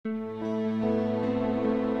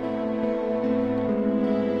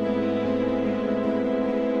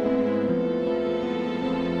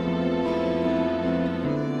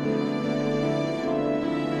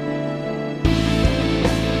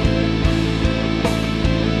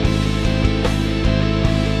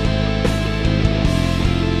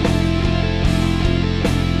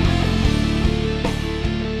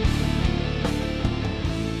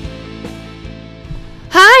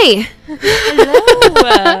Hi!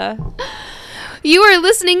 Hello. You are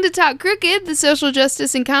listening to Talk Crooked, the social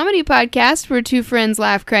justice and comedy podcast where two friends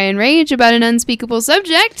laugh, cry, and rage about an unspeakable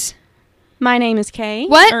subject. My name is Kay.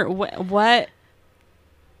 What? Or what?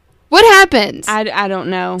 What happened? I don't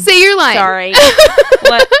know. Say your line. Sorry.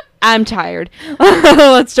 I'm tired.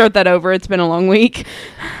 Let's start that over. It's been a long week.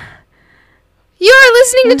 You are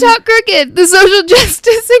listening to Talk Crooked, the social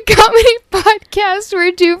justice and comedy podcast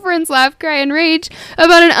where two friends laugh, cry, and rage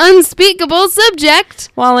about an unspeakable subject.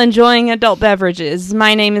 While enjoying adult beverages.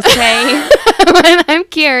 My name is Kay. And I'm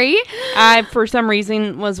Carrie. I, for some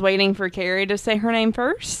reason, was waiting for Carrie to say her name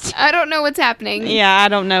first. I don't know what's happening. Yeah, I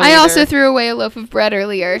don't know I either. also threw away a loaf of bread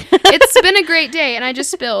earlier. It's been a great day, and I just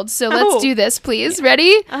spilled, so let's do this, please.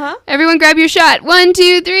 Ready? Uh-huh. Everyone grab your shot. 1,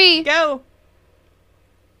 2, 3. Go.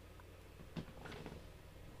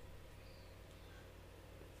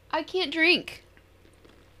 I can't drink.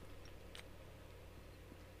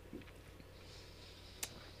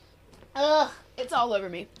 Ugh, it's all over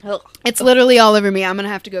me. Ugh. It's literally all over me. I'm going to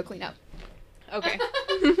have to go clean up. Okay.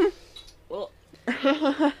 Well.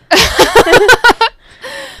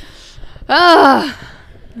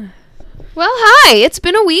 Well, hi. It's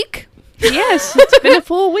been a week. Yes, it's been a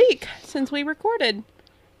full week since we recorded.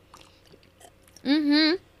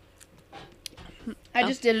 Mm-hmm. I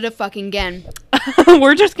just did it a fucking again.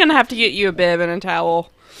 We're just going to have to get you a bib and a towel.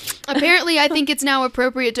 Apparently, I think it's now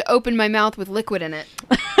appropriate to open my mouth with liquid in it.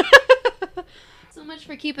 So much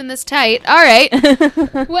for keeping this tight. All right.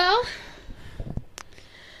 Well,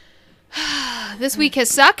 this week has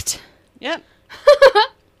sucked. Yep.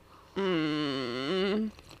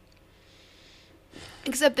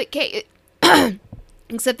 Except that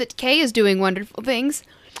Kay is doing wonderful things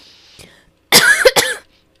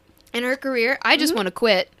in her career. I just want to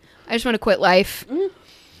quit. I just want to quit life. I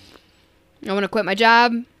want to quit my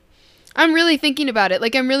job. I'm really thinking about it.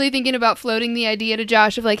 Like, I'm really thinking about floating the idea to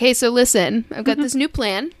Josh of like, hey, so listen, I've got this new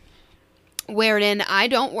plan wherein I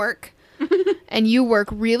don't work and you work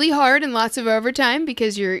really hard and lots of overtime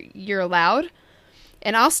because you're allowed.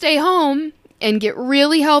 And I'll stay home and get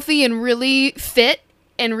really healthy and really fit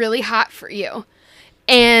and really hot for you.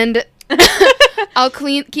 And I'll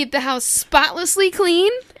keep the house spotlessly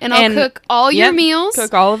clean, and I'll cook all your meals.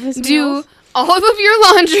 Cook all of his meals. Do all of your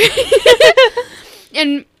laundry.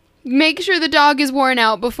 And make sure the dog is worn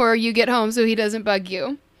out before you get home so he doesn't bug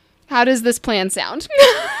you. How does this plan sound?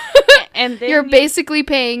 And then You're basically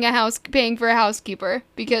paying for a housekeeper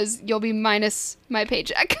because you'll be minus my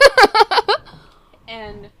paycheck.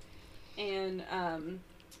 and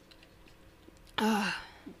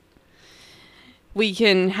we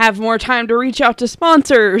can have more time to reach out to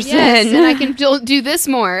sponsors. Yes, and I can do this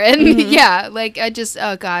more. And yeah, like I just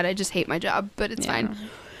hate my job, but it's fine.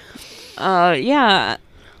 Yeah,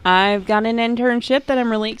 I've got an internship that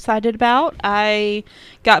I'm really excited about. I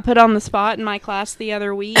got put on the spot in my class the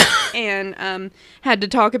other week and had to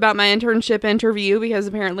talk about my internship interview because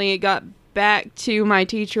apparently it got back to my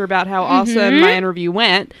teacher about how awesome my interview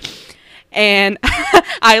went. And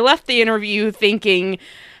I left the interview thinking,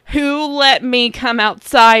 who let me come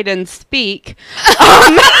outside and speak?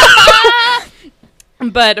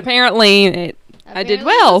 But apparently I did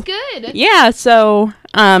well. Good. Yeah, so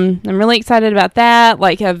I'm really excited about that.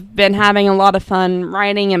 Like, I've been having a lot of fun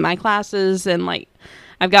writing in my classes, and like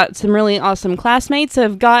I've got some really awesome classmates.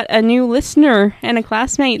 I've got a new listener and a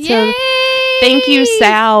classmate. So Yay! thank you,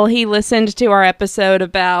 Sal. He listened to our episode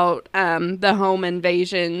about the home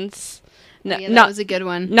invasions. No, Yeah, that was a good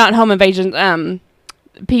one. Not home invasions.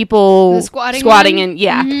 People The squatting one? and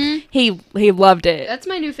yeah, he loved it. That's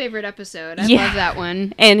my new favorite episode. I love that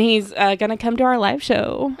one. And he's gonna come to our live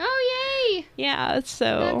show. Oh, yay! Yeah,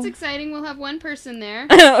 so That's exciting. We'll have one person there.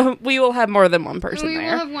 we will have more than one person We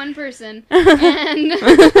there. will have one person.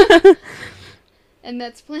 And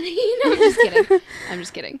that's plenty. No, I'm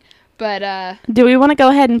just kidding. But do we want to go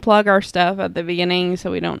ahead and plug our stuff at the beginning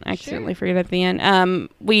so we don't accidentally forget at the end?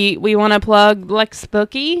 We want to plug Lex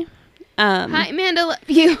Bookie. hi, Amanda. Love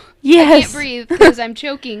you. Yes. I can't breathe because I'm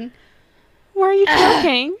choking. Why are you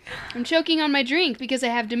choking? I'm choking on my drink because I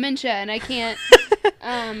have dementia and I can't,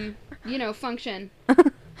 function.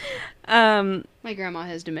 My grandma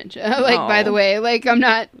has dementia. By the way, I'm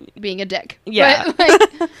not being a dick. Yeah.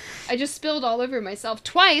 But, I just spilled all over myself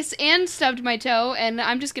twice and stubbed my toe, and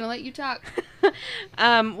I'm just going to let you talk.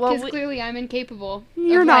 Well, Because clearly I'm incapable.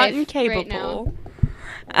 You're of not life incapable.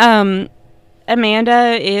 Right now.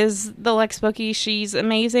 Amanda is the Lex Bookie. She's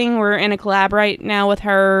amazing. We're in a collab right now with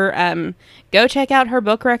her. Go check out her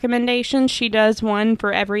book recommendations. She does one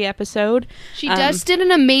for every episode. She just did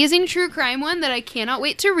an amazing true crime one that I cannot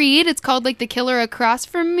wait to read. It's called like The Killer Across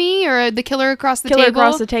From Me or The Killer Across the Table. Killer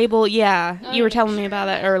Across the Table, yeah. You were telling me about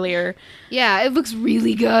that earlier. Yeah, it looks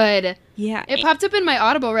really good. Yeah. It popped up in my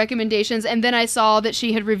Audible recommendations, and then I saw that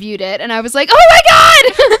she had reviewed it, and I was like, oh my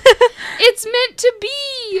god! It's meant to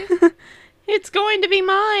be! It's going to be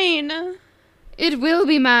mine. It will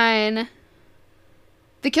be mine.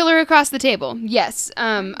 The Killer Across the Table. Yes.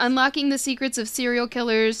 Unlocking the secrets of serial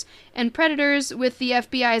killers and predators with the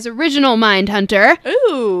FBI's original Mindhunter.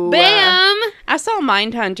 Ooh. Bam! I saw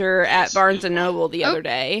Mindhunter at Barnes & Noble the other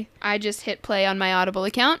day. I just hit play on my Audible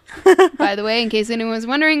account. By the way, in case anyone was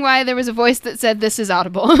wondering why there was a voice that said, "This is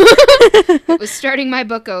Audible." It was starting my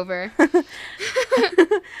book over.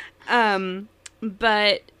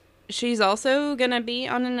 But she's also going to be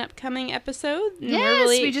on an upcoming episode. Yes,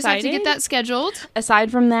 we just have to get that scheduled.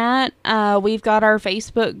 Aside from that, we've got our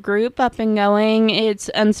Facebook group up and going. It's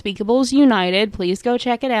Unspeakables United. Please go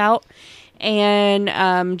check it out.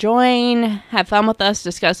 And join, have fun with us,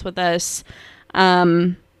 discuss with us.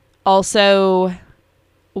 Also,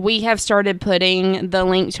 we have started putting the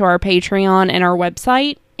link to our Patreon and our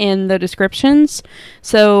website in the descriptions.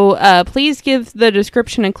 So please give the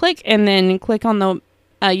description a click and then click on the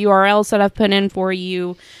URLs that I've put in for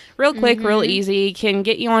you. Real quick, real easy. Can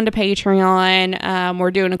get you onto Patreon.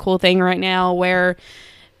 We're doing a cool thing right now where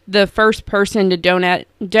the first person to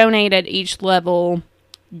donate at each level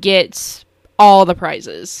gets all the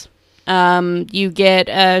prizes. You get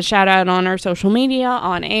a shout out on our social media,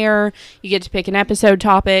 on air. You get to pick an episode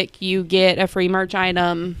topic. You get a free merch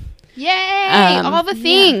item. Yay! All the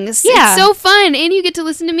things. Yeah. It's so fun. And you get to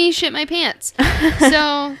listen to me shit my pants.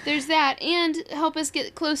 So there's that. And help us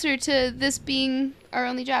get closer to this being our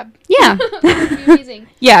only job. Yeah. It would be amazing.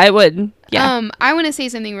 Yeah, it would. Yeah. I want to say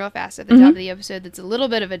something real fast at the top of the episode that's a little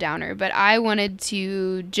bit of a downer, but I wanted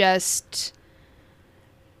to just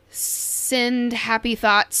send happy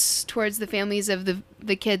thoughts towards the families of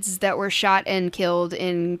the kids that were shot and killed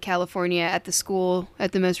in California at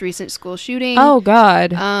the most recent school shooting. Oh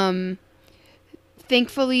God.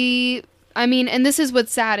 Thankfully, I mean, and this is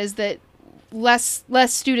what's sad is that less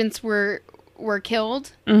students were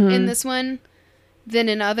killed in this one than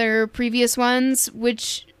in other previous ones,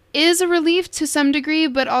 which is a relief to some degree,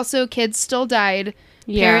 but also kids still died.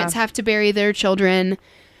 Yeah. Parents have to bury their children,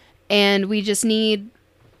 and we just need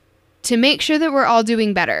to make sure that we're all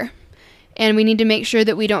doing better. And we need to make sure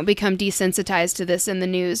that we don't become desensitized to this in the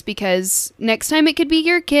news, because next time it could be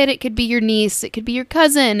your kid, it could be your niece, it could be your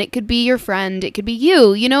cousin, it could be your friend, it could be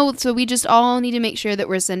you, so we just all need to make sure that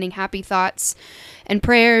we're sending happy thoughts and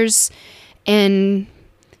prayers and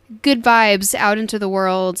good vibes out into the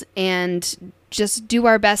world and just do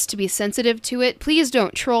our best to be sensitive to it. Please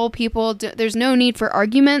don't troll people. There's no need for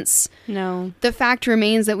arguments. No. The fact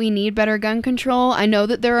remains that we need better gun control. I know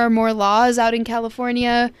that there are more laws out in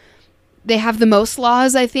California. They have the most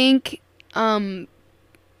laws, I think. But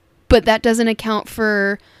that doesn't account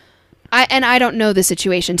for... I don't know the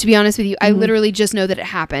situation, to be honest with you. I literally just know that it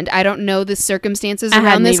happened. I don't know the circumstances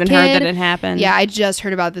around this kid. I hadn't even heard that it happened. Yeah, I just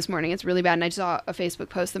heard about it this morning. It's really bad. And I saw a Facebook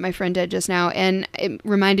post that my friend did just now, and it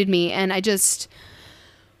reminded me. And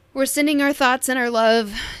we're sending our thoughts and our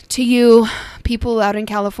love to you, people out in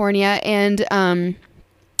California, and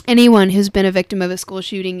anyone who's been a victim of a school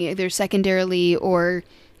shooting, either secondarily or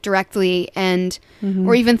directly, and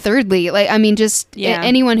or even thirdly,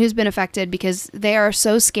 anyone who's been affected, because they are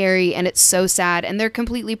so scary and it's so sad, and they're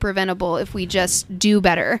completely preventable if we just do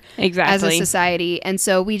better as a society. And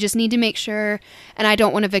so we just need to make sure, and I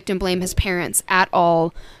don't want to victim blame his parents at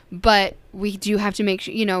all, but we do have to make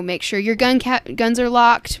sure your guns are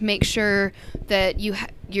locked, make sure that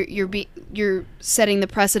you're setting the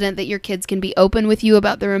precedent that your kids can be open with you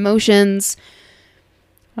about their emotions.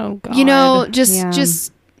 Oh God.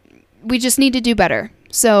 We just need to do better.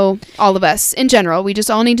 So all of us in general, we just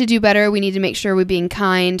all need to do better. We need to make sure we're being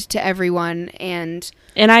kind to everyone. And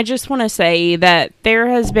I just want to say that there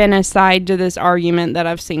has been a side to this argument that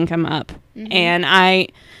I've seen come up. And I'm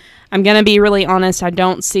going to be really honest. I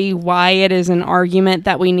don't see why it is an argument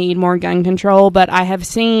that we need more gun control, but I have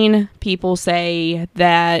seen people say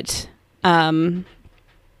that, oh,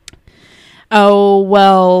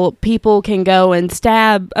 well, people can go and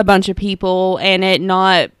stab a bunch of people and it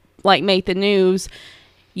not make the news.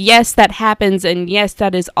 Yes, that happens, and yes,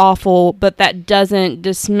 that is awful, but that doesn't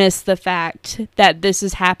dismiss the fact that this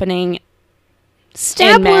is happening.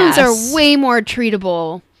 Stab wounds are way more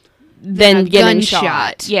treatable than a getting gunshot.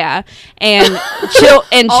 shot. Yeah. And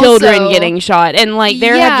and Also- children getting shot. And like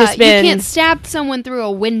there have just been you can't stab someone through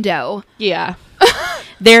a window. yeah.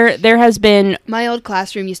 there has been My old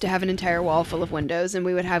classroom used to have an entire wall full of windows, and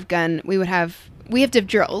we have to have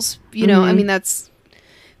drills. You know, I mean, that's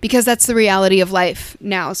because that's the reality of life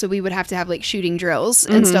now. So we would have to have like shooting drills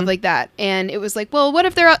and stuff like that. And it was like, well, what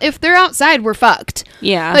if they're outside, we're fucked.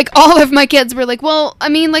 yeah. Like all of my kids were like, well, I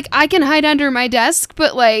mean, like I can hide under my desk,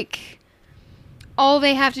 but like all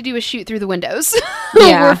they have to do is shoot through the windows.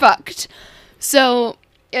 Yeah. We're fucked. So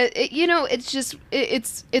you know, it's just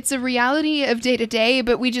it's a reality of day to day,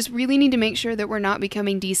 but we just really need to make sure that we're not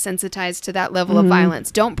becoming desensitized to that level of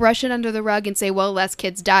violence. Don't brush it under the rug and say, well, less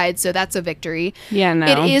kids died, so that's a victory. Yeah, no.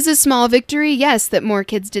 It is a small victory, yes, that more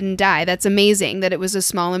kids didn't die. That's amazing that it was a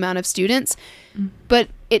small amount of students, but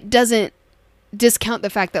it doesn't discount the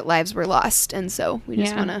fact that lives were lost, and so we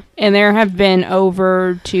just want to. And there have been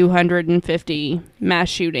over 250 mass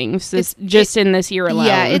shootings in this year alone.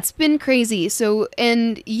 Yeah, it's been crazy. So,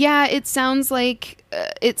 and yeah, it sounds like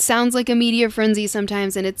a media frenzy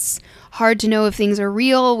sometimes, and it's hard to know if things are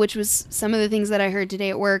real, which was some of the things that I heard today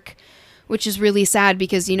at work, which is really sad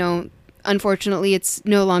because, you know, unfortunately it's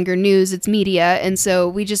no longer news, it's media, and so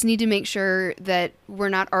we just need to make sure that we're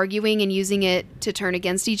not arguing and using it to turn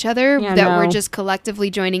against each other, we're just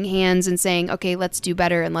collectively joining hands and saying, okay, let's do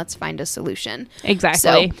better and let's find a solution.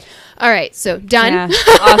 Exactly. So, all right, so done. Yeah,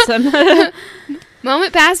 awesome.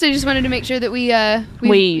 Moment passed. I just wanted to make sure that we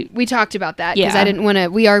talked about that because I didn't want to.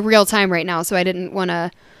 We are real time right now, so I didn't want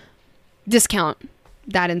to discount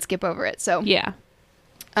that and skip over it. So yeah.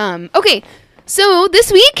 Okay. So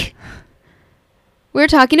this week we're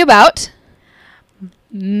talking about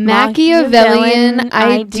Machiavellian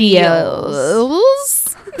ideals.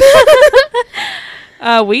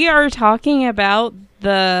 We are talking about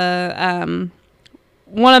the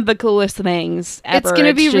one of the coolest things ever. It's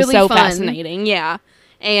gonna be just really so fun. fascinating. Yeah.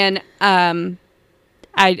 And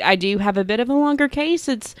I do have a bit of a longer case.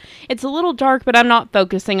 It's a little dark, but I'm not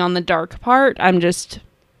focusing on the dark part. I'm just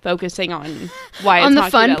focusing on why on it's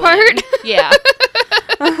the fun Machiavellian. part.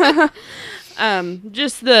 Yeah.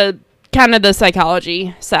 Just the kind of the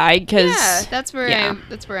psychology side, because Yeah, that's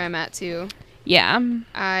where I'm at too. yeah,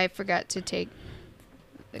 I forgot to take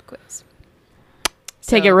the quiz.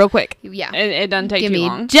 take So, it real quick. Yeah. It doesn't take Give too me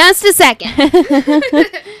long. just a second.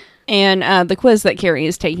 And the quiz that Carrie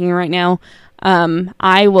is taking right now,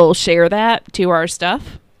 I will share that to our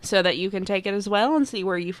stuff so that you can take it as well and see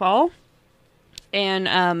where you fall.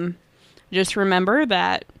 And just remember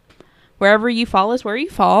that wherever you fall is where you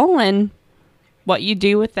fall, and what you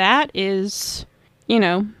do with that is, you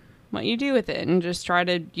know, what you do with it, and just try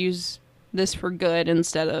to use this for good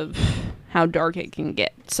instead of how dark it can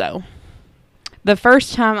get. So the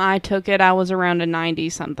first time I took it, I was around a 90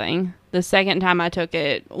 something. The second time I took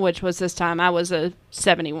it, which was this time, I was a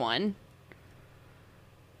 71,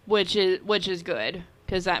 which is good,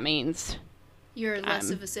 because that means You're less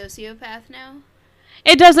of a sociopath now?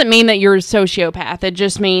 it doesn't mean that you're a sociopath. It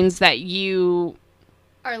just means that you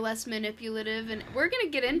Are less manipulative, and we're going to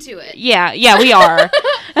get into it. yeah, we are.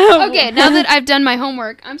 Okay, now that I've done my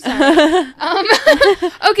homework, I'm sorry.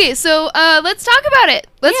 Okay, so let's talk about it.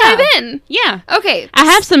 Let's Yeah. dive in. Yeah. Okay. I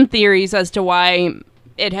have some theories as to why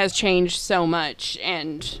it has changed so much,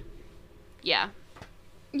 and yeah.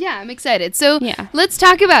 Yeah, I'm excited. So Yeah. let's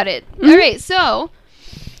talk about it. All right, so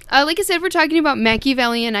like I said, we're talking about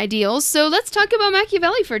Machiavellian ideals. So let's talk about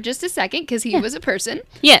Machiavelli for just a second, because he was a person.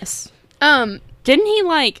 Yes. Um, Didn't he,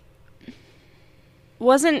 like,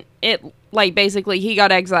 wasn't it, like, basically he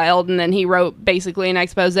got exiled and then he wrote basically an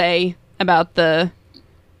expose about the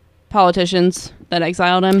politicians that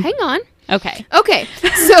exiled him? hang on. Okay. Okay,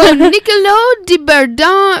 so Niccolo di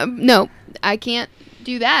Bernardo. No, I can't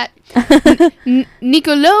do that.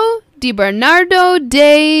 Niccolo di Bernardo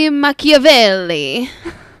de Machiavelli.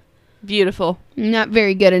 Beautiful. Not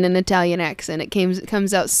very good in an Italian accent. It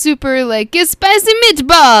comes out super like a spicy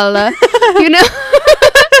meatball, you know.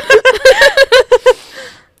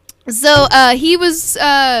 So he was.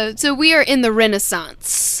 So we are in the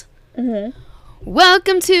Renaissance.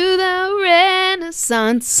 Welcome to the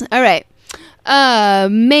Renaissance. All right.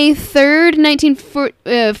 May 3rd,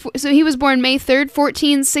 so he was born May 3rd,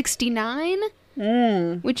 1469.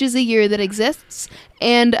 Which is a year that exists,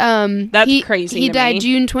 and That's crazy He to died me.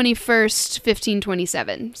 June 21st,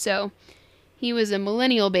 1527. So he was a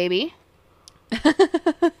millennial baby.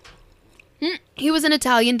 He was an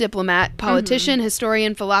Italian diplomat, politician,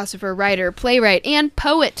 historian, philosopher, writer, playwright, and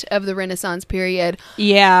poet of the Renaissance period.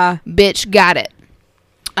 Yeah. Bitch, got it.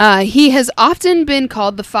 He has often been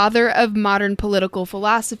called the father of modern political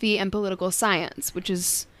philosophy and political science, which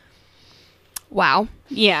is Wow.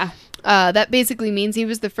 Yeah. That basically means he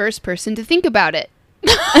was the first person to think about it.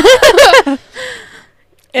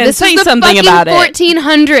 And this say is the something fucking about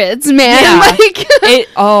 1400s, man. Yeah. Like,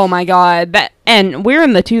 Oh my god. And we're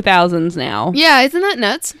in the 2000s now. yeah, isn't that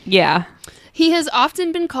nuts? Yeah. He has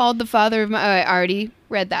often been called the father of I already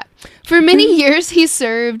read that. For many years, he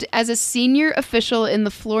served as a senior official in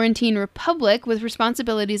the Florentine Republic with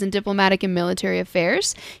responsibilities in diplomatic and military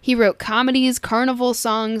affairs. He wrote comedies, carnival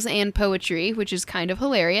songs, and poetry, which is kind of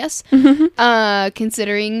hilarious,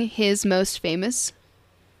 considering his most famous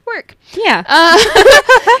work. Yeah.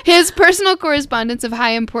 His personal correspondence of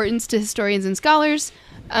high importance to historians and scholars.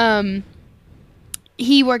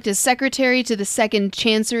 He worked as secretary to the Second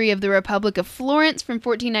Chancery of the Republic of Florence from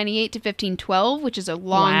 1498 to 1512, which is a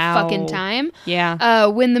long fucking time. Yeah.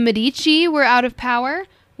 When the Medici were out of power,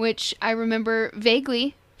 which I remember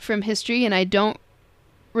vaguely from history, and I don't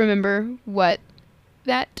remember what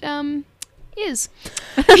that is.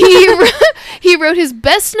 He wrote his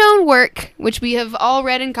best-known work, which we have all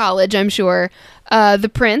read in college, I'm sure, The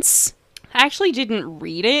Prince. I actually didn't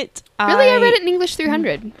read it. Really? I read it in English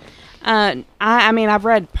 300. I mean, I've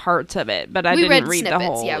read parts of it, but I didn't read the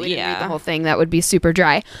whole. Yeah, we didn't read the whole thing. That would be super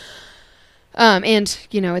dry. And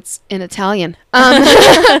it's in Italian. He wrote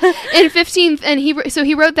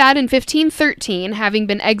that in 1513, having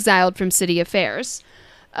been exiled from city affairs.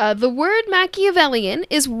 The word Machiavellian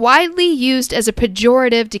is widely used as a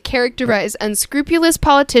pejorative to characterize unscrupulous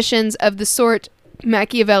politicians of the sort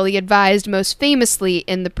Machiavelli advised most famously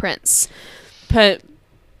in The Prince.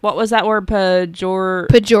 What was that word? Pejorative?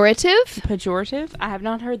 Pejorative? I have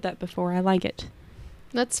not heard that before. I like it.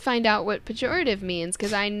 Let's find out what pejorative means,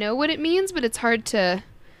 because I know what it means, but it's hard to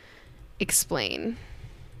explain.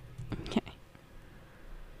 Okay.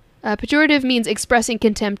 Pejorative means expressing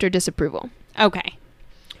contempt or disapproval. Okay.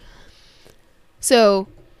 So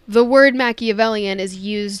the word Machiavellian is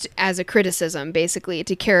used as a criticism, basically,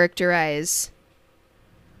 to characterize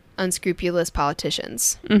unscrupulous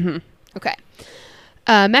politicians. Mm-hmm. Okay.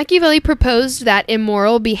 Machiavelli proposed that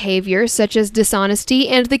immoral behavior, such as dishonesty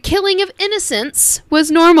and the killing of innocents,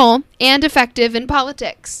 was normal and effective in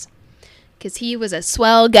politics. Because he was a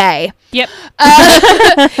swell guy. Yep.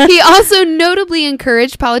 He also notably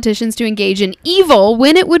encouraged politicians to engage in evil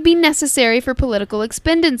when it would be necessary for political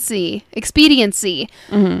expediency.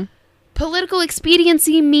 Mm-hmm. Political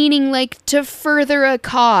expediency meaning like to further a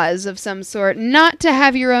cause of some sort, not to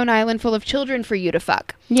have your own island full of children for you to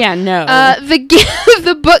fuck. Yeah, no.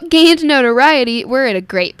 The book gained notoriety. We're at a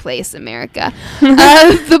great place, America.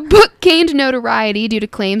 The book gained notoriety due to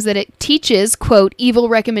claims that it teaches, quote, evil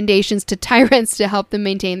recommendations to tyrants to help them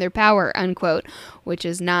maintain their power, unquote, which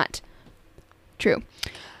is not true.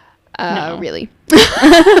 No. Really.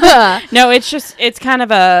 No, it's kind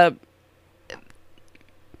of a...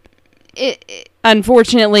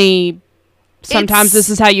 Unfortunately, sometimes this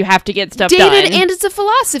is how you have to get stuff dated, done. and it's a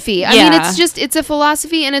philosophy. I mean, it's a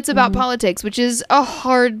philosophy, and it's about politics, which is a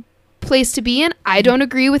hard place to be in. I don't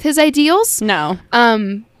agree with his ideals. No.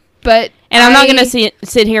 But I'm not going to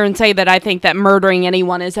sit here and say that I think that murdering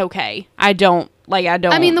anyone is okay. I don't.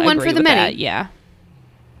 I mean, the one agree for the with many. that, yeah.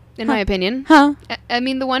 In my opinion. Huh. I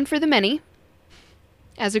mean, the one for the many.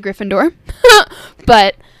 As a Gryffindor.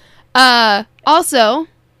 But, also...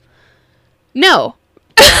 No.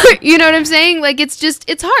 You know what I'm saying? Like, it's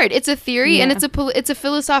hard. It's a theory, and it's a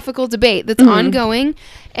philosophical debate that's ongoing,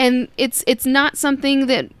 and it's not something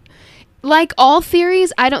that, like all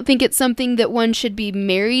theories, I don't think it's something that one should be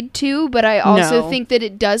married to, but I also think that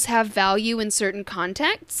it does have value in certain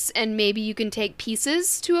contexts, and maybe you can take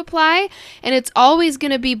pieces to apply, and it's always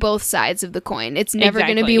going to be both sides of the coin. It's never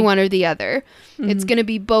going to be one or the other. It's going to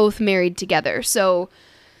be both married together. So...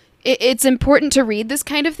 It's important to read this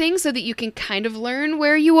kind of thing so that you can kind of learn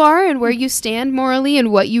where you are and where you stand morally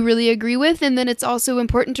and what you really agree with. And then it's also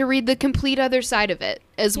important to read the complete other side of it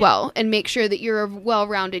as well and make sure that you're a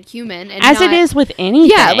well-rounded human. And it is with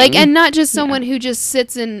anything. Yeah, and not just someone who just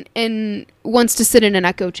sits and wants to sit in an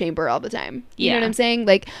echo chamber all the time. You know what I'm saying?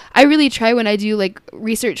 Like, I really try when I do, like,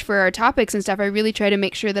 research for our topics and stuff, I really try to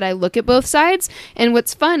make sure that I look at both sides. And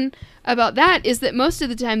what's fun about that is that most of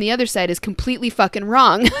the time the other side is completely fucking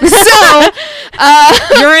wrong. So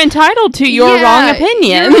you're entitled to your wrong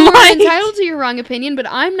opinion. You're entitled to your wrong opinion, but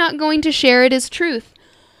I'm not going to share it as truth.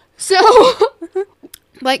 So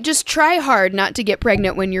like, just try hard not to get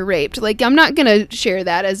pregnant when you're raped. Like, I'm not gonna share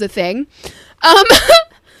that as a thing.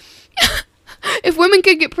 If women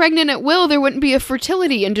could get pregnant at will, there wouldn't be a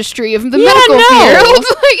fertility industry of the medical field.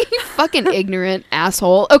 Like, you fucking ignorant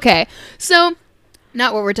asshole. Okay, so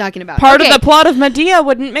Not what we're talking about. Part of the plot of Medea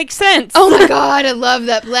wouldn't make sense. Oh my god, I love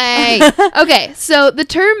that play. Okay, so the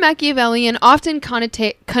term Machiavellian often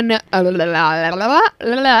connotate...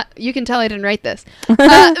 you can tell I didn't write this.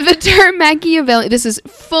 The term Machiavellian... This is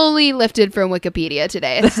fully lifted from Wikipedia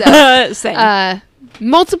today. So, Same.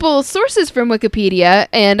 Multiple sources from Wikipedia,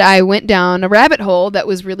 and I went down a rabbit hole that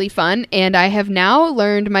was really fun, and I have now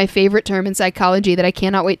learned my favorite term in psychology that I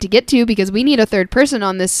cannot wait to get to, because we need a third person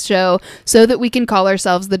on this show so that we can call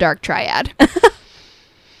ourselves the Dark Triad.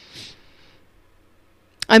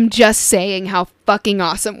 I'm just saying, how fucking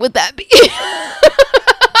awesome would that be?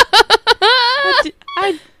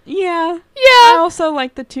 Yeah. I also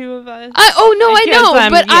like the two of us. I know,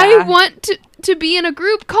 but I want to be in a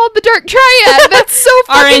group called the Dark Triad. That's so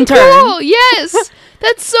fucking cool. Yes.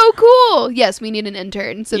 That's so cool. Yes, we need an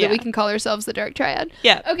intern so that we can call ourselves the Dark Triad.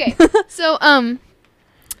 Yeah. Okay. So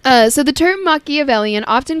so the term Machiavellian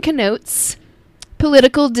often connotes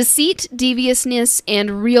political deceit, deviousness, and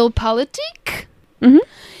realpolitik. Mm-hmm.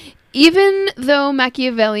 Even though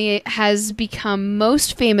Machiavelli has become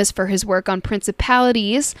most famous for his work on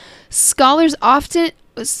principalities, scholars often...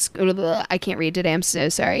 I can't read today, I'm so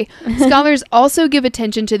sorry. Scholars also give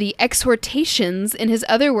attention to the exhortations in his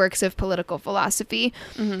other works of political philosophy.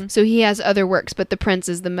 Mm-hmm. So he has other works, but The Prince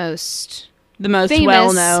is the most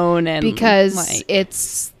well-known, and because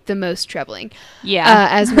it's the most troubling. Yeah.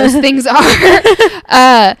 As most things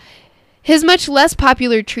are. His much less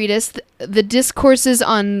popular treatise, The Discourses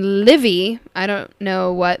on Livy, I don't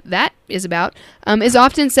know what that is about, is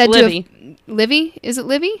often said to have... Livy? Is it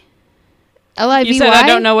Livy? L-I-V-Y? You said I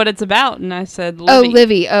don't know what it's about, and I said Livy. Oh,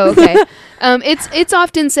 Livy. Oh, okay. It's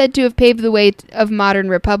often said to have paved the way of modern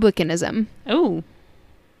republicanism. Oh.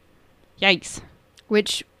 Yikes.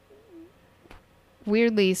 Which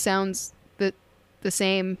weirdly sounds the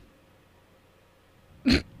same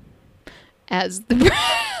as the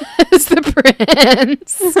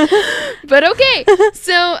prince. But okay.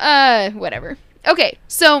 So, whatever. Okay,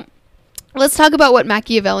 so let's talk about what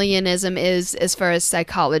Machiavellianism is as far as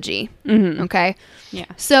psychology. Mm-hmm. Okay? Yeah.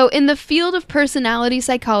 So in the field of personality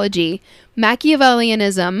psychology,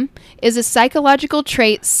 Machiavellianism is a psychological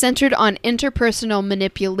trait centered on interpersonal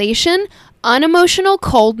manipulation, unemotional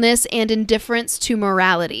coldness, and indifference to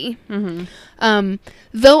morality. Mm-hmm.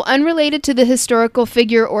 Though unrelated to the historical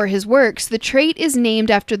figure or his works, the trait is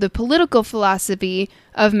named after the political philosophy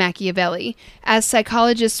of Machiavelli, as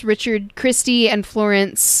psychologists Richard Christie and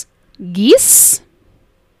Florence Geis?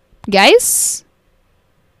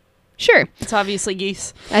 Sure. It's obviously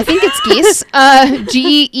geese. I think it's Geis.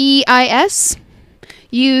 Geis.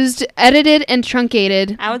 Used, edited, and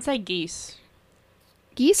truncated. I would say geese.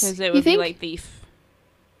 Geese? Because it would be like thief.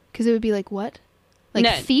 Because it would be like what?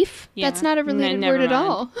 Like thief? Yeah. That's not a related word at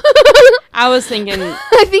all. I was thinking...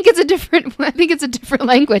 I think it's a different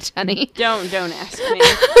language, honey. Don't ask me.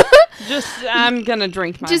 I'm gonna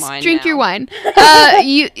drink my wine. Just drink now. your wine.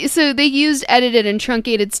 So they used edited and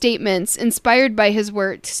truncated statements inspired by his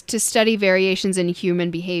works to study variations in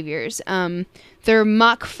human behaviors. Their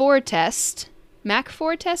Mach 4 test. Mach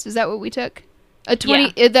 4 test? Is that what we took?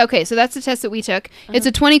 Okay, so that's the test that we took. Uh-huh. It's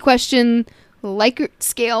a 20-question Likert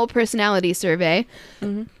scale personality survey.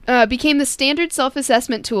 Mm-hmm. Became the standard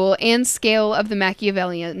self-assessment tool and scale of the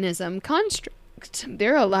Machiavellianism construct.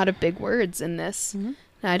 There are a lot of big words in this. Mm-hmm.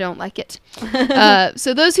 I don't like it.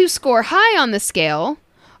 So those who score high on the scale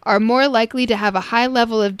are more likely to have a high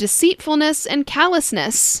level of deceitfulness and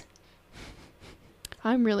callousness.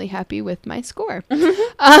 I'm really happy with my score.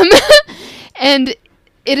 And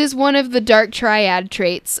it is one of the dark triad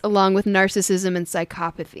traits, along with narcissism and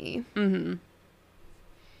psychopathy. Mm-hmm.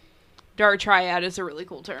 Dark triad is a really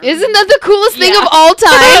cool term. Isn't that the coolest thing of all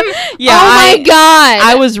time? Yeah. Oh my god.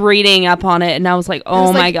 I was reading up on it and I was like,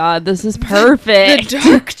 oh my god, this is perfect. The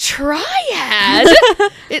dark triad?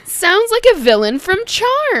 It sounds like a villain from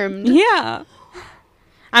Charmed. Yeah.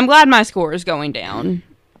 I'm glad my score is going down.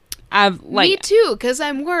 Me too, because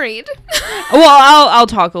I'm worried. Well, I'll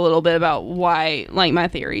talk a little bit about why, my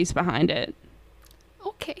theories behind it.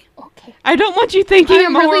 Okay. I don't want you thinking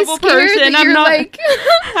I'm a really horrible person. I'm not.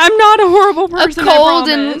 I'm not a horrible person. A cold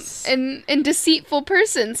and deceitful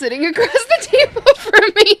person sitting across the table from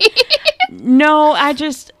me. No,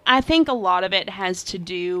 I think a lot of it has to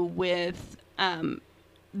do with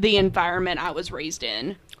the environment I was raised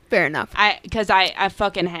in. Fair enough. Because I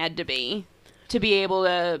fucking had to be able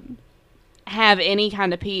to have any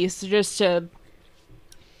kind of peace, just to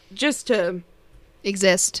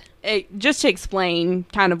exist. Just to explain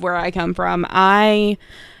kind of where I come from. I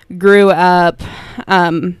grew up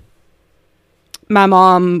my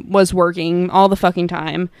mom was working all the fucking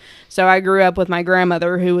time. So I grew up with my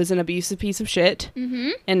grandmother, who was an abusive piece of shit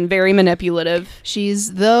and very manipulative.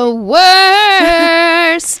 She's the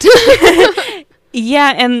worst.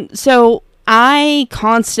 Yeah, and so I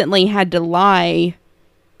constantly had to lie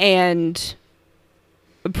and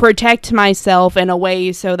protect myself in a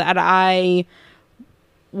way so that I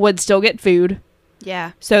would still get food.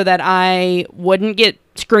 Yeah. So that I wouldn't get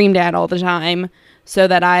screamed at all the time. So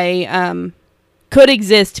that I could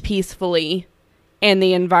exist peacefully in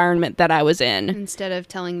the environment that I was in. Instead of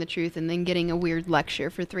telling the truth and then getting a weird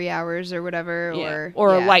lecture for 3 hours or whatever. Yeah.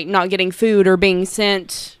 Or like not getting food or being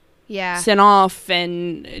sent off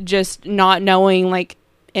and just not knowing like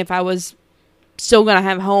if I was still gonna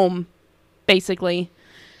have home, basically.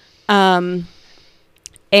 And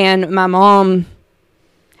my mom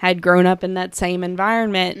had grown up in that same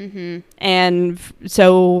environment. And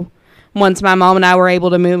so once my mom and I were able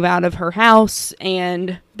to move out of her house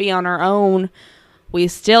and be on our own, we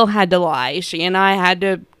still had to lie. She and I had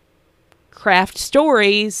to craft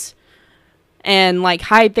stories and like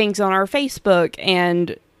hide things on our Facebook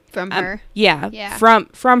and from her.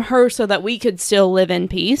 From her so that we could still live in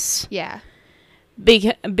peace. Yeah.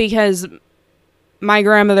 Because my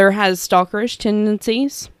grandmother has stalkerish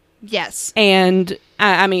tendencies. Yes. And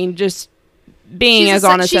I mean, just being as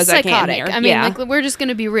honest as I can here. I mean, like, we're just going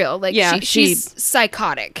to be real. Like, she's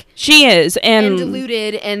psychotic. She is. And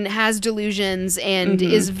deluded and has delusions and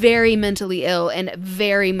is very mentally ill and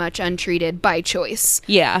very much untreated by choice.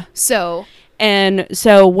 Yeah. So. And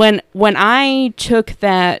so when I took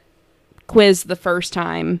that quiz the first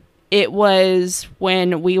time, it was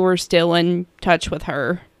when we were still in touch with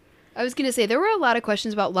her. I was going to say, there were a lot of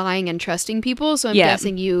questions about lying and trusting people, so I'm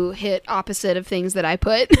guessing you hit opposite of things that I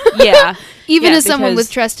put. Yeah. Even as someone with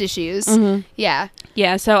trust issues. Yeah.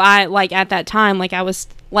 Yeah, so I, like, at that time, like, I was,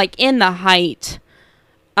 like, in the height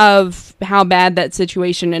of how bad that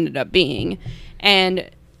situation ended up being. And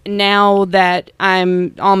now that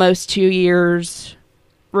I'm almost 2 years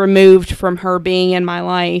removed from her being in my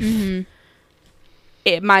life,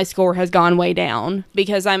 my score has gone way down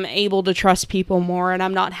because I'm able to trust people more and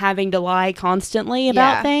I'm not having to lie constantly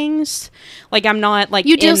about things. Like, I'm not, like,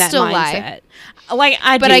 you do in that still mindset. Lie. Like,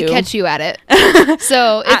 I do. But I catch you at it.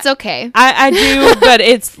 So, it's okay. I do, but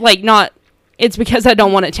it's, like, not... It's because I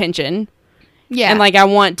don't want attention. Yeah. And, like, I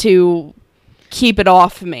want to keep it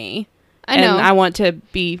off me. I know. And I want to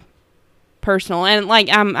be personal. And, like,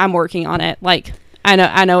 I'm working on it. Like...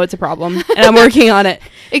 I know it's a problem, and I'm working on it.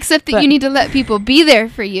 Except that you need to let people be there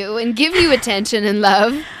for you and give you attention and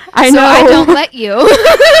love. I know. I don't let you.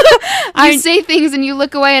 You say things and you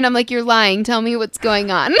look away, and I'm like, you're lying. Tell me what's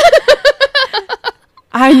going on.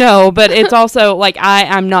 I know, but it's also, like,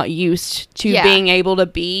 I'm not used to being able to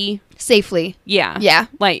be... Safely. Yeah. Yeah.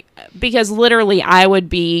 Like, because literally I would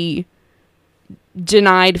be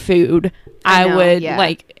denied food. I would,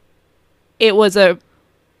 like... It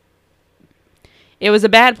was a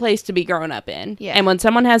bad place to be growing up in. Yeah. And when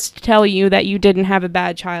someone has to tell you that you didn't have a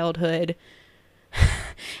bad childhood,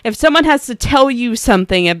 if someone has to tell you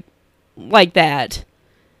something like that,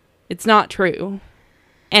 it's not true.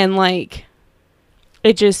 And, like,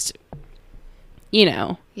 it just, you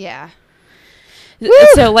know. Yeah.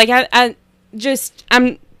 So, like, I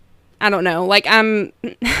don't know. Like, I'm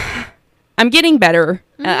getting better.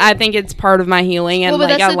 I think it's part of my healing, and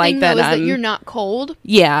like I like that. Is that you're not cold.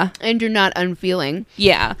 Yeah, and you're not unfeeling.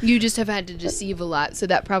 Yeah, you just have had to deceive a lot, so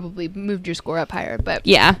that probably moved your score up higher. But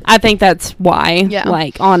yeah, I think that's why. Yeah,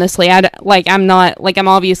 like honestly, I'm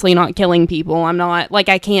obviously not killing people. I'm not like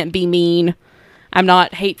I can't be mean. I'm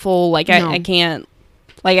not hateful. Like I can't.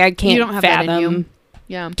 Like I can't. You don't have fathom that in you.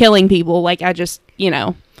 Yeah, killing people. Like I just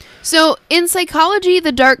So, in psychology,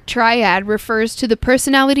 the dark triad refers to the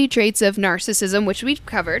personality traits of narcissism, which we've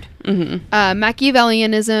covered,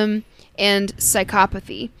 Machiavellianism, and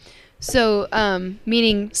psychopathy. So,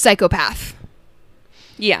 meaning psychopath.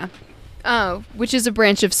 Yeah. Which is a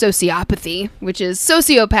branch of sociopathy, which is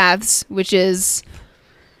sociopaths, which is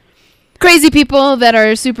crazy people that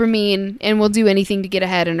are super mean and will do anything to get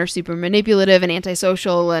ahead and are super manipulative and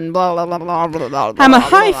antisocial and blah, blah, blah, blah, blah, blah, blah. I'm a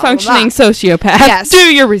high-functioning sociopath. Yes.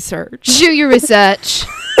 Do your research. Do your research.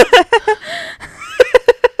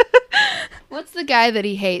 What's the guy that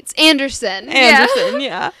he hates? Anderson.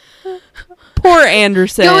 Yeah. Poor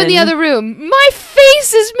Anderson. Go in the other room. My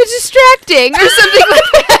face is distracting or something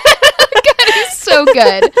like that. God, he's so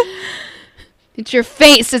good. It's your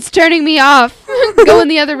face. It's turning me off. Go in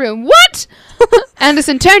the other room. What?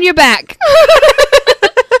 Anderson, turn your back.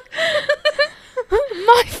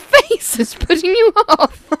 My face is putting you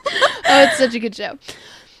off. Oh, it's such a good show.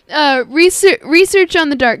 Research on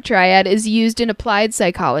the dark triad is used in applied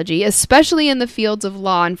psychology, especially in the fields of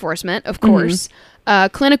law enforcement, of course,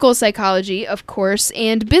 clinical psychology, of course,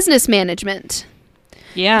 and business management.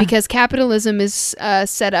 Yeah. Because capitalism is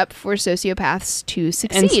set up for sociopaths to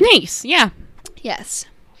succeed. And snakes, yeah. Yes.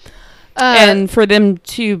 And for them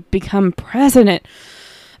to become president.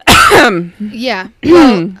 Yeah.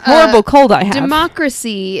 Well, horrible cold I have.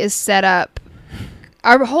 Democracy is set up.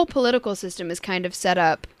 Our whole political system is kind of set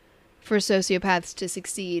up for sociopaths to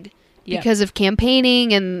succeed because of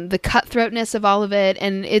campaigning and the cutthroatness of all of it.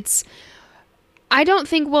 And I don't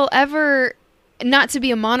think we'll ever, not to be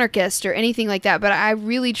a monarchist or anything like that, but I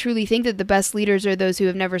really truly think that the best leaders are those who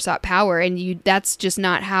have never sought power. And that's just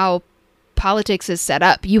not how politics is set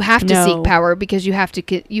up. You have to seek power because you have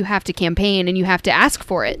to campaign and you have to ask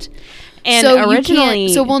for it. And so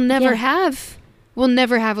originally, we'll never have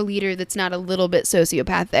a leader that's not a little bit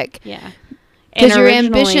sociopathic. Yeah. Because your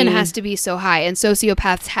ambition has to be so high, and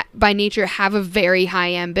sociopaths by nature have a very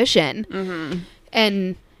high ambition. Mm-hmm.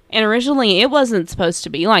 And originally it wasn't supposed to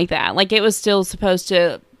be like that. Like, it was still supposed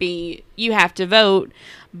to be, you have to vote,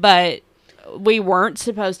 but we weren't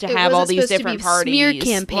supposed to have all these different parties. Smear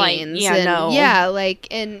campaigns.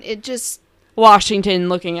 And it just... Washington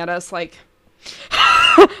looking at us like,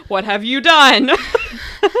 what have you done?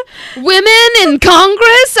 Women in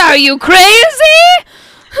Congress? Are you crazy?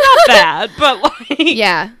 Not bad, but like...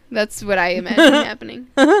 Yeah, that's what I imagine happening.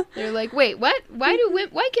 They're like, wait, what? Why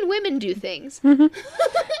can women do things? You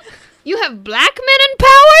have black men in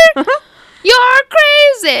power? You're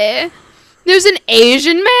crazy. There's an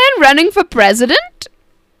Asian man running for president?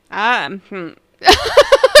 He has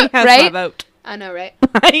right? my vote. I know, right?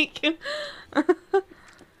 Like...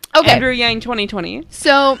 Okay. Andrew Yang 2020.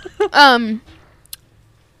 So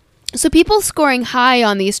people scoring high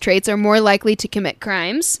on these traits are more likely to commit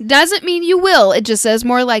crimes. Doesn't mean you will. It just says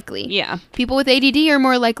more likely. Yeah. People with ADD are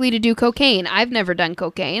more likely to do cocaine. I've never done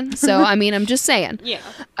cocaine, so I mean, I'm just saying. Yeah.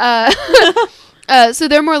 So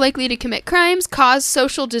they're more likely to commit crimes, cause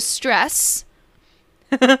social distress.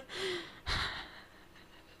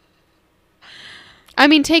 I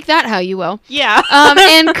mean, take that how you will. Yeah.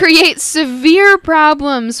 And create severe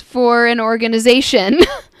problems for an organization.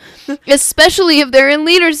 Especially if they're in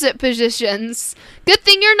leadership positions. Good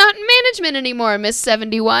thing you're not in management anymore, Miss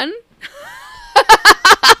 71.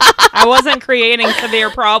 I wasn't creating severe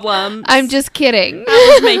problems. I'm just kidding.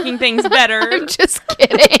 I was making things better. I'm just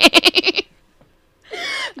kidding.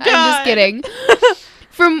 I'm just kidding.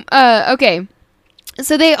 Okay.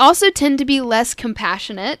 So they also tend to be less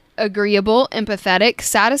compassionate, agreeable, empathetic,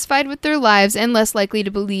 satisfied with their lives, and less likely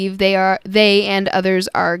to believe they and others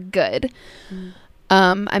are good.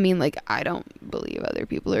 I mean, like, I don't believe other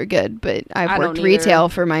people are good, but I've worked retail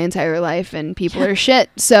for my entire life, and people are shit.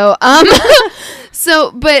 So,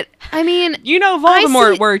 but I mean, you know,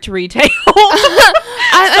 Voldemort worked retail,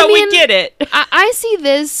 so we get it. I see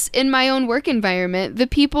this in my own work environment. The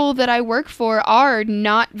people that I work for are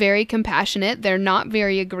not very compassionate. They're not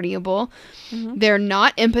very agreeable. Mm-hmm. They're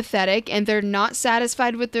not empathetic, and they're not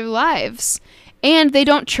satisfied with their lives, and they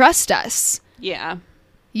don't trust us. Yeah.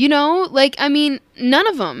 You know, like, I mean, none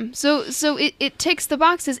of them. So it ticks the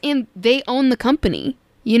boxes, and they own the company.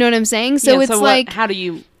 You know what I'm saying? So it's like, how do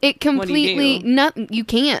you? It completely you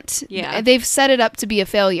can't. Yeah, they've set it up to be a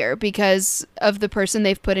failure because of the person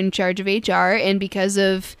they've put in charge of HR, and because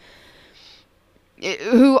of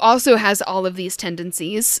who also has all of these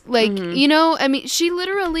tendencies. Like, you know, I mean, she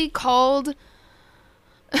literally called.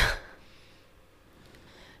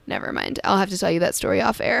 Never mind. I'll have to tell you that story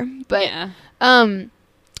off air. But yeah.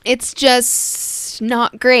 It's just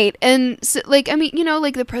not great. And so, like, I mean, you know,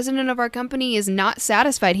 like, the president of our company is not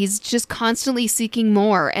satisfied. He's just constantly seeking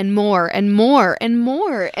more and more and more and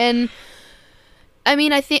more. And I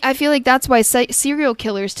mean, I feel like that's why serial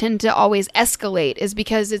killers tend to always escalate, is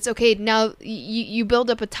because it's okay. Now you build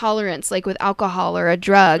up a tolerance, like with alcohol or a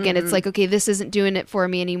drug, and it's like, okay, this isn't doing it for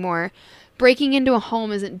me anymore. Breaking into a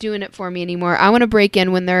home isn't doing it for me anymore. I want to break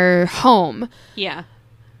in when they're home. Yeah.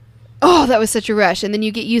 Oh, that was such a rush. And then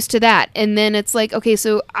you get used to that. And then it's like, okay,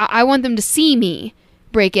 so I want them to see me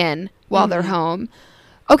break in while they're home.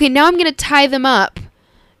 Okay, now I'm going to tie them up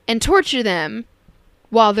and torture them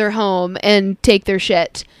while they're home and take their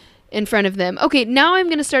shit in front of them. Okay, now I'm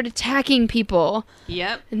going to start attacking people.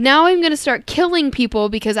 Yep. Now I'm going to start killing people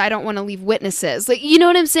because I don't want to leave witnesses. Like, you know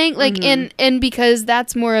what I'm saying? Like, and because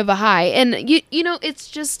that's more of a high. And, you know, it's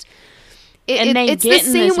just... it's the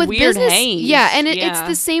same with business. Haze. Yeah, and it's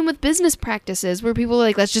the same with business practices where people are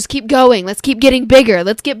like, let's just keep going. Let's keep getting bigger.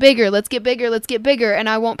 Let's get bigger. Let's get bigger. Let's get bigger. And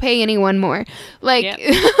I won't pay anyone more. Like,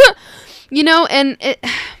 you know, and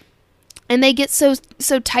And they get so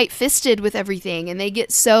tight-fisted with everything, and they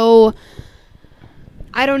get so,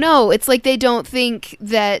 I don't know, it's like they don't think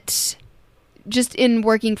that, just in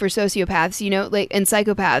working for sociopaths, you know, like, and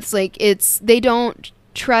psychopaths, like, they don't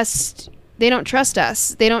trust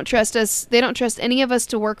us. They don't trust any of us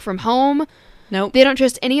to work from home. Nope. They don't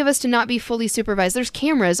trust any of us to not be fully supervised. There's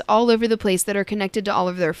cameras all over the place that are connected to all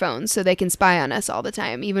of their phones, so they can spy on us all the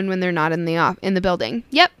time, even when they're not in the building.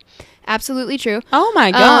 Yep. Absolutely true. Oh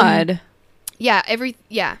my God. Yeah,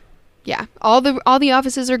 yeah. All the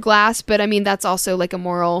offices are glass, but I mean that's also like a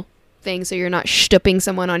moral thing, so you're not stooping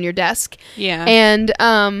someone on your desk. Yeah. And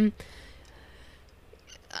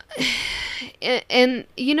and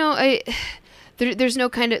you know, there's no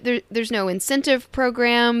kind of there's no incentive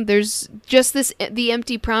program. There's just the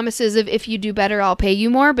empty promises of if you do better, I'll pay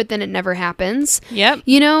you more, but then it never happens. Yep.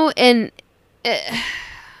 You know, and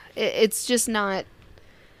it's just not.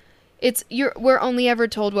 We're only ever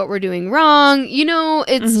told what we're doing wrong. You know,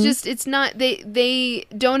 it's just, it's not, they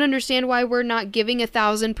don't understand why we're not giving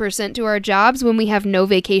 1,000% to our jobs when we have no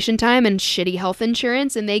vacation time and shitty health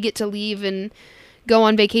insurance, and they get to leave and go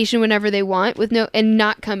on vacation whenever they want and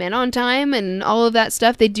not come in on time and all of that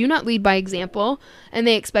stuff. They do not lead by example, and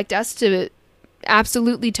they expect us to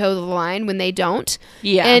absolutely toe the line when they don't.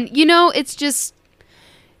 Yeah. And, you know, it's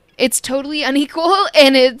totally unequal,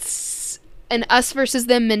 and it's an us versus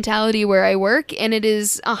them mentality where I work, and it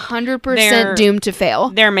is 100% doomed to fail.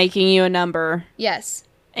 They're making you a number. Yes.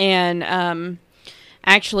 And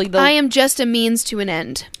actually, I am just a means to an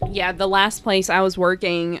end. Yeah, the last place I was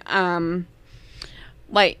working,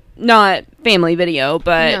 like, not Family Video,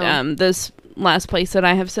 but this last place that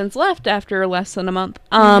I have since left after less than a month,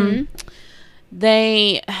 I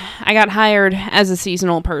got hired as a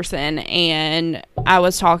seasonal person, and I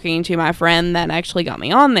was talking to my friend that actually got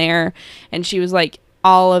me on there, and she was like,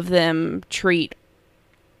 all of them treat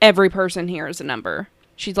every person here as a number.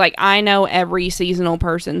 She's like, I know every seasonal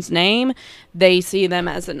person's name. They see them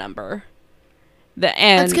as a number.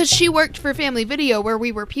 That's because she worked for Family Video where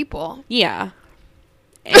we were people. Yeah.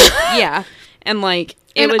 Yeah. And like,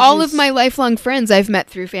 and all of my lifelong friends I've met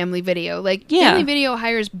through Family Video. Like, Family Video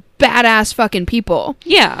hires badass fucking people.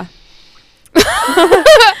 Yeah.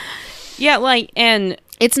 Yeah, like, and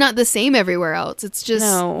it's not the same everywhere else. It's just,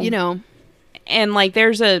 you know. And, like,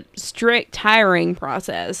 there's a strict hiring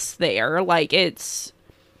process there. Like, it's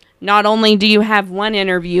not only do you have one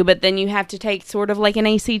interview, but then you have to take sort of like an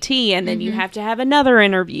ACT, and then you have to have another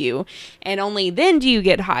interview. And only then do you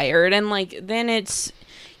get hired. And, like, then it's,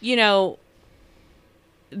 you know,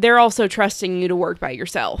 they're also trusting you to work by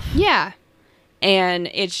yourself. Yeah.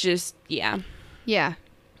 And it's just, yeah. Yeah.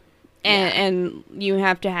 And you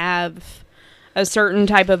have to have a certain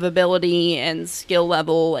type of ability and skill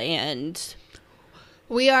level, and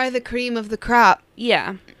we are the cream of the crop.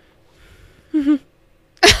 Yeah.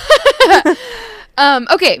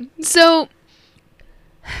 Okay, so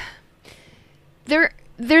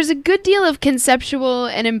there's a good deal of conceptual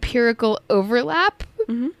and empirical overlap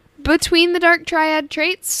between the dark triad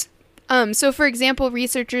traits. So for example,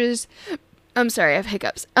 researchers I have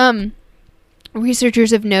hiccups.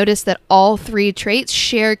 Researchers have noticed that all three traits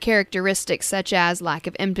share characteristics such as lack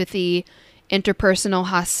of empathy, interpersonal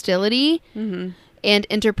hostility, and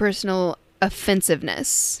interpersonal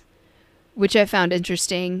offensiveness, which I found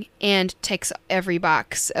interesting and ticks every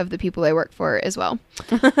box of the people I work for as well.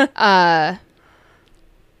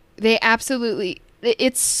 They absolutely...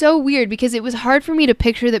 It's so weird because it was hard for me to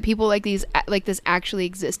picture that people like this actually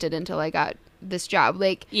existed until I got this job.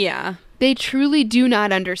 Like, yeah. They truly do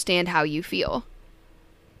not understand how you feel.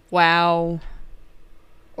 Wow.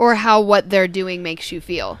 Or how what they're doing makes you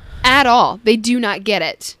feel. At all. They do not get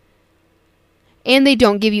it. And they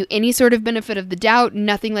don't give you any sort of benefit of the doubt,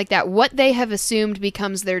 nothing like that. What they have assumed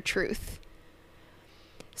becomes their truth.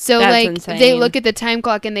 So, that's like, insane. They look at the time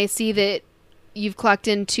clock and they see that you've clocked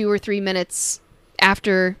in 2 or 3 minutes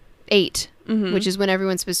after 8, which is when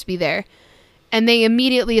everyone's supposed to be there. And they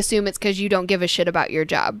immediately assume it's because you don't give a shit about your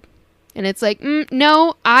job. And it's like,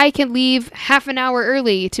 no, I can leave half an hour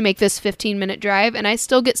early to make this 15-minute drive, and I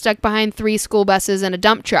still get stuck behind 3 school buses and a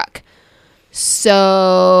dump truck.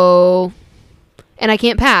 So... And I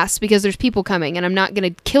can't pass because there's people coming, and I'm not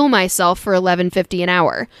going to kill myself for $11.50 an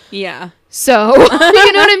hour. Yeah. So, you know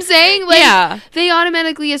what I'm saying? Like, yeah. They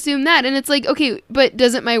automatically assume that, and it's like, okay, but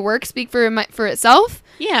doesn't my work speak for itself?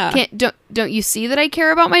 Yeah. Don't you see that I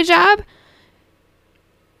care about my job?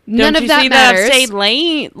 None Don't of that see matters. That I've stayed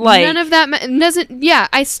late? Like, none of that doesn't. Yeah,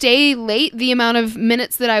 I stay late the amount of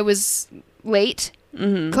minutes that I was late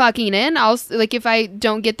clocking in. I'll like if I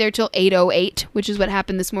don't get there till 8:08, which is what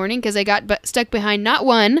happened this morning because I got stuck behind not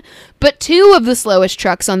one but two of the slowest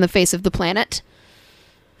trucks on the face of the planet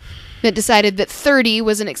that decided that 30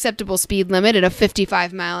 was an acceptable speed limit at a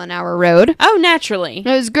 55-mile-an-hour road. Oh, naturally. It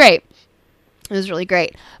was great. It was really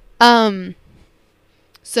great.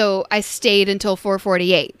 So I stayed until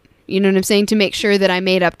 4:48. You know what I'm saying? To make sure that I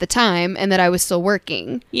made up the time and that I was still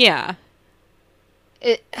working. Yeah.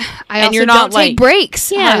 I also don't take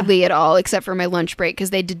breaks hardly at all, except for my lunch break, because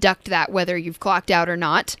they deduct that whether you've clocked out or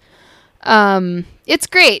not. It's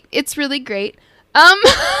great. It's really great.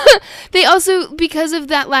 They also, because of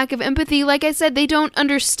that lack of empathy, like I said, they don't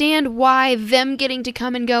understand why them getting to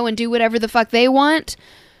come and go and do whatever the fuck they want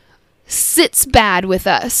sits bad with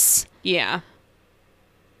us. Yeah.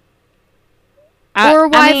 Or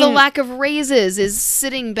why the lack of raises is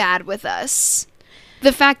sitting bad with us.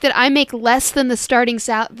 The fact that I make less than the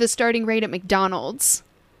starting rate at McDonald's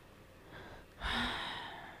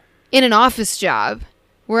in an office job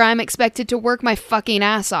where I'm expected to work my fucking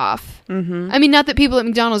ass off. Mm-hmm. I mean, not that people at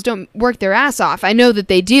McDonald's don't work their ass off. I know that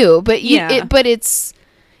they do, but but it's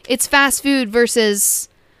fast food versus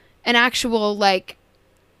an actual like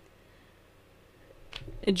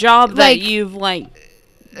a job that you've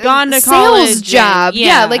gone to sales college job.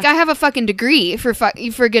 Yeah, like I have a fucking degree for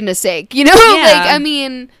goodness sake. You know, like I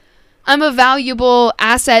mean, I'm a valuable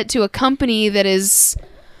asset to a company that is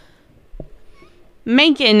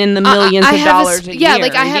making in the millions of dollars a year. Yeah,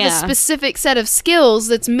 like I have a specific set of skills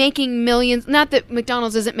that's making millions. Not that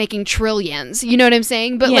McDonald's isn't making trillions. You know what I'm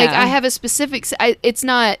saying? But like I have a specific. It's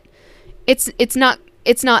not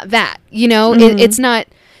that. You know, it's not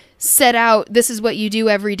set out. This is what you do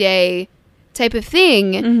every day. Type of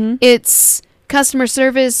thing. Mm-hmm. It's customer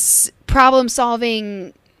service, problem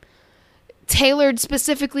solving, tailored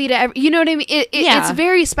specifically to you know what I mean? It's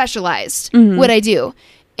very specialized what I do.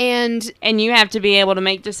 And you have to be able to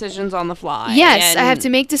make decisions on the fly. Yes, I have to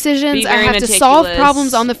make decisions. I have to solve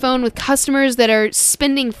problems on the phone with customers that are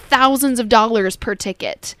spending thousands of dollars per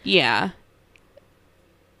ticket. Yeah.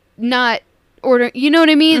 Not order, you know what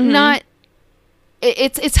I mean? Mm-hmm. Not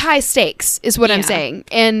it's high stakes is what I'm saying.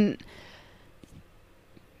 And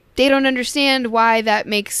they don't understand why that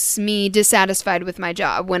makes me dissatisfied with my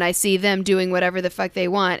job when I see them doing whatever the fuck they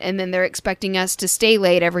want, and then they're expecting us to stay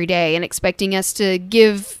late every day and expecting us to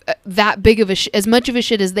give that big of as much of a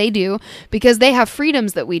shit as they do because they have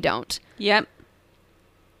freedoms that we don't. Yep.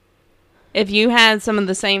 If you had some of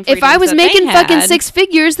the same freedoms if I was making fucking six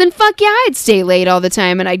figures, then fuck yeah, I'd stay late all the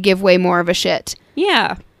time and I'd give way more of a shit.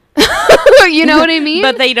 Yeah. You know what I mean?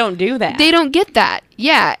 But they don't do that. They don't get that.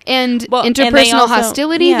 Yeah. And interpersonal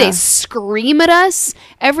hostility, they scream at us.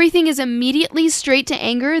 Everything is immediately straight to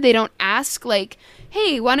anger. They don't ask like,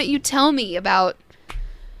 hey, why don't you tell me about...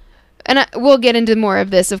 And we'll get into more of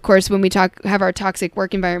this, of course, when we have our toxic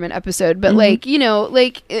work environment episode. But like, you know,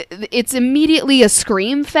 like it's immediately a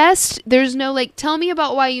scream fest. There's no like, tell me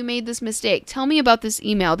about why you made this mistake. Tell me about this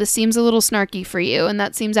email. This seems a little snarky for you, and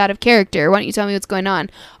that seems out of character. Why don't you tell me what's going on?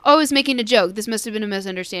 Oh, I was making a joke. This must have been a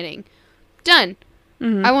misunderstanding. Done.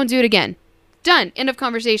 Mm-hmm. I won't do it again. Done. End of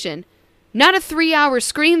conversation. Not a 3-hour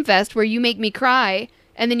scream fest where you make me cry,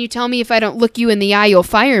 and then you tell me if I don't look you in the eye, you'll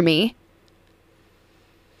fire me.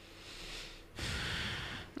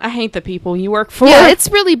 I hate the people you work for. Yeah, it's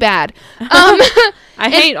really bad. I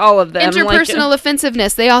hate all of them. Interpersonal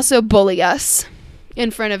offensiveness. They also bully us in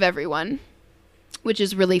front of everyone, which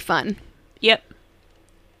is really fun. Yep.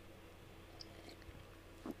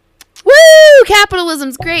 Woo!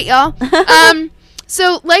 Capitalism's great, y'all.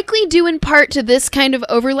 So, likely due in part to this kind of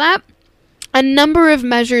overlap, a number of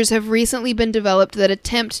measures have recently been developed that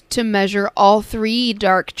attempt to measure all 3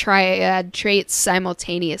 dark triad traits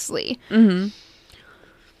simultaneously. Mm-hmm.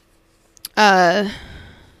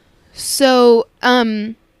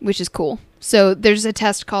 Which is cool. So there's a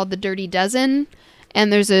test called the Dirty Dozen,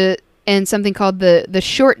 and there's something called the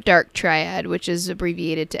Short Dark Triad, which is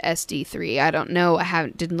abbreviated to SD3. I don't know.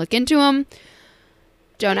 Didn't look into them.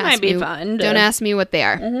 Don't ask me. Don't ask me what they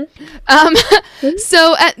are. Mm-hmm.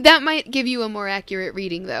 So that might give you a more accurate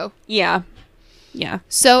reading, though. Yeah. Yeah.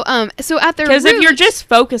 So at their because if you're just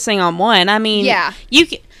focusing on one, I mean, you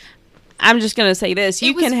can. I'm just going to say this.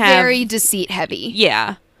 You can have... very deceit heavy.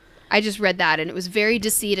 Yeah. I just read that, and it was very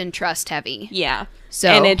deceit and trust heavy. Yeah. So...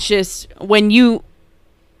 And it's just, when you...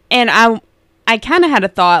 And I kind of had a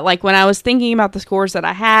thought, like, when I was thinking about the scores that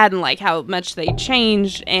I had and, like, how much they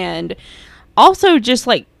changed, and also just,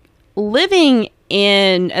 like, living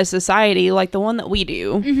in a society like the one that we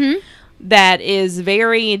do, that is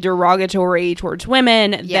very derogatory towards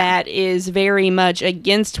women, Yeah. that is very much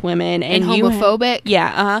against women, And you homophobic.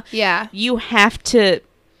 yeah, Yeah. you have to.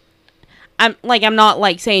 I'm not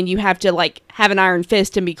like saying you have to like have an iron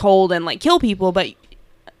fist and be cold and like kill people, but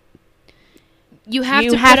you have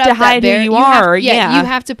You to have put to up hide that who you have- are, yeah. you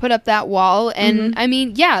have to put up that wall. And Mhm. I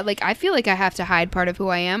mean, yeah, like I feel like I have to hide part of who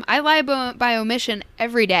I am. I lie by omission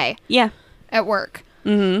every day yeah. at work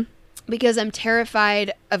Mm-hmm. because I'm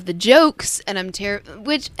terrified of the jokes, and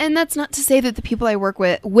and that's not to say that the people I work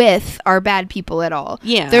with are bad people at all.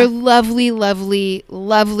 Yeah. They're lovely, lovely,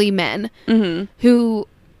 lovely men Mm-hmm. who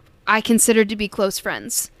I consider to be close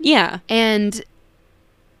friends. Yeah.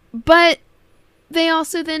 But they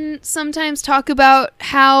also then sometimes talk about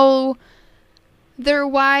how their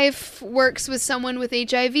wife works with someone with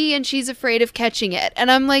HIV and she's afraid of catching it.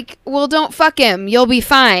 And I'm like, well, don't fuck him. You'll be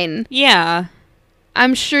fine. Yeah.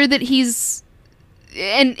 I'm sure that he's...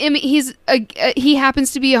 And I mean, he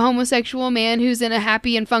happens to be a homosexual man who's in a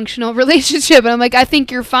happy and functional relationship. And I'm like, I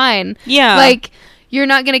think you're fine. Yeah. Like, you're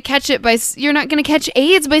not going to catch you're not going to catch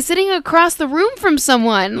AIDS by sitting across the room from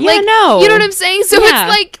someone. Yeah, like, no. You know what I'm saying? So Yeah. it's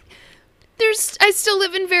like, I still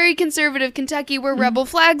live in very conservative Kentucky where rebel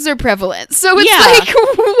flags are prevalent. So it's Yeah.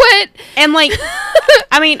 like, what? And like,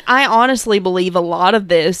 I mean, I honestly believe a lot of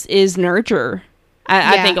this is nurture.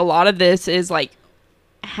 I Yeah. think a lot of this is like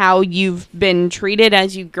how you've been treated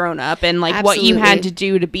as you've grown up and like what you had Absolutely. to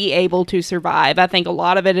do to be able to survive. I think a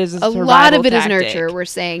lot of it is A lot of it is nurture, we're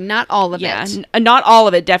saying. Not all of Yeah, it. not all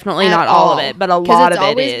of it. Definitely At not all of all. it, but a 'Cause lot it's of it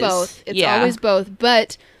always is. both. It's yeah. always both.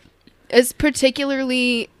 But it's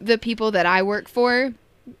particularly the people that I work for,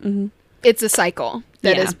 Mm-hmm. it's a cycle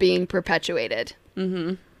that Yeah. is being perpetuated.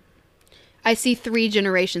 Mm-hmm. I see 3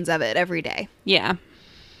 generations of it every day. Yeah.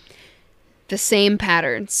 The same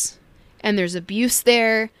patterns. And there's abuse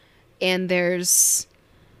there, and there's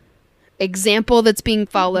example that's being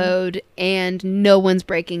followed, and no one's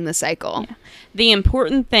breaking the cycle. Yeah. The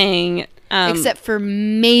important thing, Except for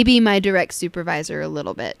maybe my direct supervisor a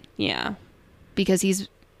little bit. yeah. Because he's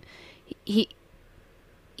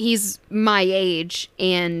my age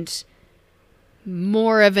and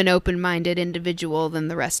more of an open-minded individual than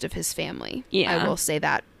the rest of his family. Yeah. I will say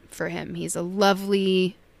that for him. He's the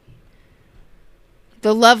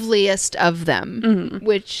loveliest of them, Mhm.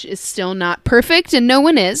 which is still not perfect, and no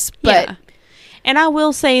one is, but Yeah. And I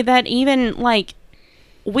will say that even like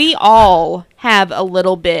we all have a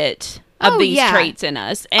little bit of Oh, these yeah. traits in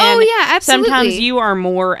us. And Oh, yeah, absolutely. sometimes you are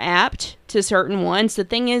more apt to certain ones. The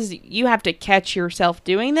thing is, you have to catch yourself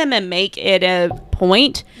doing them and make it a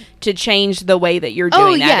point to change the way that you're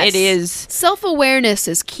doing that. It is, self-awareness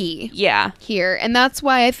is key yeah. here, and that's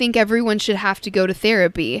why I think everyone should have to go to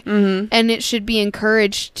therapy. Mm-hmm. And it should be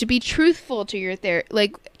encouraged to be truthful to your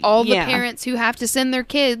like all the Yeah. parents who have to send their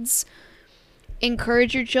kids,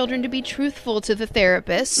 encourage your children to be truthful to the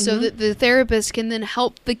therapist so Mm-hmm. that the therapist can then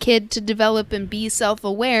help the kid to develop and be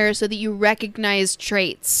self-aware so that you recognize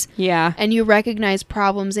traits Yeah. and you recognize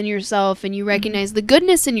problems in yourself and you recognize the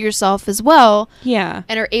goodness in yourself as well Yeah.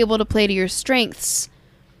 and are able to play to your strengths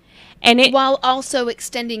And it, while also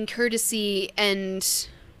extending courtesy. And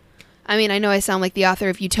I mean, I know I sound like the author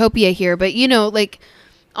of Utopia here, but you know, like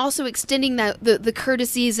also extending that the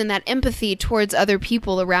courtesies and that empathy towards other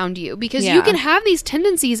people around you, because you Yeah. can have these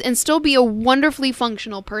tendencies and still be a wonderfully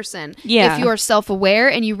functional person Yeah. if you are self-aware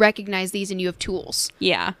and you recognize these and you have tools.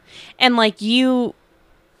 yeah. And like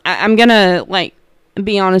I'm gonna like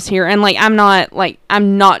be honest here, and like I'm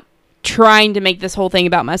not trying to make this whole thing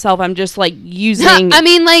about myself. I'm just like using. I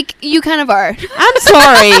mean, like, you kind of are. I'm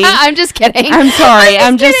sorry. I'm just kidding. I'm sorry.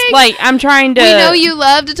 I'm just kidding. like I'm trying to. We know you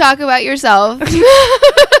love to talk about yourself.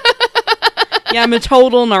 Yeah, I'm a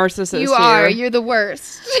total narcissist. You are. Here. You're the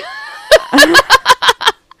worst.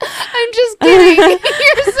 I'm just kidding.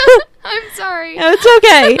 I'm sorry. No, it's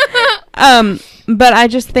okay. But I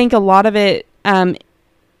just think a lot of it, a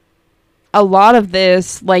lot of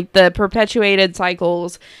this, like the perpetuated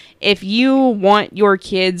cycles, if you want your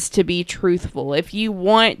kids to be truthful, if you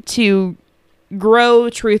want to grow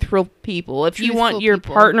truthful people, if you want Truthful your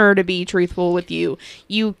people. partner to be truthful with you,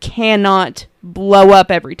 you cannot blow up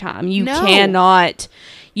every time. You No. cannot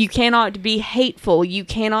be hateful. You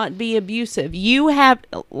cannot be abusive. You have,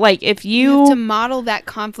 like, if You have to model that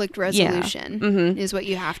conflict resolution Mhm. is what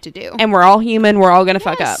you have to do. and we're all human, we're all going to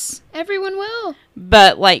fuck up. Yes, everyone will.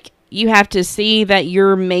 But like you have to see that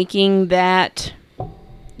you're doing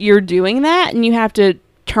that, and you have to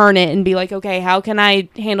turn it and be like, okay, how can I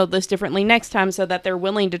handle this differently next time so that they're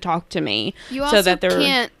willing to talk to me? You also so that they're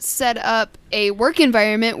can't set up a work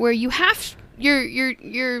environment where you have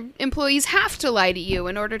your employees have to lie to you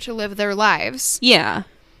in order to live their lives. yeah.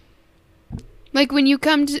 Like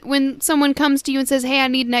when someone comes to you and says, "Hey, I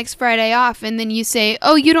need next Friday off," and then you say,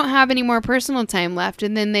 "Oh, you don't have any more personal time left,"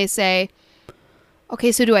 and then they say,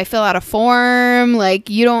 "Okay, so do I fill out a form? Like,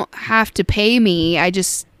 you don't have to pay me. I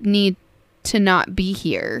just need to not be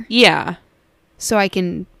here. Yeah. So I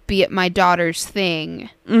can be at my daughter's thing."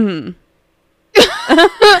 Mm-hmm.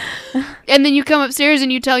 And then you come upstairs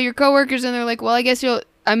and you tell your coworkers and they're like, "Well, I guess you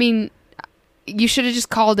should have just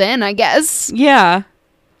called in, I guess." Yeah.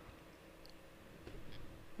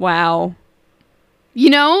 Wow. You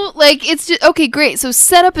know, like, it's just, okay, great. So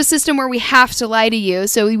set up a system where we have to lie to you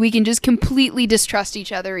so we can just completely distrust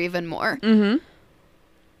each other even more. Mm-hmm.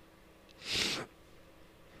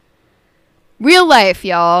 Real life,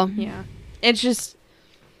 y'all. Yeah. It's just,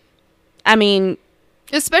 I mean,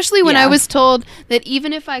 especially when yeah. I was told that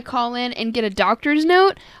even if I call in and get a doctor's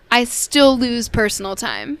note, I still lose personal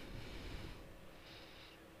time.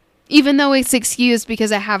 Even though it's excused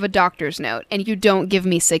because I have a doctor's note and you don't give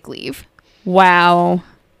me sick leave. Wow.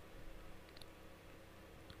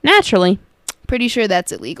 Naturally. Pretty sure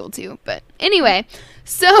that's illegal too. But anyway,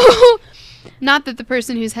 so not that the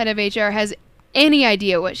person who's head of HR has any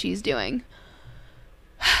idea what she's doing.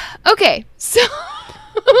 Okay, so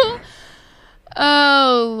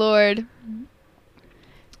oh Lord.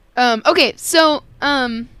 Okay, so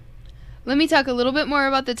let me talk a little bit more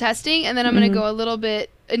about the testing, and then I'm going to go a little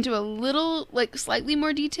bit into a little, like, slightly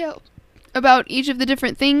more detail about each of the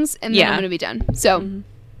different things, and then I'm going to be done. So,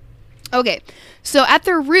 okay. So at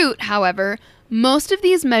their root, however, most of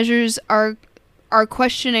these measures are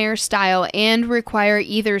questionnaire style and require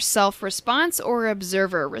either self-response or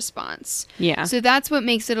observer response. Yeah. So that's what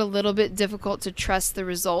makes it a little bit difficult to trust the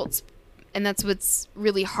results, and that's what's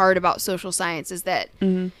really hard about social science is that,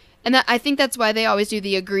 and that, I think that's why they always do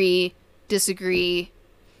the agree, disagree,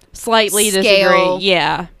 slightly scale, disagree.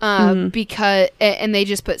 Yeah. Because, and they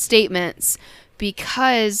just put statements,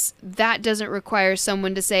 because that doesn't require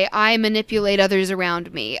someone to say, "I manipulate others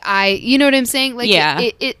around me." You know what I'm saying? Like, yeah.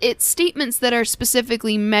 It's statements that are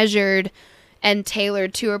specifically measured and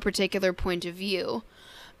tailored to a particular point of view,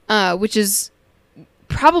 which is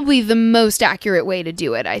probably the most accurate way to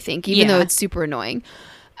do it, I think, even though it's super annoying.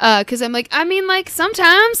 Because I'm like,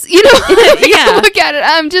 sometimes, you know, yeah. look at it.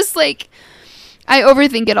 I'm just like, I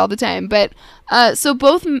overthink it all the time. But so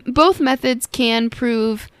both methods can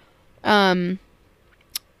prove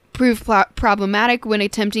problematic when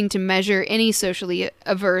attempting to measure any socially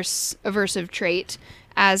aversive trait,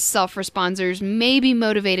 as self-responders may be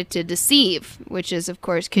motivated to deceive, which is, of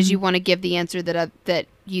course, because you want to give the answer that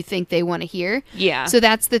you think they want to hear. Yeah. So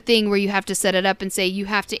that's the thing where you have to set it up and say you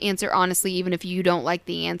have to answer honestly even if you don't like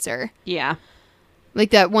the answer. Yeah.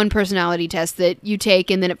 Like that one personality test that you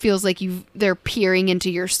take and then it feels like they're peering into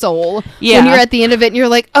your soul. Yeah. When you're at the end of it and you're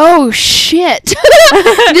like, "Oh shit.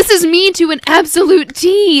 This is me to an absolute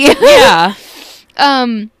T." Yeah.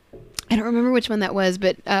 I don't remember which one that was,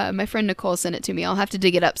 but my friend Nicole sent it to me. I'll have to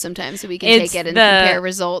dig it up sometime so we can take it and compare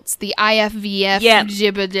results. The IFVF,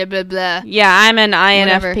 jibba jibba blah. Yeah, I'm an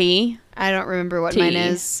INFP. Whatever. I don't remember what mine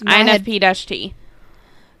is. INFP-T.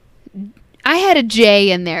 I had a J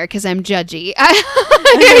in there because I'm judgy.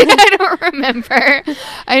 I don't remember.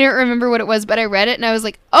 I don't remember what it was, but I read it and I was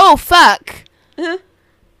like, "Oh, fuck."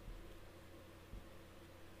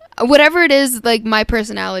 Whatever it is, like, my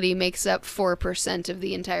personality makes up 4% of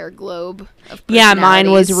the entire globe of personalities. Yeah,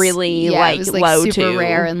 mine was really, it was, like, low, super too.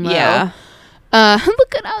 rare and low. Yeah.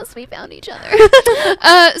 Look at us. We found each other.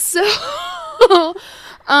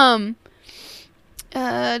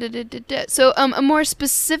 So a more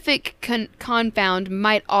specific confound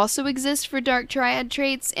might also exist for dark triad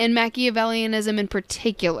traits and Machiavellianism in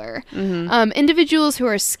particular. Individuals who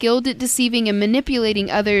are skilled at deceiving and manipulating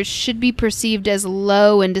others should be perceived as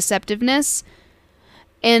low in deceptiveness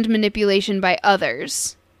and manipulation by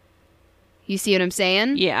others. You see what I'm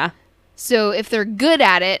saying? Yeah. So if they're good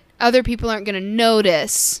at it, other people aren't going to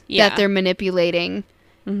notice that they're manipulating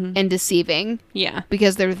and deceiving. Yeah.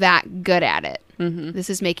 Because they're that good at it. This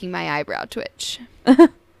is making my eyebrow twitch. Do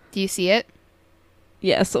you see it?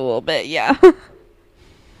 Yes, a little bit, yeah.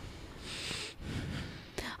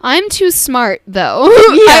 I'm too smart, though.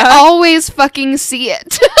 Yeah. I always fucking see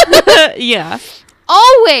it. Yeah.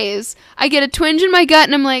 Always. I get a twinge in my gut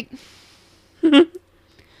and I'm like,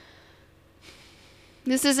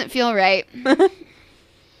 this doesn't feel right.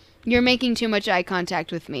 You're making too much eye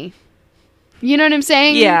contact with me. You know what I'm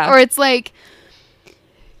saying? Yeah. Or it's like,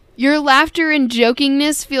 your laughter and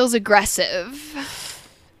jokingness feels aggressive.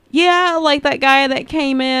 Yeah, like that guy that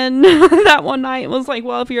came in that one night and was like,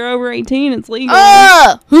 "Well, if you're over 18, it's legal."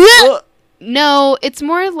 No, it's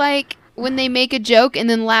more like when they make a joke and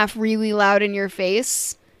then laugh really loud in your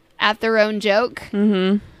face at their own joke.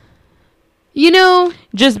 Mm-hmm. You know?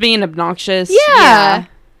 Just being obnoxious. Yeah.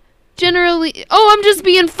 Generally, I'm just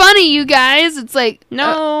being funny, you guys. It's like,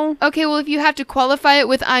 No. Okay, well, if you have to qualify it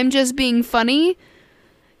with I'm just being funny,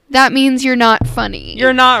 that means you're not funny.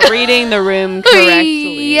 You're not reading the room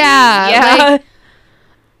correctly. Yeah.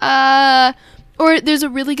 Or there's a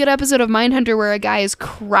really good episode of Mindhunter where a guy is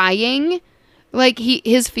crying. Like,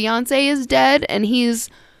 his fiance is dead, and he's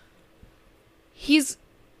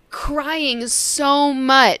crying so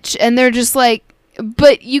much. And they're just like,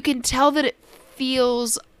 but you can tell that it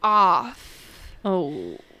feels off.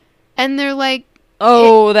 Oh. And they're like,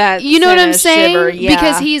 that. You know what I'm saying? Shiver. Yeah.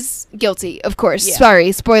 Because he's guilty, of course. Yeah.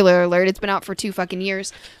 Sorry, spoiler alert. It's been out for 2 fucking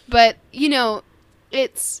years. But, you know,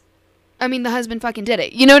 the husband fucking did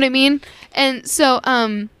it. You know what I mean? And so,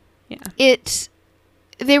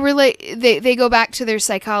 they were like, they go back to their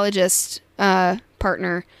psychologist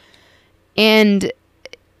partner, and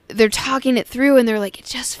they're talking it through, and they're like, it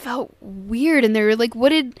just felt weird. And they were like,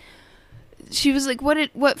 she was like,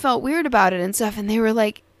 what felt weird about it and stuff? And they were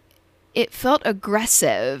like, it felt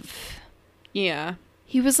aggressive. Yeah.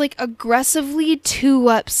 He was like aggressively too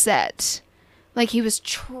upset. Like he was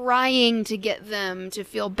trying to get them to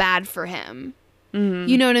feel bad for him. Mm-hmm.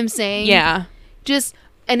 You know what I'm saying? Yeah.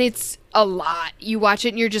 And it's a lot. You watch it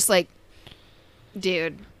and you're just like,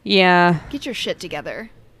 dude. Yeah. Get your shit together.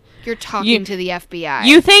 You're talking to the FBI.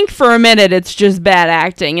 You think for a minute it's just bad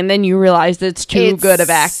acting, and then you realize it's too good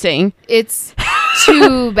of acting. It's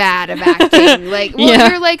too bad of acting. Like,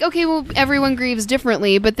 you're like, okay, well, everyone grieves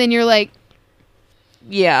differently, but then you're like,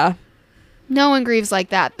 yeah. No one grieves like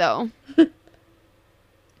that, though.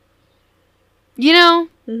 You know?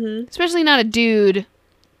 Mm-hmm. Especially not a dude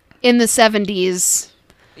in the 70s.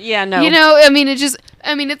 Yeah, no. You know,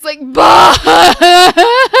 it's like, bah!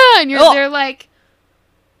 And they're like,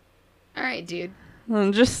 all right, dude.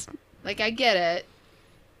 Like, I get it.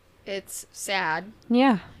 It's sad.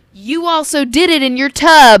 Yeah. You also did it in your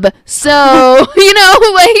tub. So, you know,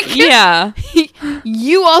 like. Yeah.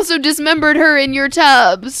 You also dismembered her in your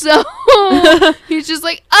tub. So, he's just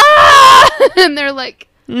like, ah! And they're like.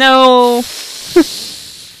 No.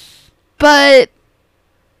 But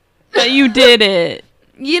you did it.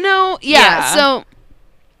 You know, yeah. So,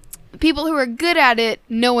 people who are good at it,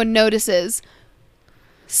 no one notices.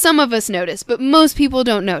 Some of us notice, but most people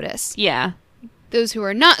don't notice. Yeah. Those who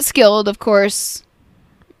are not skilled, of course,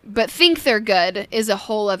 but think they're good, is a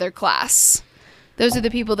whole other class. Those are the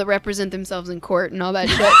people that represent themselves in court and all that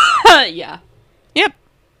shit. Yeah. Yep.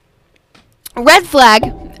 Red flag.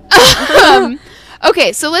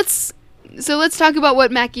 Okay, so let's talk about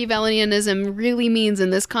what Machiavellianism really means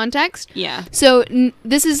in this context. Yeah. So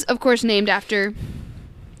this is, of course, named after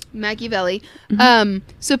Machiavelli. Mm-hmm.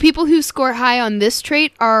 So people who score high on this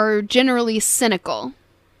trait are generally cynical.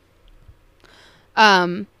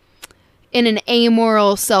 In an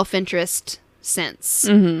amoral self-interest sense.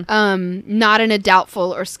 Mm-hmm. Not in a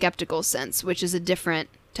doubtful or skeptical sense, which is a different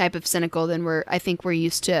type of cynical than I think we're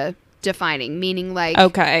used to defining. Meaning like...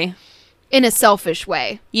 Okay. In a selfish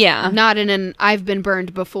way. Yeah. Not in an I've been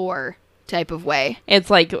burned before type of way. It's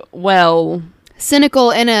like, well...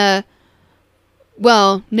 Cynical in a...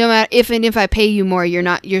 Well, no matter if I pay you more,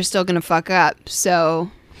 you're still gonna fuck up.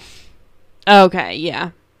 So, okay,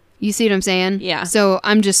 yeah. You see what I'm saying? Yeah. So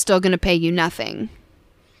I'm just still gonna pay you nothing,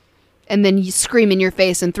 and then you scream in your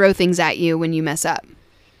face and throw things at you when you mess up.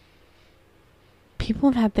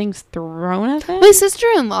 People have had things thrown at them? My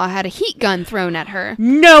sister-in-law had a heat gun thrown at her.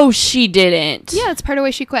 No, she didn't. Yeah, it's part of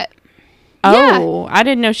why she quit. Oh, yeah. I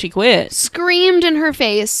didn't know she quit. Screamed in her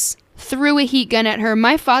face. Threw a heat gun at her.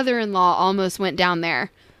 My father-in-law almost went down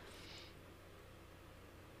there.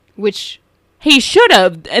 Which... He should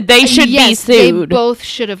have. They should be sued. They both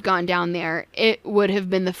should have gone down there. It would have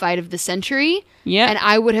been the fight of the century. Yeah. And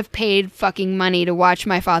I would have paid fucking money to watch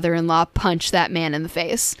my father-in-law punch that man in the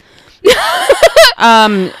face.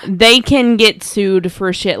 They can get sued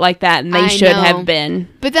for shit like that, and they should have been.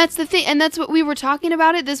 But that's the thing, and that's what we were talking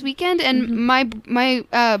about it this weekend, and my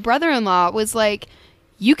brother-in-law was like,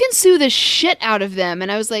 you can sue the shit out of them.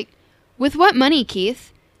 And I was like, with what money, Keith?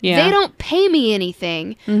 Yeah. They don't pay me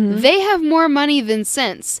anything. Mm-hmm. They have more money than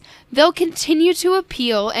sense. They'll continue to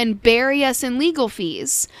appeal and bury us in legal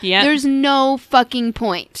fees. Yep. There's no fucking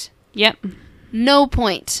point. Yep. No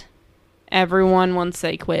point. Everyone, once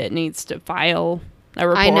they quit, needs to file a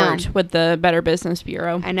report with the Better Business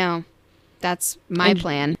Bureau. I know. That's my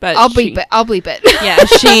plan. But I'll bleep it.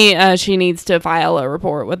 Yeah, she needs to file a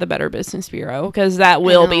report with the Better Business Bureau because that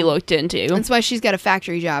will be looked into. That's why she's got a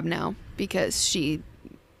factory job now, because she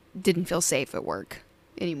didn't feel safe at work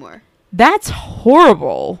anymore. That's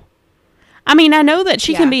horrible. I mean, I know that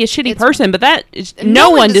she can be a shitty person, but that is, no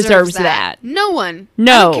one deserves that. No one.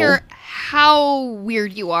 No. I don't care how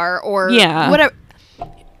weird you are or whatever.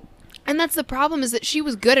 And that's the problem, is that she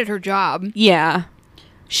was good at her job. Yeah.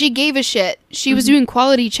 She gave a shit. She was doing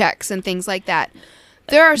quality checks and things like that.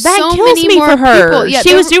 There are that so kills many me more for her. people. Yeah,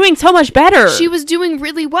 she was doing so much better. She was doing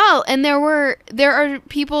really well, and there are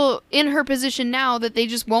people in her position now that they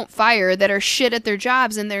just won't fire, that are shit at their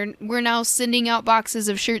jobs, and we're now sending out boxes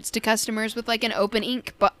of shirts to customers with like an open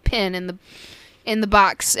ink pen in the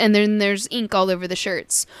box, and then there's ink all over the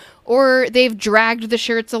shirts. Or they've dragged the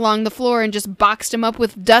shirts along the floor and just boxed them up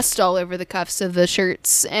with dust all over the cuffs of the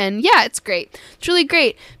shirts. And yeah, it's great. It's really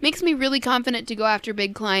great. Makes me really confident to go after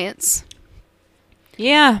big clients.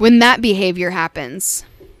 Yeah. When that behavior happens.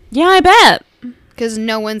 Yeah, I bet. Because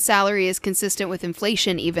no one's salary is consistent with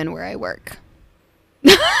inflation, even where I work.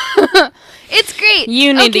 It's great.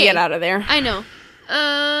 You need to get out of there. I know.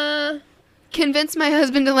 Convince my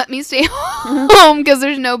husband to let me stay home because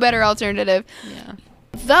there's no better alternative. Yeah.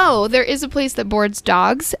 Though there is a place that boards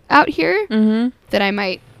dogs out here that I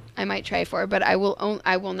might try for, but I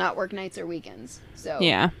will not work nights or weekends. So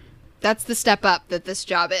yeah. That's the step up that this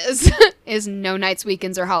job is no nights,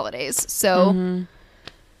 weekends, or holidays. So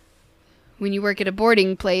when you work at a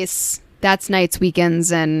boarding place, that's nights,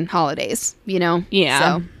 weekends, and holidays, you know? Yeah.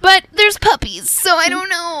 So, but there's puppies, so I don't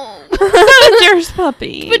know. There's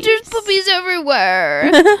puppies. But there's puppies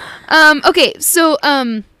everywhere. Okay, so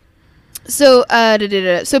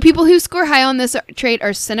people who score high on this trait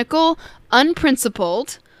are cynical,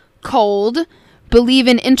 unprincipled, cold, believe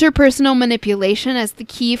in interpersonal manipulation as the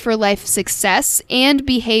key for life success, and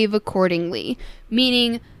behave accordingly.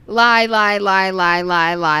 Meaning, lie.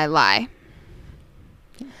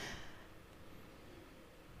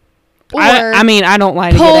 Or I mean, I don't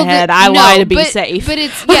lie to get ahead. I lie to be safe. But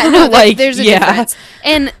it's, like, there's a difference.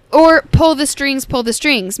 Or pull the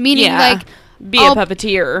strings, meaning, like... Be a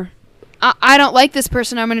puppeteer. I don't like this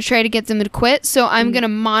person. I'm going to try to get them to quit, so I'm going to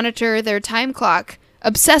monitor their time clock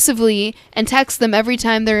obsessively and text them every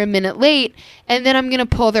time they're a minute late, and then I'm going to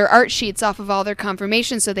pull their art sheets off of all their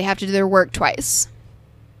confirmations so they have to do their work twice.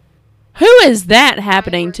 Who is that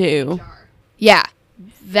happening to? Yeah,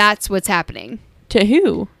 that's what's happening. To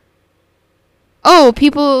who? Oh,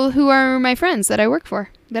 people who are my friends that I work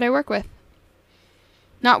with.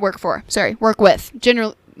 Not work for, sorry, work with.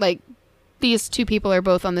 General, like, these two people are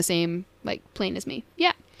both on the same, like, plane as me.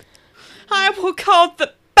 Yeah. I will call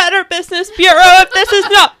the Better Business Bureau if this is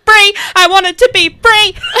not free. I want it to be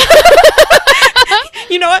free.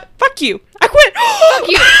 You know what? Fuck you. I quit. Fuck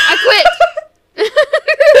you. I quit.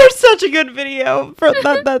 There's such a good video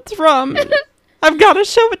that's from. I've got to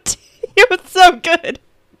show it to you. It's so good.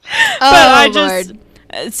 Lord.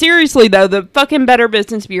 Seriously, though, the fucking Better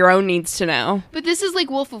Business Bureau needs to know. But this is like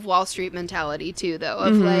Wolf of Wall Street mentality, too, though,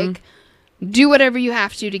 of like, do whatever you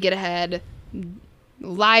have to get ahead,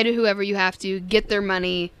 lie to whoever you have to, get their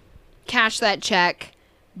money, cash that check,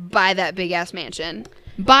 buy that big-ass mansion,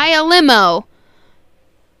 buy a limo,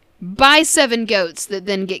 buy 7 goats that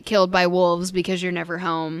then get killed by wolves because you're never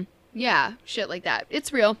home. Yeah, shit like that.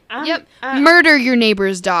 It's real. Yep. Murder your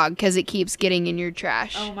neighbor's dog because it keeps getting in your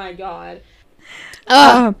trash. Oh, my God.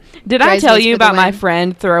 Did I tell you about my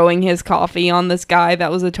friend throwing his coffee on this guy that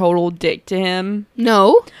was a total dick to him?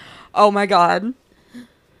 No. Oh, my God.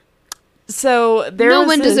 So no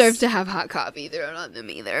one deserves to have hot coffee thrown on them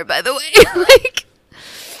either, by the way. Like,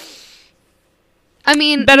 I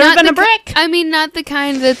mean, better than a brick. I mean, not the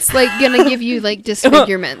kind that's like gonna give you like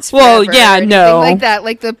disfigurements. Well, yeah, no, like that,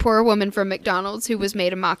 like the poor woman from McDonald's who was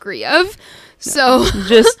made a mockery of. So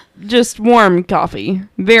just warm coffee,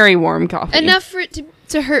 very warm coffee, enough for it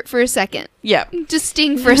to hurt for a second. Yep, just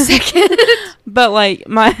sting for a second. But like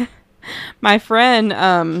my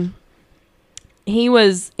friend, he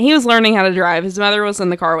was learning how to drive. His mother was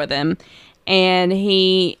in the car with him, and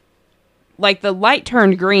he, like, the light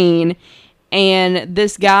turned green, and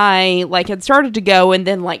this guy, like, had started to go and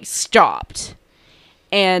then, like, stopped.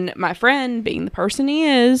 And my friend, being the person he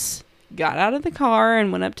is, got out of the car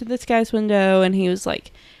and went up to this guy's window, and he was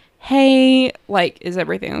like, hey, like, is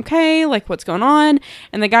everything okay? Like, what's going on?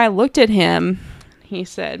 And the guy looked at him. He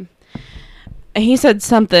said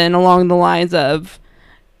something along the lines of,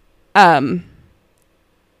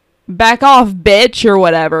 back off, bitch, or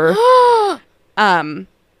whatever. And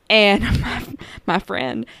my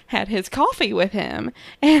friend had his coffee with him,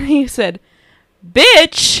 and he said,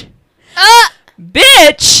 bitch,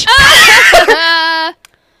 bitch.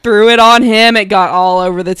 threw it on him. It got all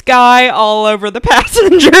over this guy, all over the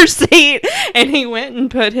passenger seat, and he went and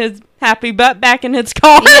put his happy butt back in his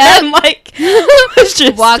car. Yep. And like, was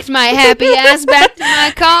just walked my happy ass back to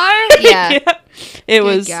my car. Yeah. It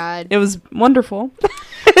was wonderful.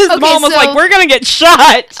 His mom was like, "We're gonna get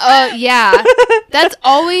shot." Oh yeah, that's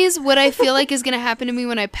always what I feel like is gonna happen to me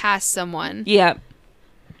when I pass someone. Yeah.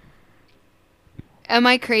 Am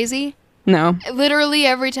I crazy? No. Literally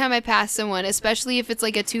every time I pass someone, especially if it's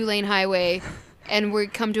like a 2-lane highway and we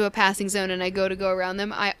come to a passing zone and I go around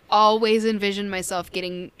them, I always envision myself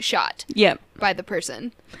getting shot. Yep. By the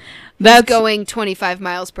person. That's going 25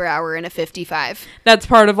 miles per hour in a 55. That's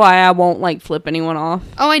part of why I won't like flip anyone off.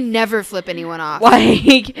 Oh, I never flip anyone off.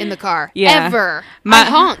 Like in the car. Yeah. Ever. I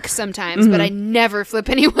honk sometimes, but I never flip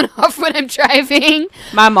anyone off when I'm driving.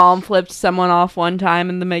 My mom flipped someone off one time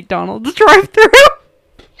in the McDonald's drive-thru.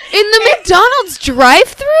 In the McDonald's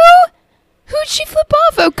drive-thru? Who'd she flip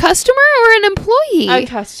off? A customer or an employee? A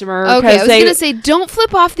customer. Okay, I was going to say, don't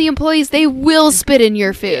flip off the employees. They will spit in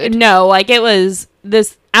your food. No, like it was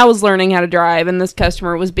this... I was learning how to drive, and this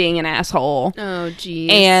customer was being an asshole. Oh, geez.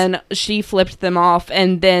 And she flipped them off,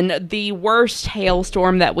 and then the worst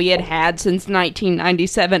hailstorm that we had since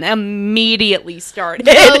 1997 immediately started.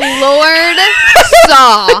 The Lord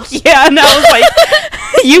saw. Yeah, and I was like,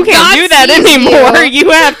 you can't God do that anymore. You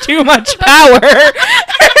have too much power.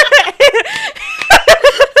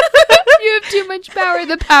 You have too much power.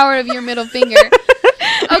 The power of your middle finger.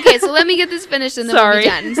 Okay, so let me get this finished and then we'll be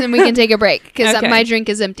done. And we can take a break because my drink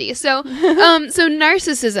is empty. So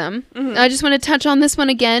narcissism. Mm-hmm. I just want to touch on this one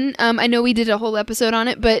again. I know we did a whole episode on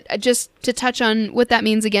it, but just to touch on what that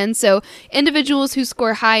means again. So individuals who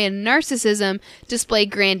score high in narcissism display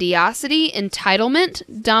grandiosity,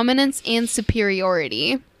 entitlement, dominance, and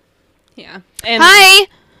superiority. Yeah. And hi!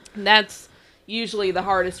 That's usually the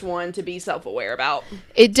hardest one to be self-aware about.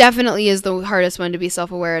 It definitely is the hardest one to be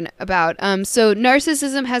self-aware about. So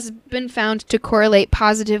narcissism has been found to correlate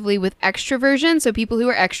positively with extroversion, so people who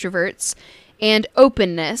are extroverts, and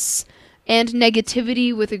openness, and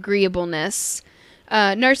negativity with agreeableness.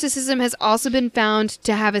 Narcissism has also been found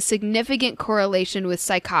to have a significant correlation with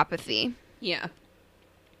psychopathy. Yeah.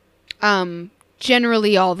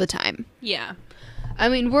 Generally all the time. Yeah. I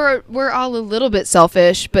mean, we're all a little bit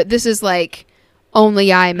selfish, but this is like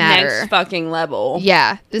only I matter. Next fucking level.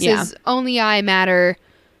 Yeah, this is only I matter.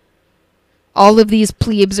 All of these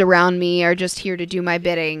plebes around me are just here to do my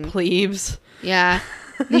bidding. Plebes. Yeah.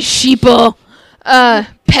 These sheeple.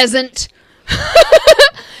 Peasant.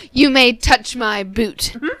 You may touch my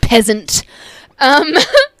boot, peasant. All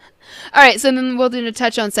right, so then we'll do a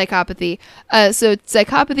touch on psychopathy. So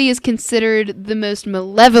psychopathy is considered the most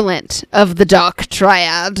malevolent of the dark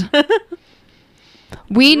triad.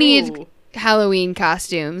 We need Halloween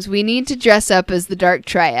costumes. We need to dress up as the dark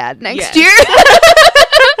triad next year.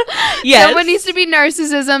 Yes. Someone needs to be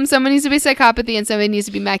narcissism, someone needs to be psychopathy, and somebody needs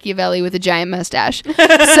to be Machiavelli with a giant mustache.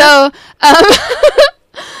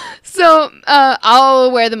 So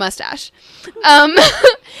I'll wear the mustache.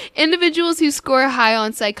 Individuals who score high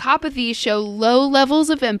on psychopathy show low levels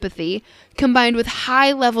of empathy combined with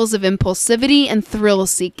high levels of impulsivity and thrill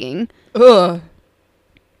seeking. Ugh.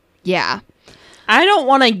 Yeah. I don't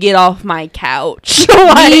want to get off my couch.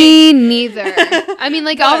 Me neither. I mean,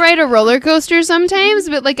 like, I'll ride a roller coaster sometimes,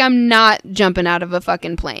 but, like, I'm not jumping out of a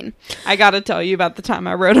fucking plane. I gotta tell you about the time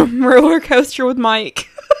I rode a roller coaster with Mike.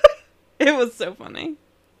 It was so funny.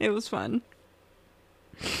 It was fun.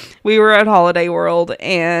 We were at Holiday World,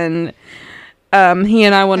 and he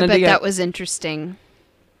and I wanted to go. That was interesting.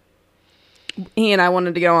 He and I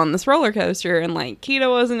wanted to go on this roller coaster, and, like, Keita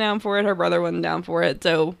wasn't down for it. Her brother wasn't down for it,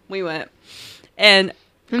 so we went. And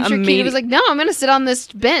I'm sure Keita was like, no, I'm going to sit on this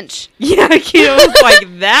bench. Yeah, Keita was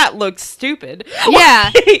like, that looks stupid. Yeah.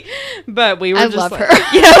 But we were I just love like,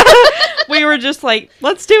 her. Yeah, we were just like,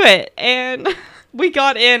 let's do it. And we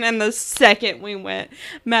got in, and the second we went,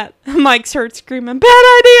 Mike started screaming,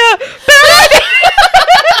 bad idea! Bad idea!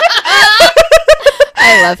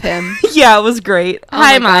 I love him. Yeah, it was great. Oh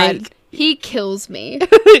Hi, Mike. God. He kills me.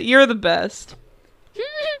 You're the best.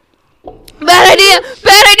 Bad idea!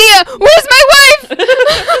 Bad idea! Where's my wife?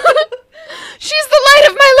 She's the light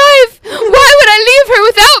of my life! Why would I leave her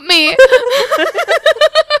without me?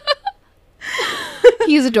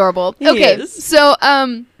 He's adorable. Okay, so,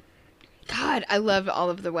 God, I love all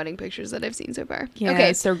of the wedding pictures that I've seen so far. Yes,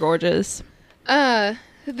 okay. they're gorgeous. The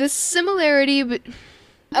similarity...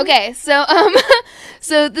 Okay, so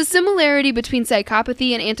the similarity between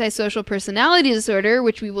psychopathy and antisocial personality disorder,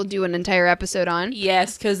 which we will do an entire episode on.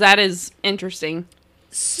 Yes, because that is interesting.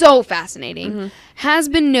 So fascinating. Mm-hmm. Has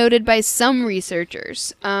been noted by some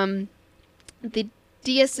researchers. The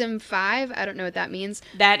DSM-5? I don't know what that means.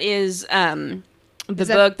 That is the Is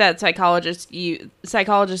that- book that psychologists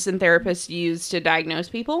and therapists use to diagnose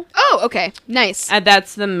people. Oh, okay. Nice.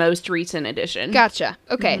 That's the most recent edition. Gotcha.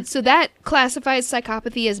 Okay. So that classifies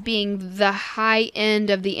psychopathy as being the high end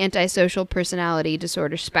of the antisocial personality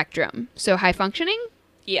disorder spectrum. So high functioning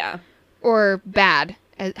Yeah. or bad?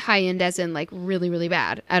 High end as in like really, really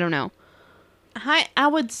bad. I don't know. I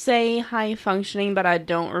would say high functioning, but I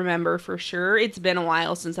don't remember for sure. It's been a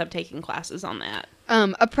while since I've taken classes on that.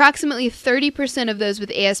 Approximately 30% of those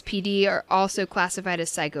with ASPD are also classified as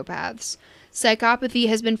psychopaths. Psychopathy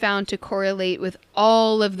has been found to correlate with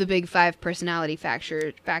all of the big 5 personality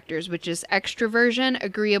factors, which is extroversion,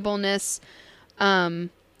 agreeableness,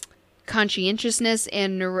 conscientiousness,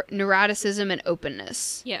 and neuroticism and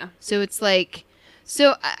openness. Yeah. So it's like...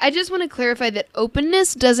 So I just want to clarify that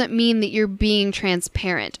openness doesn't mean that you're being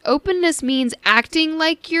transparent. Openness means acting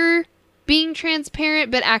like you're being transparent,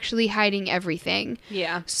 but actually hiding everything.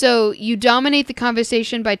 Yeah. So you dominate the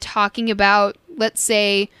conversation by talking about, let's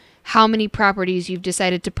say, how many properties you've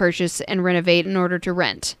decided to purchase and renovate in order to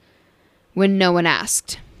rent when no one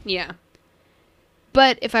asked. Yeah.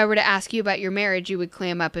 But if I were to ask you about your marriage, you would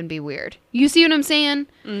clam up and be weird. You see what I'm saying?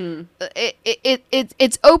 Mm.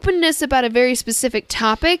 It's openness about a very specific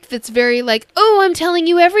topic that's very like, oh, I'm telling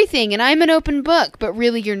you everything and I'm an open book, but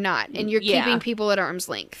really you're not. And you're keeping people at arm's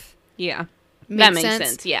length. Yeah. That makes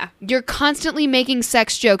sense. Yeah. You're constantly making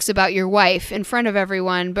sex jokes about your wife in front of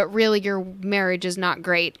everyone, but really your marriage is not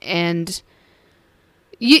great. And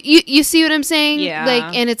you see what I'm saying? Yeah.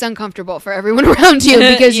 Like, and it's uncomfortable for everyone around you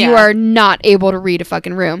because you are not able to read a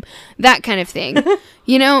fucking room. That kind of thing.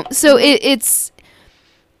 You know? So it's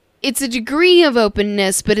a degree of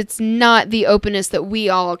openness, but it's not the openness that we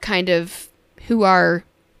all kind of, who are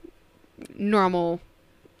normal,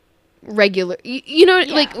 regular, you know,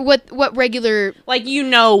 like what regular, like, you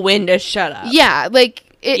know when to shut up. yeah, like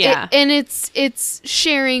Yeah. it's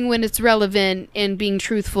sharing when it's relevant and being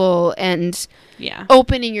truthful and Yeah.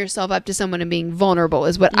 opening yourself up to someone and being vulnerable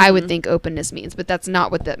is what I would think openness means, but that's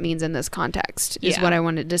not what that means in this context, is Yeah. what I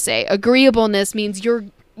wanted to say. Agreeableness means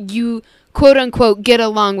you quote unquote get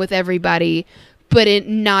along with everybody, but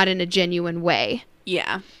not in a genuine way.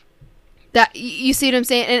 Yeah. That you see what I'm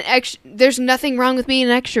saying? And there's nothing wrong with being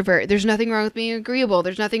an extrovert. There's nothing wrong with being agreeable.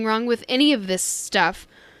 There's nothing wrong with any of this stuff.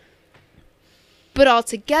 But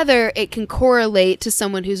altogether, it can correlate to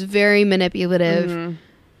someone who's very manipulative,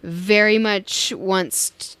 very much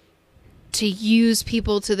wants to use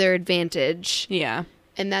people to their advantage. Yeah.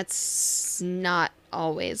 And that's not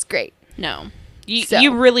always great. No. You So-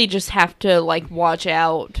 you really just have to, like, watch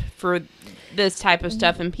out for this type of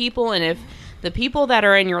stuff in people, and if the people that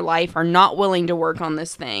are in your life are not willing to work on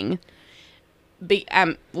this thing,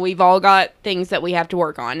 we've all got things that we have to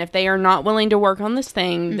work on. If they are not willing to work on this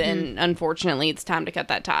thing, then unfortunately it's time to cut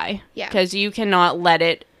that tie. Yeah. Because you cannot let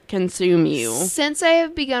it consume you. Since I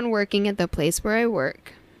have begun working at the place where I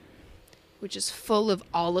work, which is full of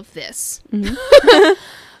all of this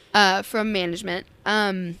from management,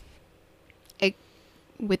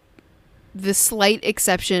 with the slight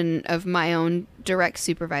exception of my own direct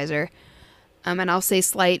supervisor, and I'll say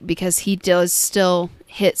slight because he does still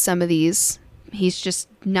hit some of these. He's just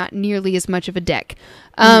not nearly as much of a dick.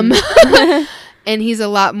 And he's a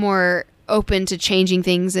lot more open to changing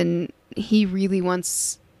things, and he really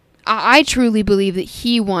wants... I truly believe that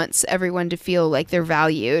he wants everyone to feel like they're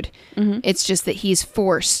valued. It's just that he's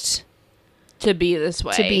forced To be this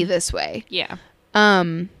way. Yeah.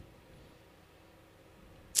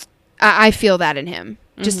 I feel that in him.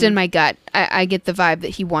 Just in my gut. I get the vibe that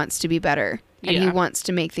he wants to be better. And he Yeah. wants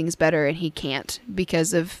to make things better, and he can't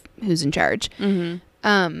because of who's in charge.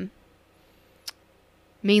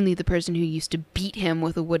 Mainly the person who used to beat him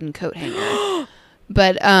with a wooden coat hanger.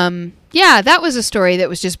 But, yeah, that was a story that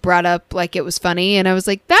was just brought up like it was funny. And I was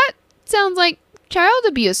like, that sounds like child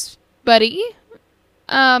abuse, buddy.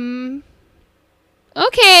 Okay.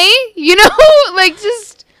 You know, like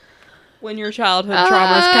just... When your childhood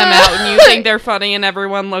traumas come out and you think they're funny and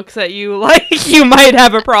everyone looks at you like you might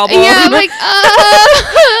have a problem. Yeah, like,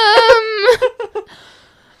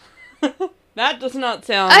 That does not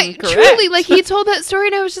sound correct. truly, like, he told that story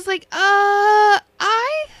and I was just like, I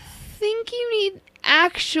think you need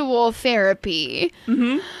actual therapy.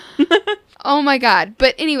 Oh my God.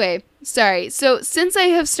 But anyway, sorry. So since I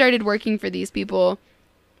have started working for these people,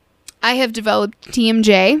 I have developed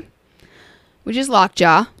TMJ, which is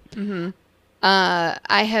lockjaw. I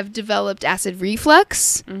have developed acid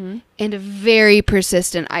reflux and a very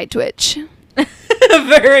persistent eye twitch.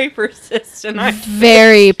 Very persistent.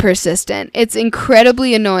 Very persistent. It's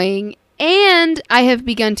incredibly annoying, And I have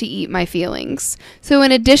begun to eat my feelings. So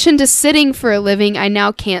in addition to sitting for a living, I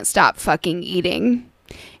now can't stop fucking eating.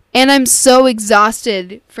 And I'm so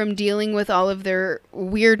exhausted from dealing with all of their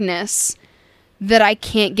weirdness that I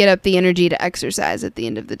can't get up the energy to exercise at the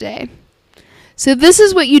end of the day. So this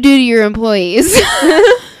is what you do to your employees.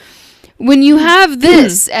 When you have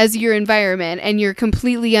this as your environment and you're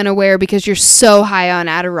completely unaware because you're so high on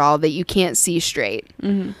Adderall that you can't see straight.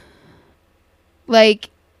 Mm-hmm.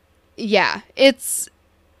 Like, yeah, it's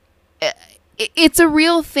a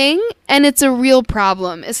real thing, and it's a real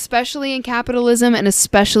problem, especially in capitalism and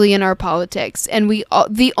especially in our politics. And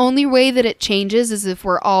the only way that it changes is if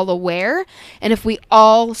we're all aware and if we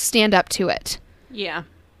all stand up to it. Yeah.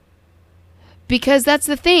 Because that's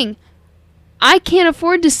the thing. I can't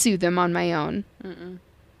afford to sue them on my own. Mm-mm.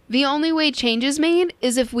 The only way change is made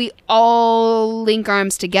is if we all link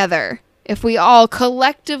arms together. If we all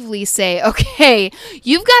collectively say, okay,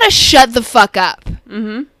 you've got to shut the fuck up.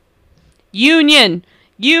 Mm-hmm. Unionize.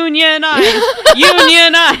 Unionize.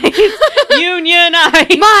 Unionize.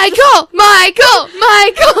 Michael.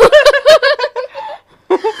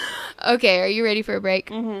 Okay, are you ready for a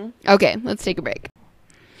break? Mm-hmm. Okay, let's take a break.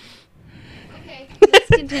 Okay, let's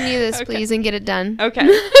continue this, please, and get it done. Okay.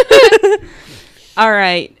 All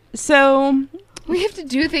right. So we have to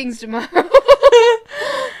do things tomorrow.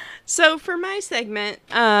 So for my segment,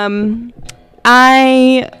 I'm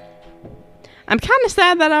kind of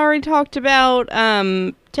sad that I already talked about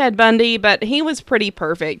Ted Bundy, but he was pretty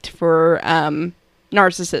perfect for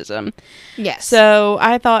narcissism. Yes. So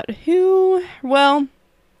I thought,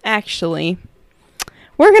 actually,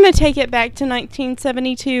 we're going to take it back to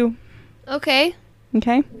 1972. Okay.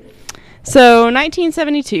 Okay. So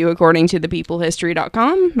 1972, according to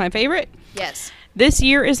thepeoplehistory.com, my favorite. Yes. This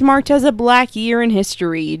year is marked as a black year in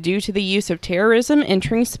history due to the use of terrorism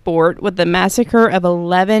entering sport with the massacre of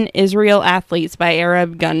 11 Israel athletes by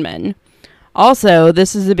Arab gunmen. Also,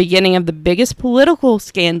 this is the beginning of the biggest political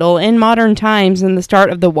scandal in modern times and the start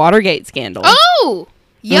of the Watergate scandal. Oh!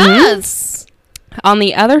 Yes! Mm-hmm. On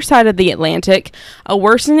the other side of the Atlantic, a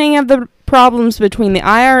worsening of the problems between the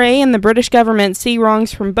IRA and the British government see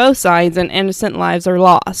wrongs from both sides and innocent lives are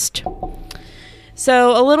lost.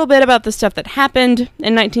 So, a little bit about the stuff that happened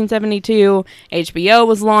in 1972. HBO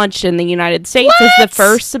was launched in the United States as the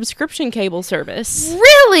first subscription cable service.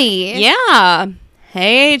 Really? Yeah.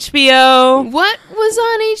 Hey, HBO. What was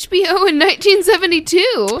on HBO in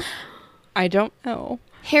 1972? I don't know.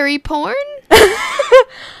 Harry porn?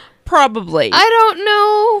 Probably. I don't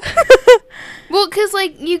know. Well, because,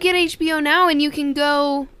 you get HBO now and you can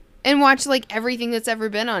go and watch, everything that's ever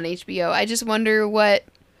been on HBO. I just wonder what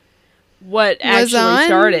actually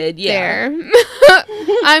started, yeah. There.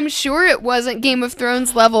 I'm sure it wasn't Game of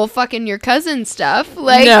Thrones level fucking your cousin stuff.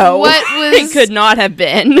 No, what was... It could not have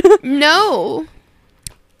been. No.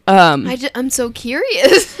 I'm so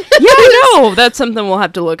curious. Yeah, I know. That's something we'll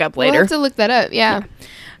have to look up later. We'll have to look that up, yeah.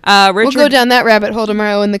 Richard... We'll go down that rabbit hole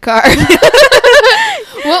tomorrow in the car.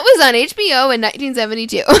 What was on HBO in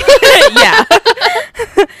 1972?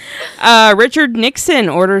 Yeah. Richard Nixon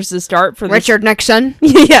orders the start for Richard Nixon?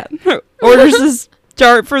 Yeah. Orders the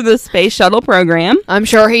start for the space shuttle program. I'm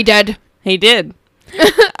sure he did. He did.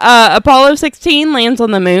 Apollo 16 lands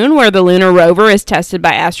on the moon, where the lunar rover is tested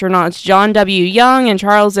by astronauts John W. Young and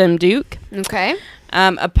Charles M. Duke. Okay.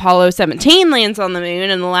 Apollo 17 lands on the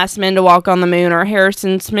moon, and the last men to walk on the moon are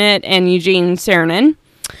Harrison Smith and Eugene Cernan.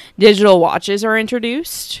 Digital watches are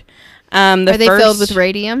introduced. Are they filled with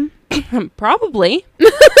radium? Probably.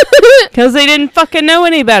 Because they didn't fucking know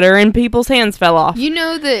any better and people's hands fell off. You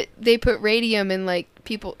know that they put radium in,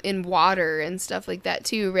 people in water and stuff like that,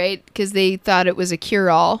 too, right? Because they thought it was a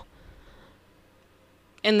cure-all.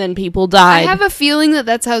 And then people died. I have a feeling that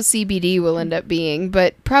that's how CBD will end up being,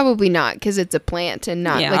 but probably not, because it's a plant and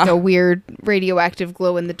not, a weird radioactive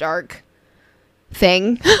glow-in-the-dark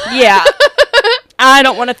thing. Yeah. I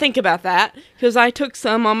don't want to think about that because I took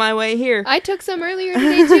some on my way here. I took some earlier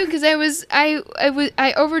today too because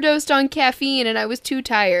I overdosed on caffeine and I was too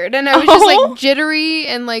tired and I was just jittery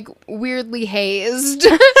and weirdly hazed.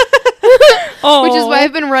 Which is why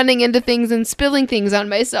I've been running into things and spilling things on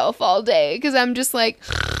myself all day because I'm just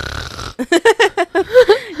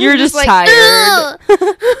You're just tired.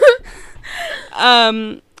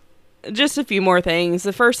 Just a few more things.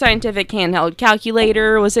 The first scientific handheld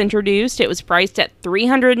calculator was introduced. It was priced at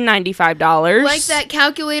 $395. Like that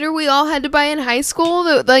calculator we all had to buy in high school,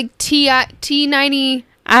 T90.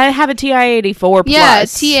 I have a TI-84 Plus. Yeah,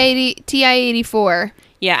 TI-84.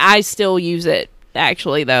 Yeah, I still use it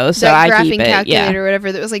actually though, so that I graphing keep it. Calculator or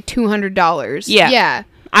whatever that was $200. Yeah. Yeah.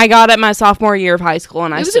 I got it my sophomore year of high school,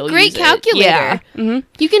 and I still use it. It was a great calculator. Yeah. Mm-hmm.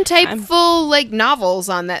 You can type full, like, novels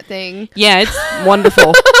on that thing. Yeah, it's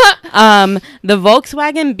wonderful. The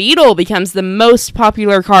Volkswagen Beetle becomes the most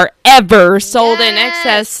popular car ever, sold in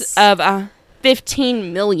excess of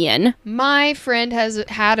 15 million. My friend has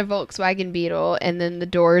had a Volkswagen Beetle, and then the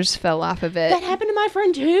doors fell off of it. That happened to my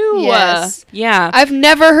friend, too. Yes. Yeah. I've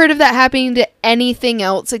never heard of that happening to anything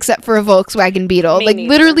else except for a Volkswagen Beetle. Me like, neither.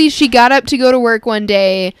 literally, she got up to go to work one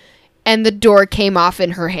day, and the door came off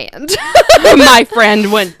in her hand. My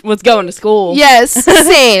friend was going to school. Yes,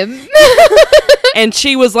 same. And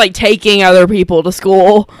she was, like, taking other people to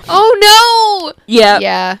school. Oh, no! Yeah.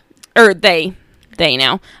 Yeah. Or they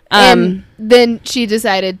now. And then she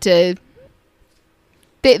decided to...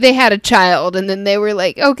 They had a child, and then they were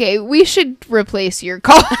like, okay, we should replace your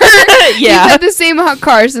car. Yeah. You've had the same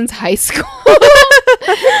car since high school.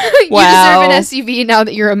 Wow. You deserve an SUV now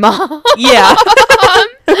that you're a mom. Yeah.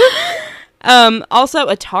 Also,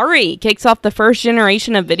 Atari kicks off the first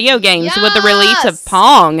generation of video games with the release of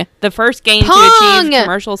Pong, the first game to achieve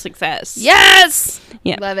commercial success. Yes!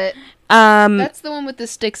 Yeah. Love it. That's the one with the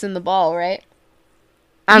sticks in the ball, right?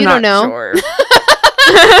 I'm You not don't know. sure.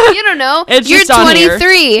 You don't know. It's You're just on here.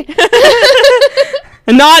 23.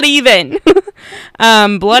 Not even.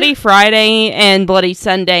 Bloody Friday and Bloody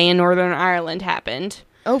Sunday in Northern Ireland happened.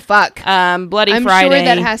 Oh, fuck. Bloody I'm Friday. sure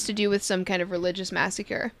that has to do with some kind of religious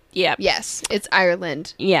massacre. Yep. Yes, it's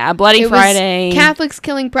Ireland. Yeah, Bloody It Friday. was Catholics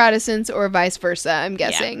killing Protestants or vice versa, I'm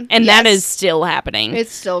guessing. Yeah. And that Yes. is still happening.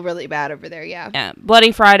 It's still really bad over there, yeah. Yeah.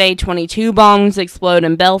 Bloody Friday, 22 bombs explode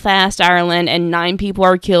in Belfast, Ireland, and 9 people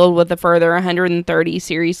are killed with a further 130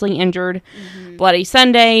 seriously injured. Mm-hmm. Bloody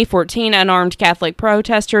Sunday, 14 unarmed Catholic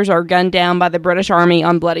protesters are gunned down by the British Army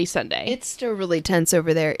on Bloody Sunday. It's still really tense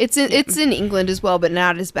over there. It's in England as well, but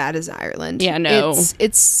not as bad as Ireland. Yeah, no.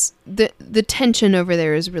 It's the tension over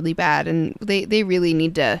there is really bad, and they really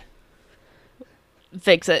need to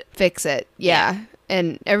Fix it. fix it. Yeah.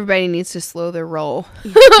 And everybody needs to slow their roll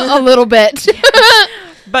a little bit.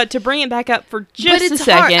 But to bring it back up for But just it's a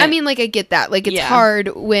second. hard. I mean, like, I get that. Like, it's Yeah.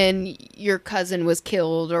 hard when your cousin was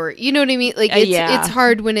killed, or you know what I mean. Like, it's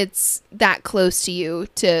hard when it's that close to you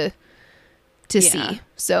to see.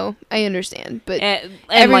 So I understand, but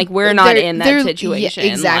and like we're not in that situation.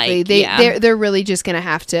 Yeah, exactly. Like, They're really just gonna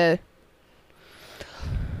have to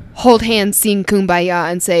hold hands, sing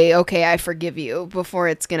Kumbaya, and say, "Okay, I forgive you," before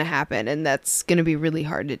it's gonna happen, and that's gonna be really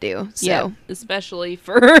hard to do. So. Yeah, especially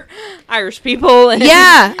for Irish people. And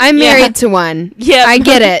Yeah, I'm married to one. Yeah, I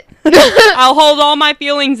get it. I'll hold all my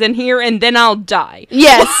feelings in here, and then I'll die.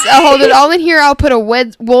 Yes, I'll hold it all in here. I'll put a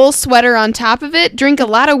wool sweater on top of it, drink a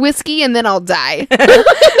lot of whiskey, and then I'll die.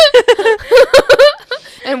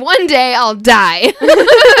 And one day I'll die.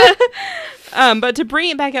 But to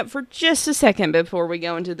bring it back up for just a second before we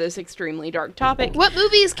go into this extremely dark topic. What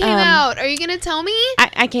movies came out? Are you going to tell me?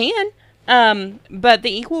 I can. But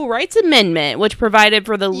the Equal Rights Amendment, which provided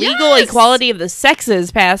for the legal Yes! equality of the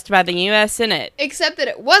sexes, passed by the U.S. Senate. Except that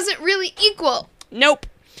it wasn't really equal. Nope.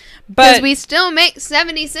 Because But we still make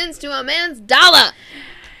 70 cents to a man's dollar.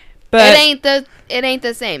 but It ain't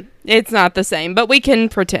the same. it's not the same, but we can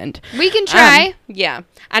pretend. We can try. Yeah.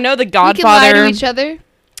 I know The We can lie Godfather. to each other.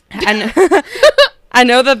 I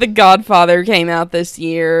know that The Godfather came out this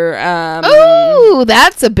year. Oh,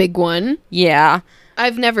 that's a big one. Yeah.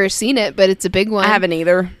 I've never seen it, but it's a big one. I haven't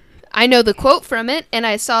either. I know the quote from it, and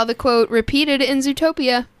I saw the quote repeated in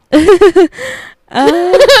Zootopia.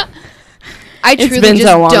 I truly been just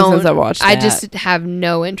so long don't. since I watched I that. just have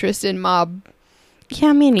no interest in mob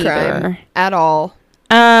Yeah, me neither. crime at all.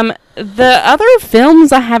 The other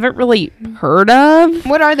films I haven't really heard of.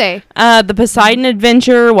 What are they? The Poseidon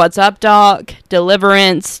Adventure, What's Up, Doc,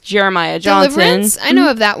 Deliverance, Jeremiah Johnson. Deliverance? I know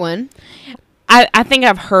of that one. I think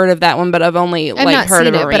I've heard of that one, but I've only I've not heard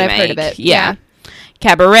seen of a it, remake. but I've heard of it. Yeah.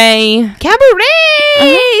 Cabaret.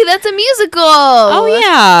 Cabaret! That's a musical! Oh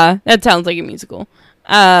yeah, that sounds like a musical.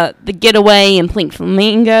 The Getaway and Pink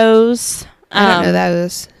Flamingos. I don't know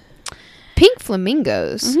those. Pink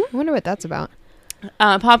Flamingos. I wonder what that's about.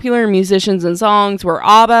 Popular musicians and songs were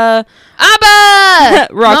ABBA, ABBA!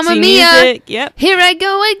 Roxy Mamma Mia! Music. Yep. Here I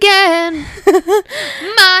go again.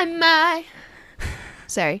 My.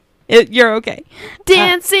 Sorry. You're okay.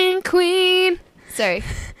 Dancing Queen. Sorry.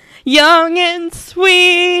 Young and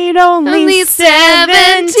sweet, only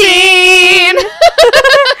 17.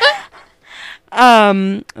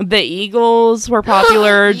 The Eagles were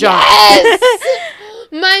popular. Yes!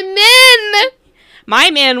 My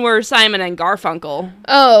men were Simon and Garfunkel.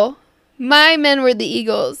 Oh. My men were the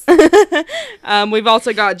Eagles. We've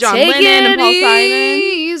also got John Lennon and Paul Simon.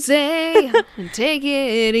 easy. Take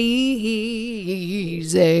it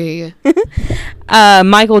easy.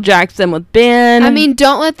 Michael Jackson with Ben. I mean,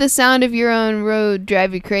 don't let the sound of your own road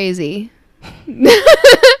drive you crazy.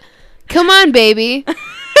 Come on, baby.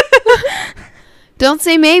 Don't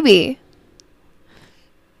say maybe.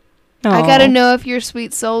 I gotta know if your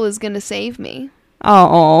sweet soul is gonna save me.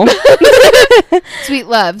 Oh. Sweet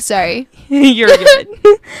love, sorry. You're good.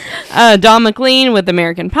 Don McLean with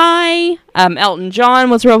American Pie. Elton John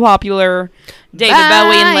was real popular. David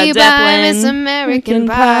Bowie and Led Zeppelin. Miss American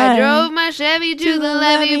Pie. Drove my Chevy to the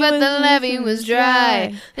levee, but the levee was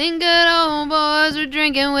dry. Think good old boys were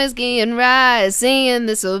drinking whiskey and rye, singing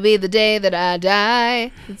 "This'll be the day that I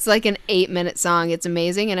die." It's like an 8-minute song. It's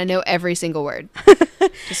amazing, and I know every single word.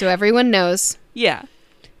 Just so everyone knows. Yeah.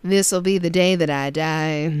 This'll be the day that I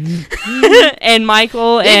die. And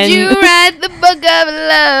Michael and... Did you write the book of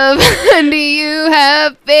love? Do you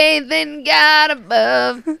have faith in God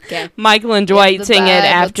above? Okay. Michael and Dwight sing it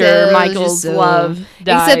after Michael's love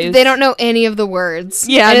dies. Except they don't know any of the words.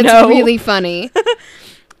 Yeah, and no. it's really funny.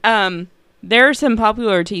 There are some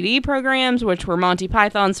popular TV programs, which were Monty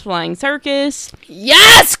Python's Flying Circus.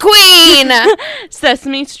 Yes, Queen!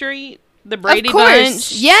 Sesame Street. The Brady of course.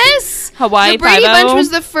 Bunch. Yes! Hawaii The Brady Five-O. Bunch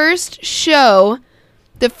was the first show.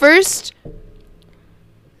 The first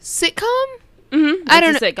sitcom? Mm-hmm. I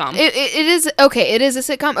don't know. Sitcom. It is, okay, it is a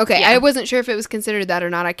sitcom? Okay, Yeah. I wasn't sure if it was considered that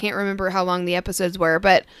or not. I can't remember how long the episodes were,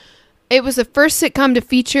 but it was the first sitcom to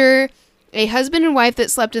feature a husband and wife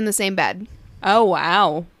that slept in the same bed. Oh,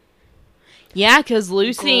 wow. Yeah, because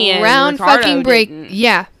Lucy and Groundbreaking. Ricardo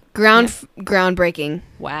Yeah. Groundbreaking.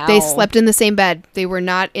 Wow. They slept in the same bed. They were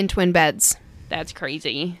not in twin beds. That's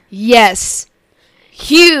crazy. Yes.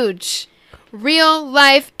 Huge. Real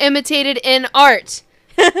life imitated in art.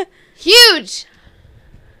 Huge.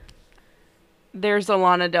 There's a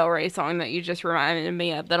Lana Del Rey song that you just reminded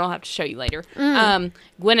me of that I'll have to show you later.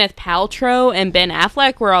 Gwyneth Paltrow and Ben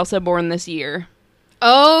Affleck were also born this year.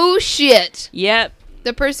 Oh, shit. Yep.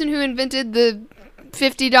 The person who invented the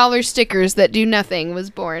 $50 stickers that do nothing was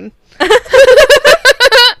born.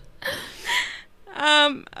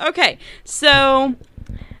 Okay. So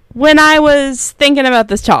when I was thinking about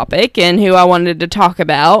this topic and who I wanted to talk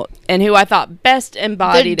about and who I thought best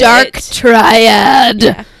embodied The Dark it, Triad.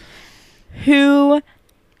 Yeah. Who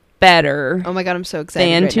better Oh my god, I'm so excited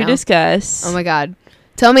than right to now. discuss Oh my god.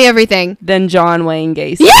 Tell me everything. than John Wayne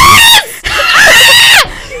Gacy? Yes!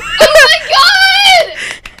 Oh my god!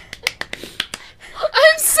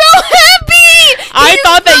 I'm so happy! I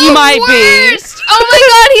thought that you might be. Oh my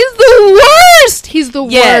god, he's the worst! He's the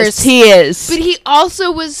Yes, worst. he is. But he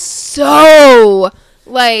also was so,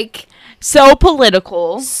 like... So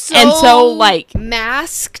political. and so, like...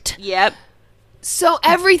 masked. Yep. So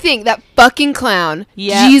everything. That fucking clown.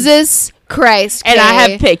 Yep. Jesus Christ. And I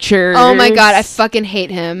okay? have pictures. Oh my god, I fucking hate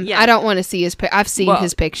him. Yeah. I don't want to see his I've seen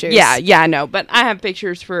his pictures. Yeah, I know. But I have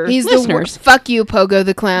pictures for He's listeners. Fuck you, Pogo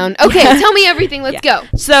the clown. Okay, tell me everything. Let's go.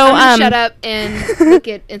 So, I'm gonna shut up and look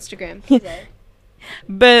at Instagram.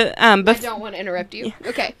 But I don't want to interrupt you.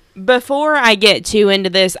 Okay. before I get too into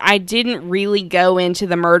this, I didn't really go into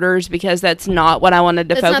the murders because that's not what I wanted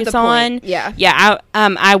to That's not focus the on. point. Yeah. Yeah,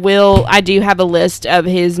 I do have a list of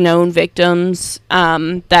his known victims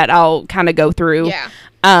that I'll kind of go through.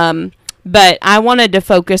 Yeah. But I wanted to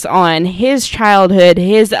focus on his childhood,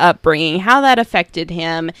 his upbringing, how that affected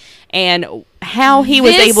him, and how he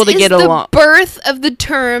was able to get along. This is the birth of the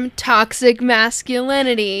term toxic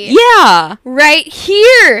masculinity. Yeah. Right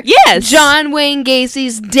here. Yes. John Wayne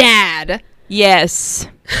Gacy's dad. Yes.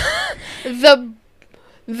 The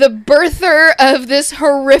birther of this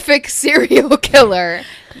horrific serial killer.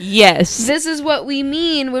 Yes. This is what we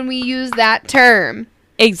mean when we use that term.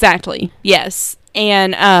 Exactly. Yes.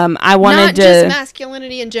 And I wanted Not to just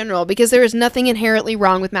masculinity in general, because there is nothing inherently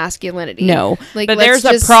wrong with masculinity. No, like, but let's there's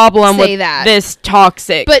a just problem say with that. this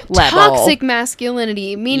toxic But level. toxic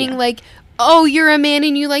masculinity, meaning Yeah. like, oh, you're a man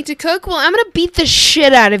and you like to cook? Well, I'm going to beat the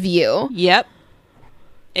shit out of you. Yep.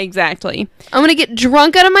 Exactly. I'm going to get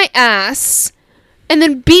drunk out of my ass and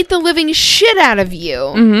then beat the living shit out of you.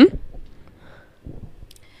 Mm-hmm.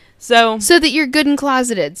 So So that you're good and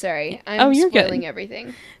closeted. Sorry. I'm you're good. spoiling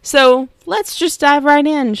everything. So let's just dive right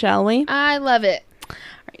in, shall we? I love it.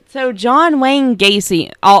 Right, so John Wayne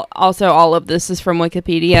Gacy. All of this is from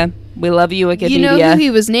Wikipedia. We love you, Wikipedia. You know who he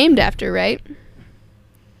was named after, right?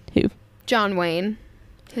 Who? John Wayne.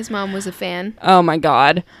 His mom was a fan. Oh my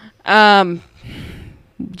God.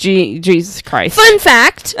 Jesus Christ. Fun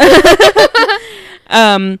fact.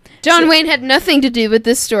 Um, John Wayne had nothing to do with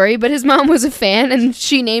this story, but his mom was a fan and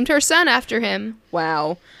she named her son after him.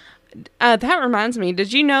 wow. That reminds me,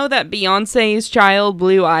 did you know that Beyonce's child,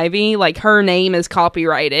 Blue Ivy, like, her name is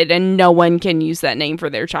copyrighted and no one can use that name for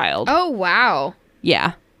their child? Oh, wow.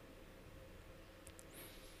 Yeah.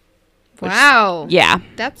 Wow. Yeah.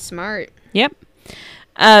 That's smart. Yep.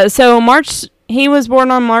 He was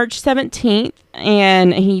born on March 17th,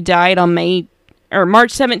 and he died on March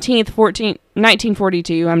 17th,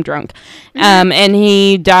 1942. I'm drunk. And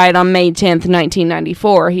he died on May 10th,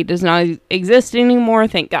 1994. He does not exist anymore,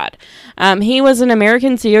 thank God. He was an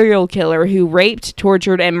American serial killer who raped,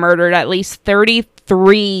 tortured, and murdered at least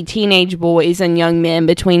 33 teenage boys and young men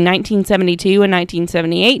between 1972 and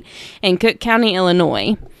 1978 in Cook County,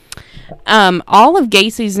 Illinois. All of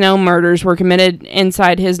Gacy's known murders were committed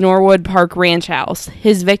inside his Norwood Park ranch house.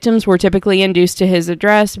 His victims were typically induced to his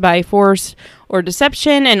address by force or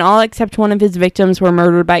deception, and all except one of his victims were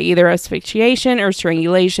murdered by either asphyxiation or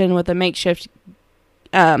strangulation with a makeshift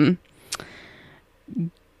garrote.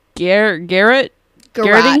 Garrote.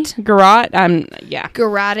 Yeah.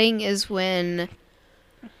 Garroting is when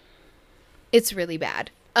it's really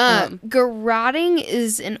bad. Garroting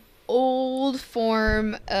is an old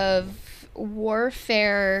form of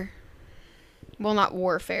warfare. Well, not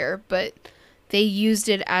warfare, but they used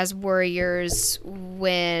it as warriors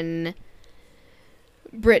when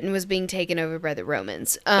Britain was being taken over by the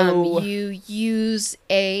Romans. You use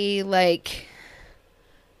a, like,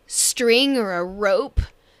 string or a rope,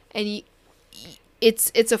 and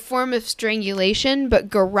it's a form of strangulation, but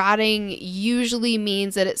garroting usually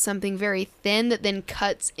means that it's something very thin that then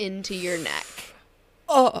cuts into your neck.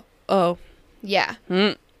 Oh. Yeah.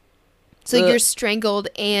 So you're strangled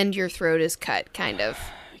and your throat is cut, kind of.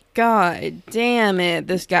 God damn it.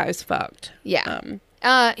 This guy's fucked. Yeah.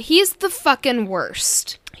 He's the fucking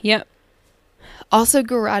worst. Yep. Also,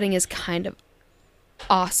 garroting is kind of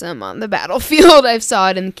awesome on the battlefield. I saw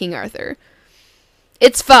it in King Arthur.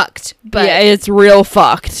 It's fucked, but... Yeah, it's real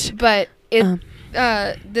fucked. But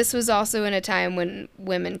this was also in a time when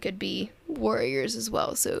women could be warriors as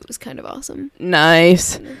well, so it was kind of awesome.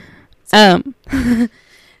 Nice. So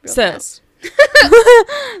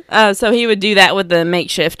he would do that with the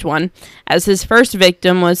makeshift one, as his first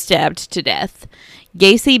victim was stabbed to death.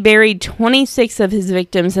 Gacy buried 26 of his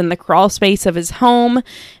victims in the crawl space of his home.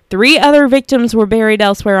 3 other victims were buried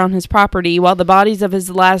elsewhere on his property, while the bodies of his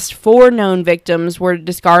last 4 known victims were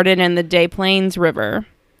discarded in the Des Plaines River.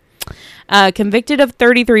 Convicted of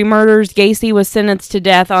 33 murders, Gacy was sentenced to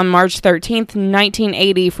death on March 13th,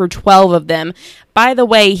 1980 for 12 of them. By the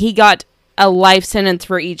way, he got a life sentence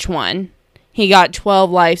for each one. He got 12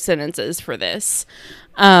 life sentences for this.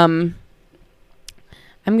 I'm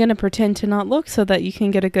going to pretend to not look so that you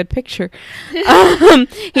can get a good picture.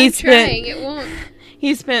 It won't.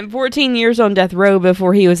 He spent 14 years on death row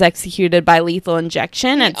before he was executed by lethal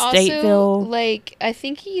injection at Stateville. I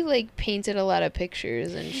think he, painted a lot of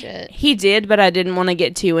pictures and shit. He did, but I didn't want to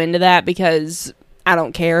get too into that because I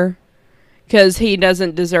don't care. Because he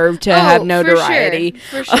doesn't deserve to have notoriety.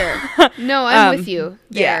 For sure. No, I'm with you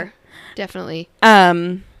there. Yeah. Definitely.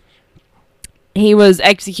 He was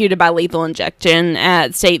executed by lethal injection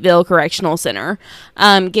at Stateville Correctional Center.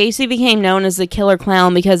 Gacy became known as the Killer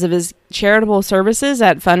Clown because of his charitable services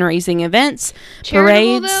at fundraising events,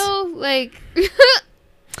 charitable, parades. Though?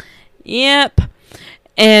 Yep.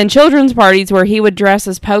 And children's parties where he would dress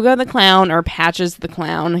as Pogo the Clown or Patches the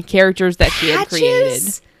Clown, characters that she had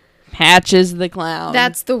created. Patches the Clown.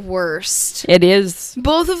 That's the worst. It is.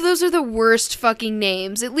 Both of those are the worst fucking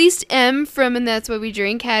names. At least M from And That's What We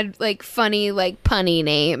Drink had, funny, punny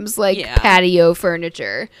names, patio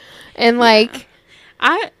furniture. And,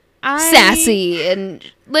 sassy. And,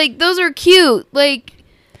 those are cute.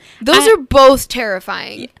 Those are both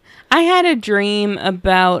terrifying. I had a dream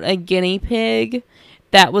about a guinea pig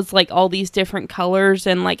that was, all these different colors,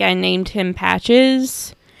 and, I named him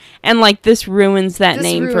Patches. And, this ruins that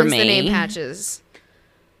name for me. The name Patches.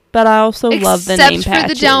 But I also love the name Patches. Except for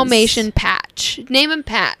the Dalmatian Patch. Name him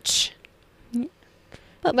Patch.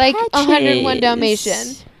 But 101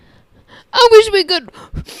 Dalmatian. I wish we could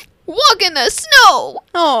walk in the snow.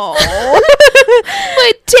 Oh.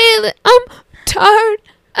 My tail, I'm tired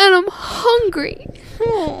and I'm hungry.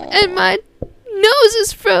 And my nose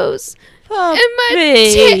is froze. And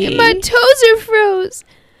my toes are froze.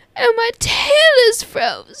 And my tail is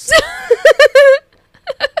froze.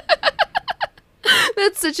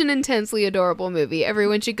 That's such an intensely adorable movie.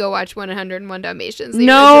 Everyone should go watch 101 Dalmatians.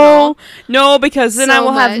 No, because then I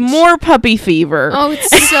will have more puppy fever. Oh,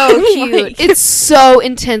 it's so cute. It's so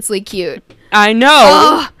intensely cute. I know.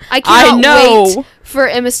 Oh, I cannot wait for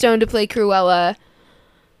Emma Stone to play Cruella.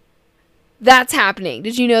 That's happening.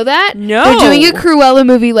 Did you know that? No. They're doing a Cruella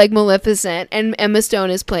movie like Maleficent, and Emma Stone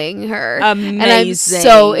is playing her. Amazing. And I'm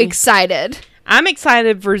so excited. I'm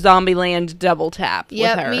excited for Zombieland Double Tap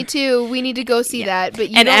with her. Me too. We need to go see that. But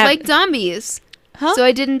you And don't like zombies. Huh? So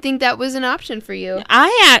I didn't think that was an option for you.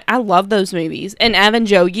 I love those movies. And Evan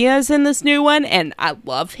Jogia is in this new one, and I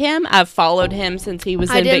love him. I've followed him since he was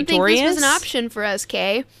in Victorious. I didn't think this was an option for us,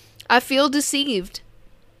 Kay. I feel deceived.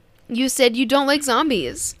 You said you don't like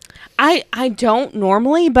zombies. I don't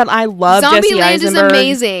normally, but I love Jesse Eisenberg. Zombieland is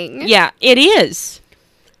amazing. Yeah, it is.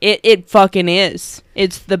 It fucking is.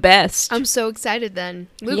 It's the best. I'm so excited then.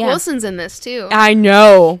 Luke Wilson's in this too. I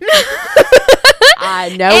know.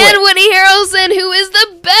 I know. And Woody Harrelson, who is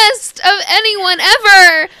the best of anyone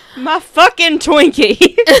ever. My fucking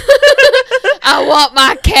Twinkie. I want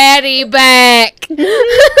my caddy back.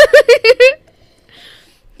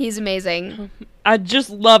 He's amazing. I just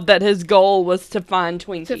love that his goal was to find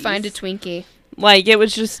Twinkies. To find a Twinkie. Like, it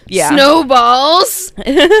was just, Snowballs.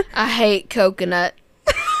 I hate coconut.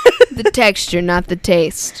 The texture, not the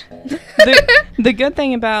taste. The good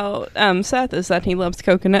thing about Seth is that he loves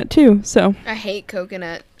coconut too, so. I hate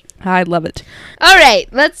coconut. I love it. All right,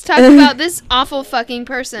 let's talk about this awful fucking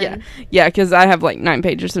person. Yeah, because I have like 9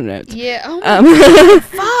 pages of notes. Yeah. Oh my God,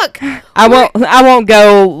 fuck. I won't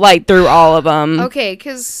go like through all of them. Okay.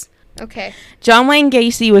 John Wayne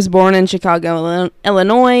Gacy was born in Chicago,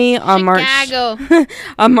 Illinois on March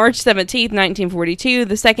 17th, 1942,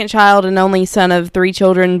 the second child and only son of 3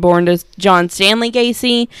 children born to John Stanley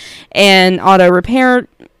Gacy, an auto repair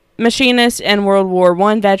machinist and World War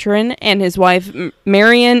I veteran, and his wife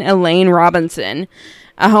Marion Elaine Robinson,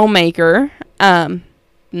 a homemaker.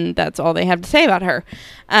 That's all they have to say about her.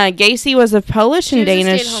 Gacy was of Polish and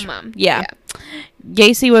Danish. Stay-at-home mom. Yeah.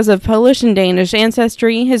 Gacy was of Polish and Danish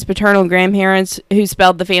ancestry. His paternal grandparents, who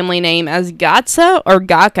spelled the family name as Gatsa or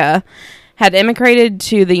Gaka, had immigrated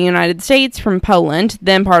to the United States from Poland,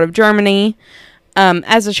 then part of Germany.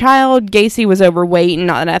 As a child, Gacy was overweight and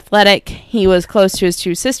not athletic. He was close to his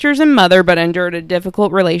 2 sisters and mother, but endured a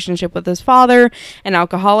difficult relationship with his father, an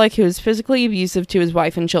alcoholic who was physically abusive to his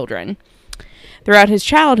wife and children. Throughout his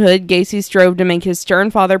childhood, Gacy strove to make his stern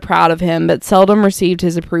father proud of him, but seldom received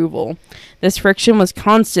his approval. This friction was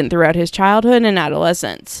constant throughout his childhood and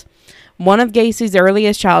adolescence. One of Gacy's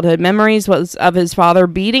earliest childhood memories was of his father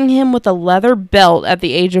beating him with a leather belt at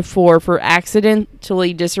the age of 4 for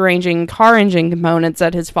accidentally disarranging car engine components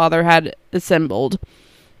that his father had assembled.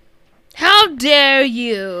 How dare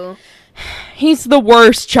you? He's the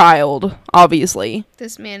worst child, obviously.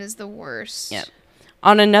 This man is the worst. Yep.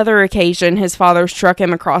 On another occasion, his father struck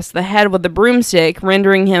him across the head with a broomstick,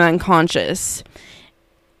 rendering him unconscious.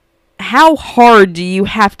 How hard do you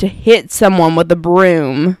have to hit someone with a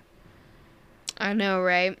broom? I know,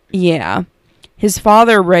 right? Yeah. His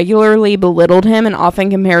father regularly belittled him and often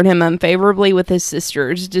compared him unfavorably with his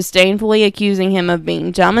sisters, disdainfully accusing him of being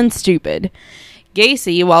dumb and stupid.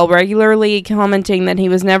 Gacy, while regularly commenting that he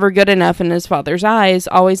was never good enough in his father's eyes,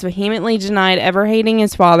 always vehemently denied ever hating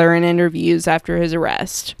his father in interviews after his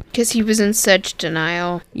arrest. Because he was in such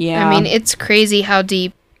denial. Yeah. I mean, it's crazy how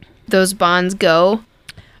deep those bonds go.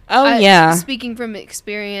 Oh, yeah. Speaking from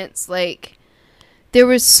experience, like, there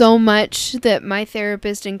was so much that my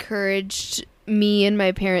therapist encouraged me and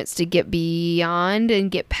my parents to get beyond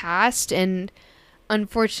and get past, and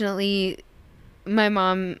unfortunately, my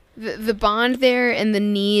mom, the bond there and the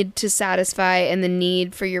need to satisfy and the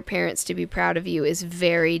need for your parents to be proud of you is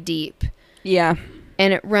very deep. Yeah.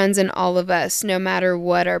 And it runs in all of us, no matter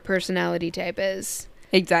what our personality type is.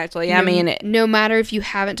 Exactly. I mean, no matter if you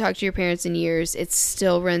haven't talked to your parents in years, it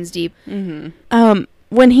still runs deep. Mm-hmm.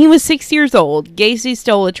 When he was 6 years old, Gacy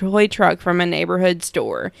stole a toy truck from a neighborhood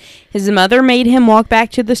store. His mother made him walk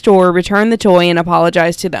back to the store, return the toy, and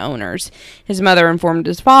apologize to the owners. His mother informed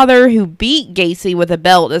his father, who beat Gacy with a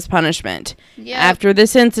belt as punishment. Yep. After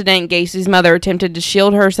this incident, Gacy's mother attempted to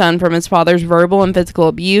shield her son from his father's verbal and physical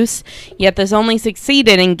abuse, yet this only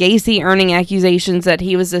succeeded in Gacy earning accusations that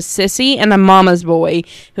he was a sissy and a mama's boy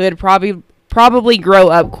who had probably grow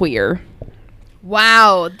up queer.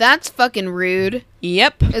 Wow, that's fucking rude.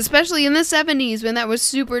 Yep. Especially in the 70s when that was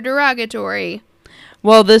super derogatory.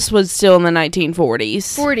 Well, this was still in the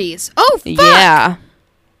 1940s. 40s. Oh, fuck! Yeah.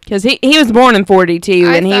 Because he was born in 42,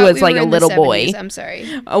 and he was like a little boy. I'm sorry.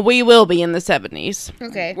 We will be in the 70s.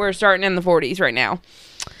 Okay. We're starting in the 40s right now.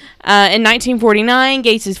 In 1949,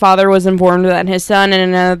 Gacy's father was informed that his son and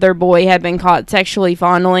another boy had been caught sexually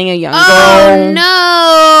fondling a young girl. Oh,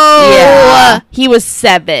 no! Yeah. He was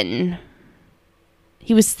 7.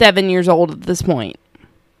 He was 7 years old at this point.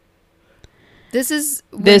 This is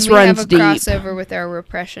when this we runs have a deep. crossover with our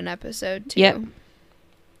repression episode, too. Yep.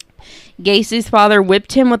 Gacy's father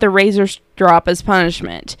whipped him with a razor strop as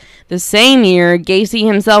punishment. The same year, Gacy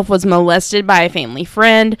himself was molested by a family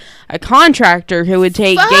friend, a contractor who would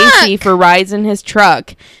take Gacy for rides in his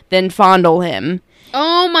truck, then fondle him.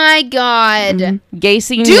 Oh my God.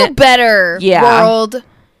 Gacy Do better, world.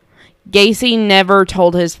 Gacy never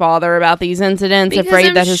told his father about these incidents,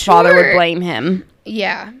 afraid that his father would blame him.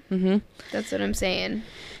 Yeah. That's what I'm saying.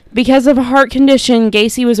 Because of a heart condition,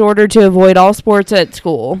 Gacy was ordered to avoid all sports at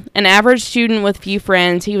school. An average student with few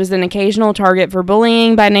friends, he was an occasional target for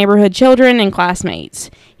bullying by neighborhood children and classmates.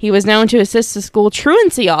 He was known to assist the school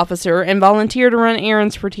truancy officer and volunteer to run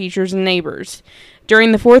errands for teachers and neighbors.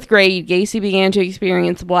 During the 4th grade, Gacy began to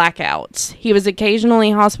experience blackouts. He was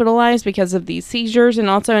occasionally hospitalized because of these seizures, and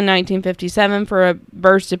also in 1957 for a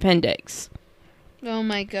burst appendix. Oh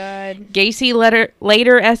my God. Gacy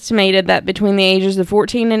later estimated that between the ages of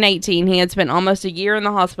 14 and 18, he had spent almost a year in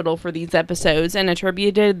the hospital for these episodes and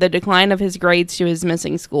attributed the decline of his grades to his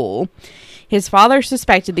missing school. His father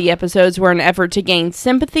suspected the episodes were an effort to gain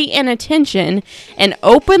sympathy and attention and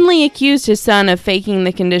openly accused his son of faking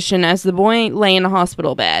the condition as the boy lay in a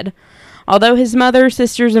hospital bed. Although his mother,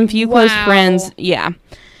 sisters, and few close friends,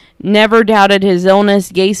 never doubted his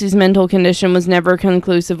illness, Gacy's mental condition was never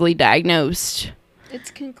conclusively diagnosed. It's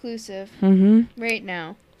conclusive. Right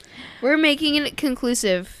now. We're making it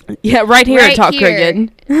conclusive. Yeah, right here at Talk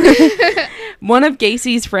Cricket. One of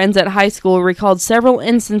Gacy's friends at high school recalled several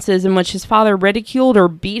instances in which his father ridiculed or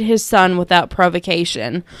beat his son without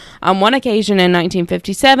provocation. On one occasion in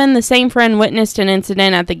 1957, the same friend witnessed an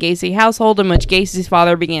incident at the Gacy household in which Gacy's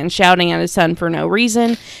father began shouting at his son for no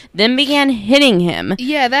reason, then began hitting him.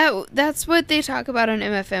 Yeah, that's what they talk about on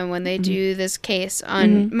MFM when they do this case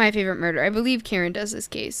on My Favorite Murder. I believe Karen does this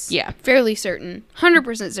case. Yeah. Fairly certain.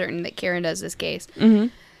 100% certain that Karen does this case.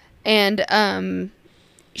 And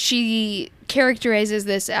she characterizes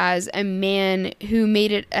this as a man who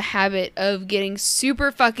made it a habit of getting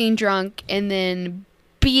super fucking drunk and then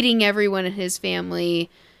beating everyone in his family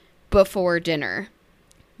before dinner.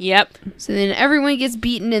 Yep. So then everyone gets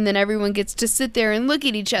beaten and then everyone gets to sit there and look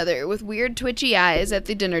at each other with weird twitchy eyes at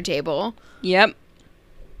the dinner table. Yep.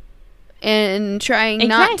 And trying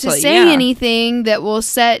not to say anything that will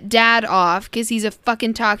set dad off because he's a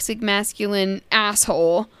fucking toxic masculine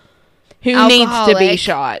asshole. Who needs to be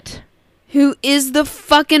shot. Who is the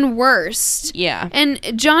fucking worst. Yeah. And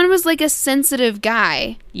John was like a sensitive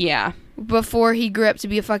guy. Yeah. Before he grew up to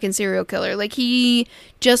be a fucking serial killer. Like, he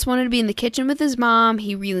just wanted to be in the kitchen with his mom.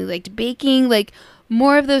 He really liked baking. Like,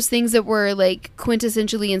 more of those things that were, like,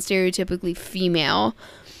 quintessentially and stereotypically female.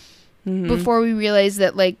 Before we realized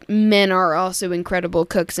that, like, men are also incredible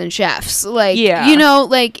cooks and chefs. Like, you know,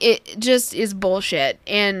 like, it just is bullshit.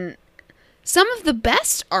 And some of the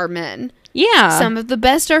best are men. Yeah. Some of the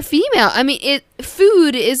best are female. I mean,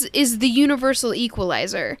 food is the universal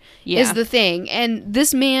equalizer, is the thing. And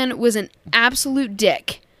this man was an absolute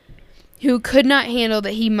dick who could not handle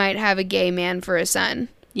that he might have a gay man for a son.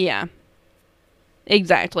 Yeah.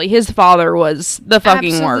 Exactly. His father was the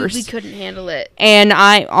fucking worst. Absolutely couldn't handle it. And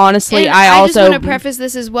I honestly, I also just want to preface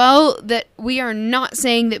this as well, that we are not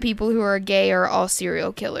saying that people who are gay are all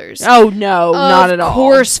serial killers. Oh, no, not at all. Of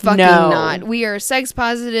course fucking not. We are sex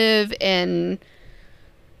positive and...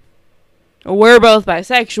 We're both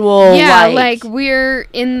bisexual. Yeah, like, we're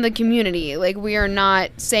in the community. Like, we are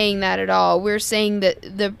not saying that at all. We're saying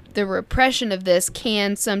that the repression of this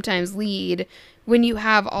can sometimes lead... When you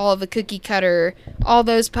have all of the cookie cutter, all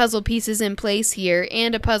those puzzle pieces in place here,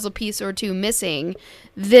 and a puzzle piece or two missing,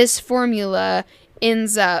 this formula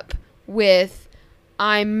ends up with,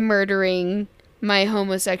 I'm murdering my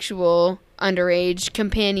homosexual underage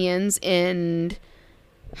companions and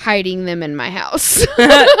hiding them in my house.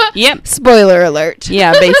 Yep. Spoiler alert.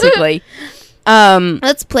 Yeah, basically.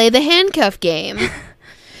 Let's play the handcuff game.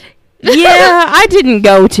 Yeah, I didn't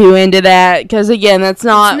go too into that because, again, that's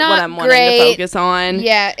not what I'm wanting to focus on.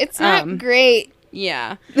 Yeah, it's not great.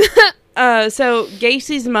 Yeah. So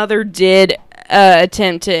Gacy's mother did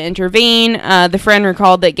attempt to intervene. The friend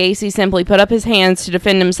recalled that Gacy simply put up his hands to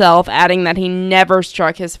defend himself, adding that he never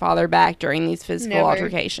struck his father back during these physical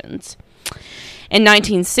altercations. In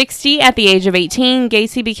 1960, at the age of 18,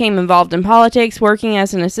 Gacy became involved in politics, working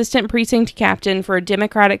as an assistant precinct captain for a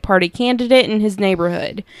Democratic Party candidate in his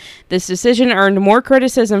neighborhood. This decision earned more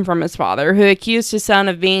criticism from his father, who accused his son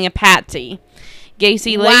of being a patsy.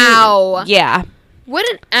 Gacy Wow. Yeah. What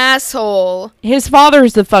an asshole. His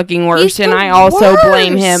father's the fucking worst, and I also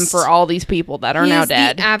blame him for all these people that are now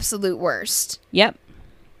dead. The absolute worst. Yep.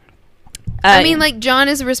 I mean, like, John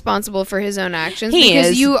is responsible for his own actions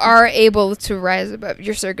because you are able to rise above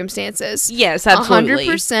your circumstances. Yes, absolutely.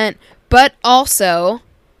 100%. But also,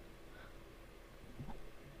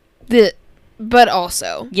 But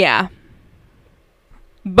also. Yeah.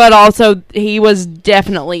 But also, he was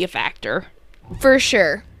definitely a factor. For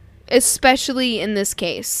sure. Especially in this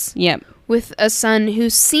case. Yep. With a son who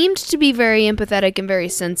seemed to be very empathetic and very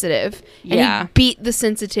sensitive. And Yeah. he beat the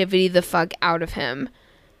sensitivity the fuck out of him.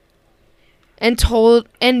 And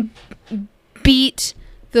beat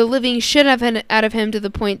the living shit out of him to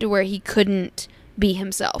the point to where he couldn't be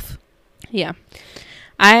himself. Yeah.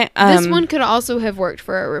 This one could also have worked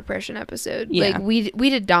for a repression episode. Yeah. Like we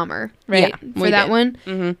did Dahmer, right? Yeah, for that did. one.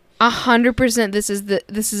 Mm-hmm. 100%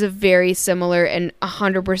 this is a very similar and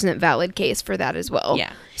 100% valid case for that as well.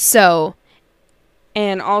 Yeah. So,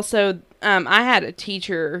 and also I had a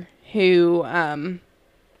teacher who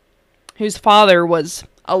whose father was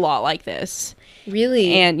a lot like this.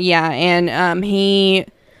 really, And he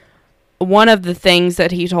one of the things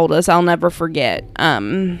that he told us I'll never forget.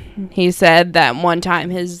 He said that one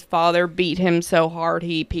time his father beat him so hard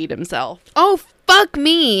he peed himself. oh fuck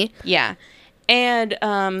me. Yeah. And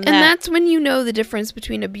And that's when you know the difference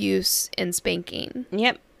between abuse and spanking.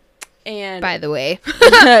 Yep. And By the way,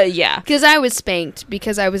 yeah. because I was spanked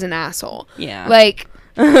because I was an asshole. Yeah. Like,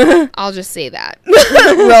 I'll just say that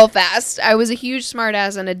real fast. I was a huge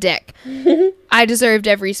smartass and a dick. I deserved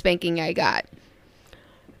every spanking I got.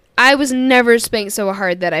 I was never spanked so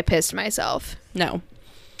hard that I pissed myself. No.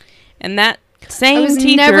 And that same I was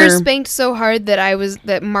teacher never spanked so hard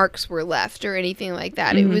that marks were left or anything like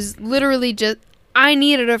that. Mm-hmm. It was literally just I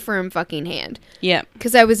needed a firm fucking hand Yep.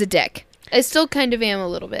 because I was a dick. I still kind of am a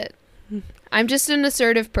little bit. I'm just an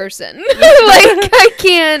assertive person. Like I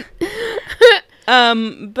can't.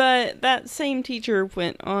 But that same teacher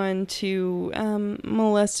went on to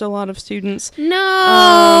molest a lot of students. No.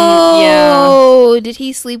 Yeah. Did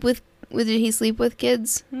he sleep with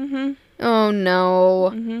kids? Mm-hmm. Oh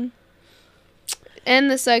no. Mm-hmm.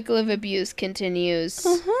 And the cycle of abuse continues.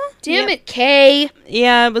 Uh-huh. Damn Yep. it, Kay.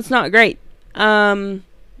 Yeah, it was not great.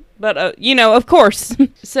 But of course.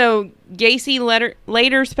 So Gacy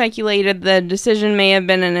later speculated the decision may have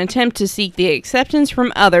been an attempt to seek the acceptance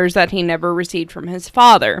from others that he never received from his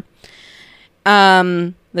father.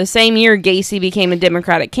 The same year Gacy became a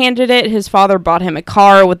Democratic candidate, his father bought him a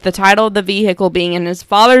car with the title of the vehicle being in his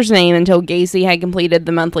father's name until Gacy had completed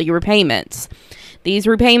the monthly repayments. These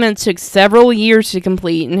repayments took several years to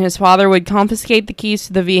complete, and his father would confiscate the keys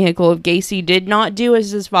to the vehicle if Gacy did not do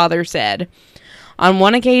as his father said. On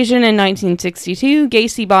one occasion in 1962,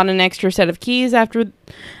 Gacy bought an extra set of keys after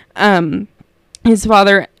his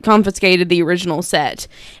father confiscated the original set.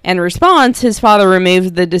 In response, his father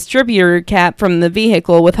removed the distributor cap from the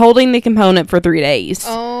vehicle, withholding the component for 3 days.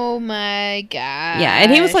 Oh my god. Yeah,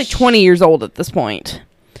 and he was like 20 years old at this point.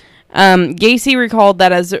 Gacy recalled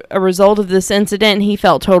that as a result of this incident, he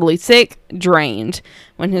felt totally sick, drained.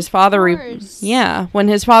 When his father replaced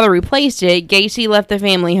it, Gacy left the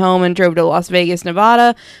family home and drove to Las Vegas,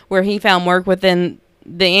 Nevada, where he found work within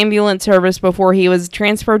the ambulance service before he was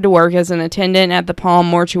transferred to work as an attendant at the Palm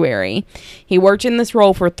Mortuary. He worked in this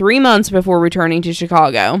role for 3 months before returning to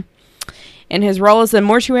Chicago. In his role as a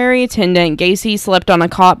mortuary attendant, Gacy slept on a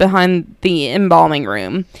cot behind the embalming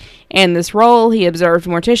room. In this role, he observed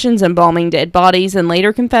morticians embalming dead bodies and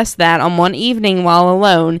later confessed that, on one evening while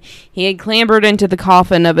alone, he had clambered into the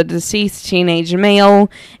coffin of a deceased teenage male,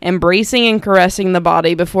 embracing and caressing the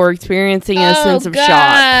body before experiencing a sense of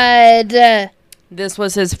shock. This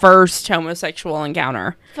was his first homosexual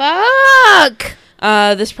encounter. Fuck!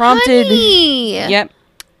 This prompted... Honey! Yep.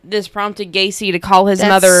 This prompted Gacy to call his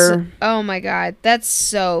mother... Oh my god, that's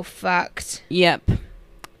so fucked. Yep.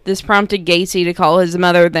 This prompted Gacy to call his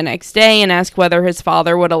mother the next day and ask whether his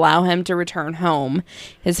father would allow him to return home.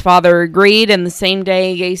 His father agreed, and the same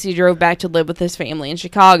day, Gacy drove back to live with his family in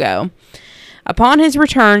Chicago. Upon his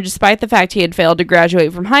return, despite the fact he had failed to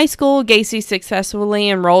graduate from high school, Gacy successfully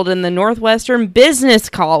enrolled in the Northwestern Business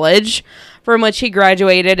College, from which he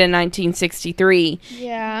graduated in 1963.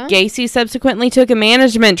 Yeah. Gacy subsequently took a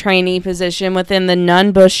management trainee position within the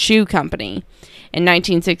Nunn Bush Shoe Company. In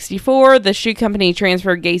 1964, the shoe company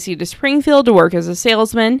transferred Gacy to Springfield to work as a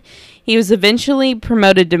salesman. He was eventually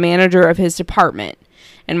promoted to manager of his department.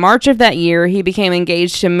 In March of that year, he became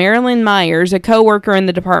engaged to Marilyn Myers, a co-worker in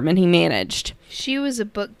the department he managed. She was a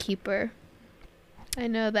bookkeeper. I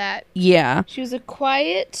know that. Yeah. She was a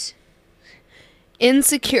quiet,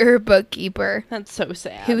 insecure bookkeeper That's so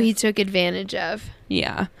sad. who he took advantage of.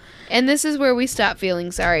 Yeah. And this is where we stop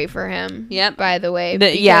feeling sorry for him. Yep. By the way.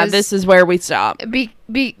 This is where we stop.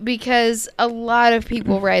 Because a lot of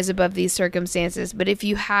people rise above these circumstances, but if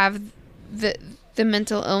you have the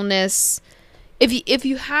mental illness, if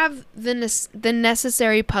you have the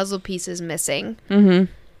necessary puzzle pieces missing,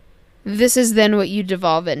 Mm-hmm. this is then what you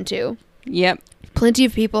devolve into. Yep. Plenty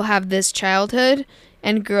of people have this childhood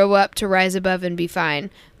and grow up to rise above and be fine.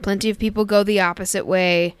 Plenty of people go the opposite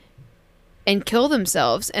way and kill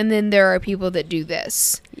themselves. And then there are people that do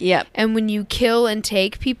this. Yep. And when you kill and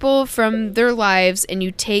take people from their lives and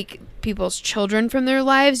you take people's children from their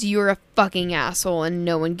lives, you're a fucking asshole and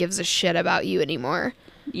no one gives a shit about you anymore.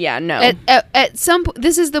 Yeah, no. At some point,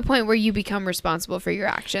 this is the point where you become responsible for your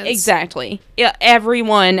actions. Exactly. Yeah,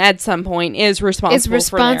 everyone at some point is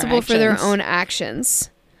responsible for their own actions.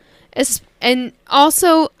 And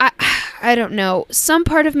also, I don't know. Some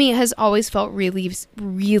part of me has always felt really,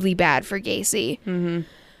 really bad for Gacy. Mm-hmm.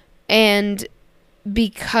 And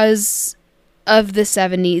because of the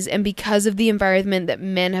 70s and because of the environment that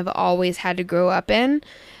men have always had to grow up in,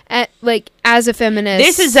 as a feminist...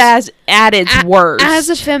 This is at its worst. As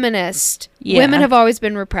a feminist, women have always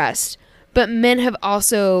been repressed. But men have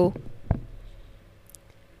also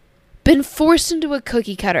been forced into a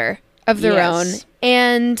cookie cutter of their own.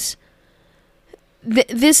 And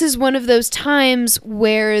this is one of those times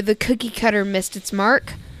where the cookie cutter missed its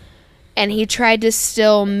mark. And he tried to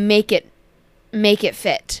still make it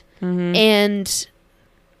fit. Mm-hmm. And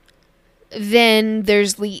then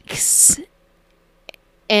there's leaks.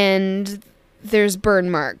 And there's burn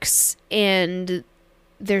marks, and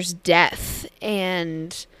there's death,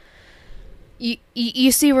 and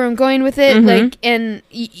you see where I'm going with it, Mm-hmm. and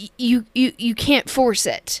you can't force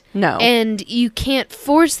it. No, and you can't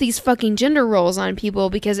force these fucking gender roles on people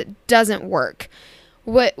because it doesn't work.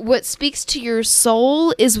 What speaks to your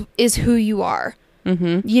soul is who you are,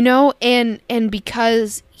 mm-hmm. you know, and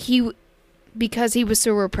because he was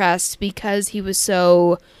so repressed, because he was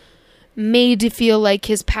so made to feel like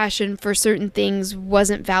his passion for certain things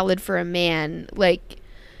wasn't valid for a man. Like,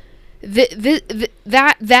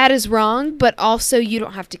 that is wrong, but also you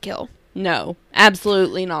don't have to kill. No,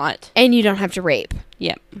 absolutely not. And you don't have to rape.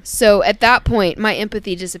 Yep. So at that point, my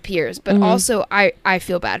empathy disappears, but Mm-hmm. also I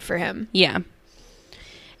feel bad for him. Yeah.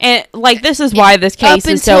 And, like, this is why this case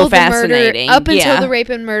is so fascinating. Up until the rape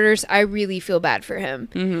and murders, I really feel bad for him.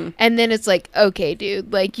 Mm-hmm. And then it's like, okay,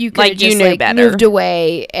 dude, like, you could have just, better. moved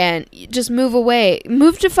away and just move away.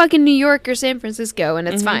 Move to fucking New York or San Francisco, and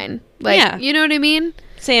it's Mm-hmm. fine. Like, you know what I mean?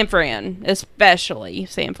 San Fran, especially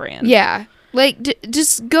San Fran. Yeah. Like,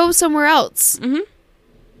 just go somewhere else.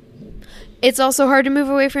 Mm-hmm. It's also hard to move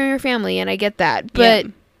away from your family, and I get that. But...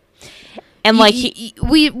 Yeah. And like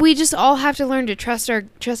we just all have to learn to trust our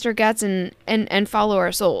guts and follow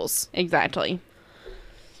our souls. Exactly.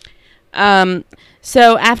 So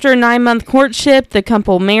after a 9-month courtship, the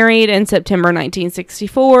couple married in September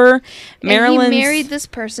 1964. And he married this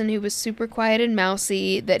person who was super quiet and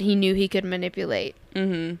mousy that he knew he could manipulate.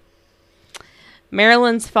 Mm-hmm.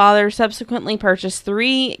 Marilyn's father subsequently purchased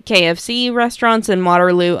 3 KFC restaurants in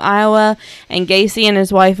Waterloo, Iowa, and Gacy and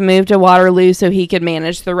his wife moved to Waterloo so he could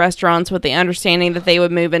manage the restaurants with the understanding that they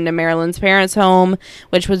would move into Marilyn's parents' home,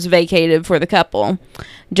 which was vacated for the couple.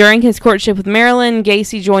 During his courtship with Marilyn,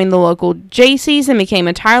 Gacy joined the local Jaycees and became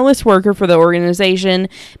a tireless worker for the organization,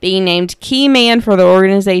 being named key man for the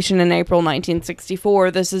organization in April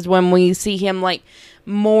 1964. This is when we see him, like,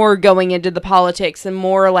 more going into the politics and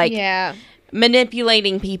more, like... Yeah.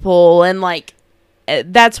 manipulating people, and like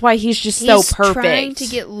that's why he's so perfect. He's trying to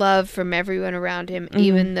get love from everyone around him, mm-hmm.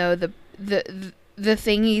 even though the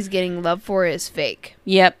thing he's getting love for is fake.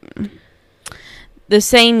 Yep. The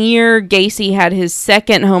same year, Gacy had his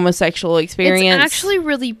second homosexual experience. It's actually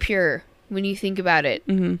really pure when you think about it.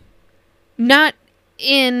 Mm-hmm. Not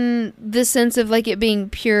in the sense of like it being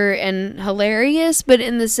pure and hilarious, but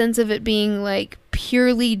in the sense of it being like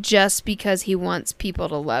purely just because he wants people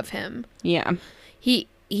to love him. Yeah.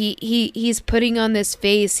 He's putting on this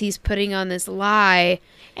face, he's putting on this lie.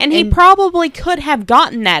 And he probably could have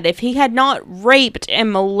gotten that if he had not raped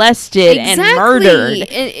and molested and murdered.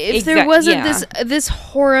 And if there wasn't this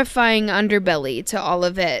horrifying underbelly to all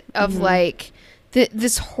of it, of mm-hmm. like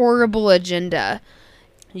this horrible agenda.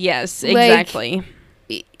 Yes, exactly.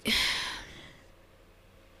 Like,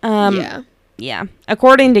 Yeah.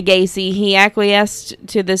 According to Gacy, he acquiesced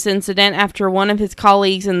to this incident after one of his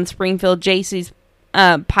colleagues in the Springfield Jaycees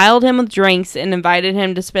piled him with drinks and invited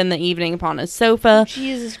him to spend the evening upon his sofa.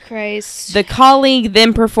 Jesus Christ. The colleague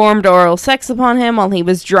then performed oral sex upon him while he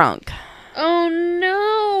was drunk. Oh,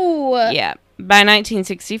 no. Yeah. By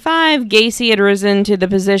 1965, Gacy had risen to the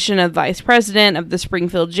position of vice president of the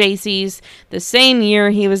Springfield Jaycees. The same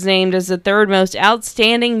year, he was named as the third most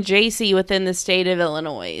outstanding Jaycee within the state of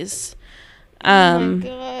Illinois. Oh my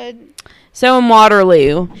God. So in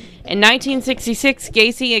Waterloo, In 1966,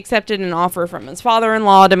 Gacy accepted an offer from his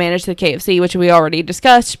father-in-law to manage the KFC, which we already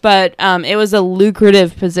discussed, but it was a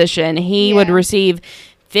lucrative position. He would receive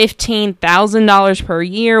 $15,000 per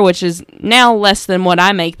year, which is now less than what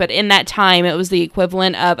I make, but in that time, it was the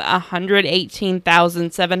equivalent of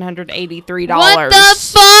 $118,783. What the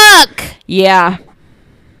fuck? Yeah.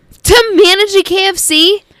 To manage a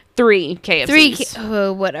KFC? 3 KFCs.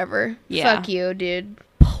 Oh, whatever. Yeah. Fuck you, dude.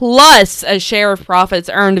 Plus a share of profits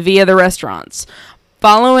earned via the restaurants.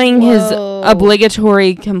 Following his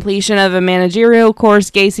obligatory completion of a managerial course,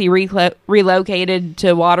 Gacy relocated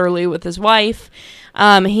to Waterloo with his wife.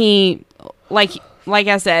 He, like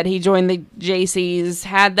I said, he joined the JCs,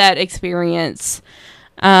 had that experience.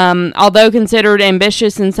 Although considered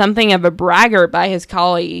ambitious and something of a braggart by his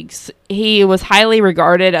colleagues, he was highly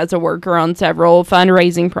regarded as a worker on several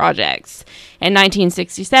fundraising projects. In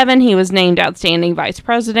 1967, he was named Outstanding Vice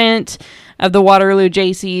President of the Waterloo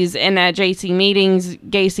JCs, and at JC meetings,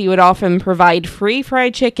 Gacy would often provide free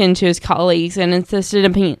fried chicken to his colleagues and insisted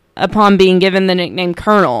upon being given the nickname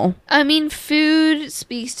Colonel. I mean, food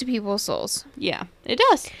speaks to people's souls. Yeah, it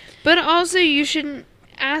does. But also, you shouldn't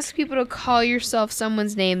ask people to call yourself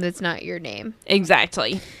someone's name that's not your name.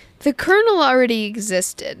 Exactly. The Colonel already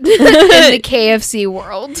existed in the KFC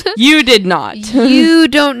world. You did not. You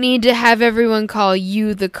don't need to have everyone call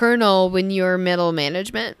you the Colonel when you're middle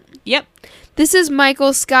management. Yep. This is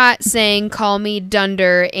Michael Scott saying, call me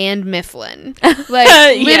Dunder and Mifflin.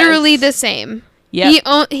 Like, literally the same.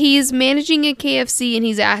 Yep. He's managing a KFC and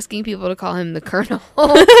he's asking people to call him the Colonel.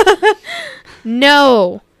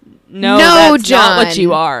 No. No, that's John. not what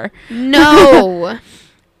you are. No.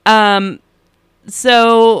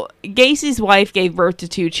 So Gacy's wife gave birth to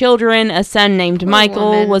 2 children. A son named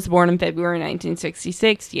Michael was born in February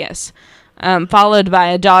 1966. Yes. Followed by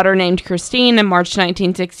a daughter named Christine in March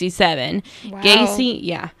 1967. Wow.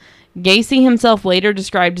 Gacy himself later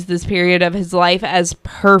described this period of his life as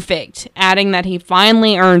perfect, adding that he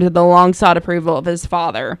finally earned the long-sought approval of his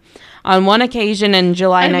father. On one occasion in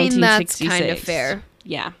July 1966. That's kind of fair.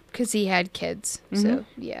 Yeah. Because he had kids. So,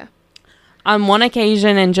 yeah. On one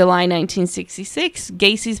occasion in July 1966,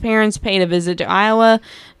 Gacy's parents paid a visit to Iowa,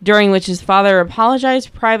 during which his father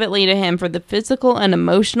apologized privately to him for the physical and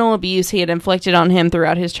emotional abuse he had inflicted on him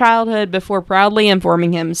throughout his childhood before proudly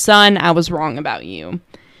informing him, "Son, I was wrong about you."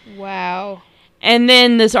 Wow. And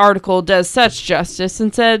then this article does such justice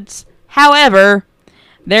and says, however,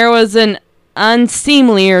 there was an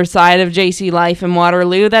unseemlier side of JC life in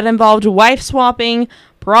Waterloo that involved wife swapping,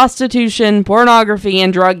 prostitution, pornography,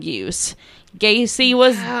 and drug use. Gacy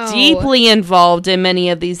was deeply involved in many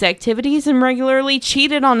of these activities and regularly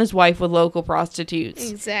cheated on his wife with local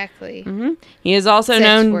prostitutes. Exactly. Mm-hmm. He is also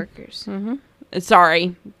Sex workers. Mm-hmm.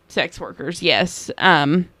 Sorry, sex workers. Yes,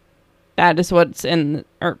 that is what's in,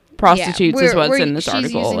 or prostitutes is what's in this article.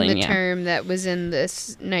 She's using the term that was in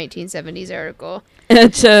this 1970s article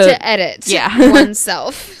to edit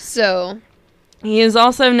oneself. So. He is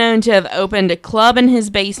also known to have opened a club in his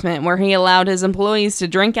basement where he allowed his employees to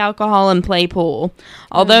drink alcohol and play pool.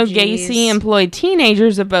 Although Gacy employed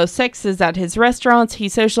teenagers of both sexes at his restaurants, he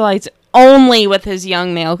socialized only with his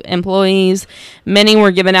young male employees. Many were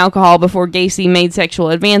given alcohol before Gacy made sexual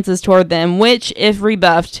advances toward them, which, if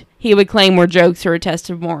rebuffed, he would claim were jokes or a test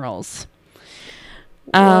of morals.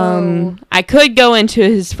 I could go into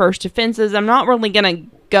his first offenses. I'm not really going to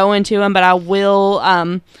go into them, but I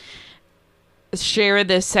will share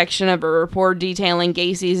this section of a report detailing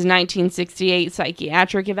Gacy's 1968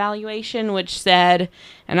 psychiatric evaluation, which said,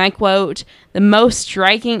 and I quote, "The most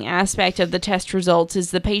striking aspect of the test results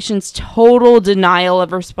is the patient's total denial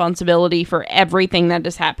of responsibility for everything that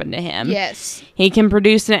has happened to him. Yes. He can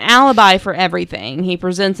produce an alibi for everything. He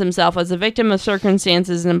presents himself as a victim of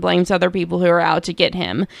circumstances and blames other people who are out to get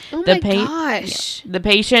him. Oh my gosh. The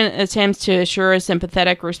patient attempts to assure a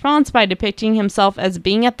sympathetic response by depicting himself as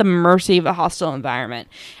being at the mercy of a hostile environment."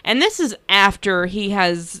 And this is after he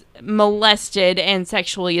has molested and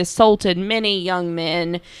sexually assaulted many young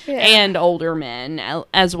men and older men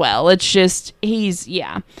as well. It's just,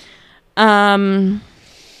 I'm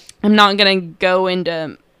not going to go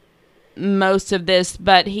into most of this,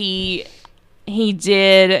 but he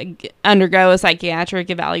did undergo a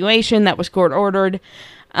psychiatric evaluation that was court ordered.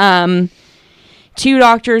 2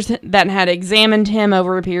 doctors that had examined him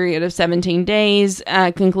over a period of 17 days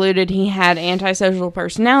concluded he had antisocial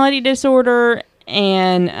personality disorder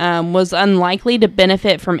and was unlikely to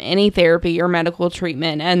benefit from any therapy or medical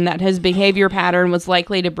treatment, and that his behavior pattern was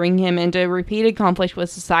likely to bring him into repeated conflict with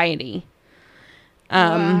society.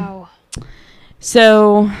 Wow.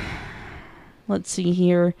 So, let's see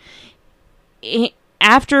here.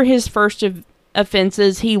 After his first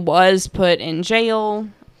offenses, he was put in jail,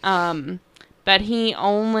 but he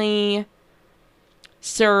only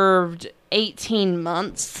served 18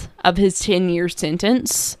 months of his 10-year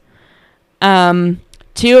sentence.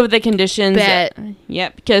 Two of the conditions...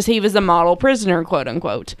 Yep, because he was a model prisoner, quote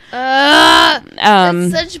unquote.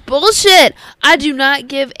 That's such bullshit. I do not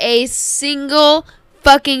give a single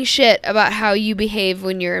fucking shit about how you behave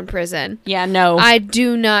when you're in prison. Yeah, no. I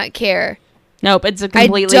do not care. Nope, it's a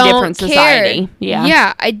completely different society. Yeah.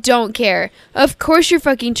 Yeah, I don't care. Of course you're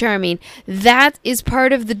fucking charming. That is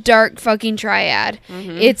part of the dark fucking triad.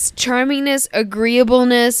 Mm-hmm. It's charmingness,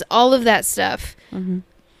 agreeableness, all of that stuff. Mm-hmm.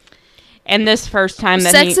 And this first time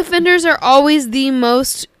that sex offenders are always the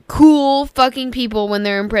most cool fucking people when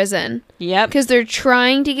they're in prison. Yep. Because they're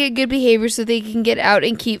trying to get good behavior so they can get out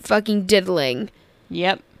and keep fucking diddling.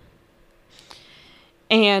 Yep.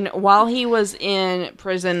 And while he was in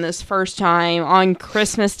prison this first time, on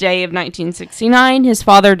Christmas Day of 1969, his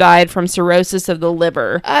father died from cirrhosis of the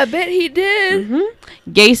liver. I bet he did.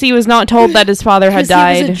 Mm-hmm. Gacy was not told that his father had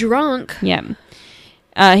died. He was a drunk. Yeah.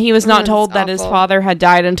 He was not told that his father had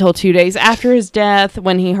died until 2 days after his death.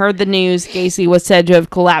 When he heard the news, Gacy was said to have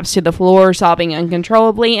collapsed to the floor, sobbing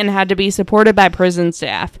uncontrollably, and had to be supported by prison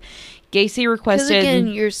staff. Gacy requested... Because again,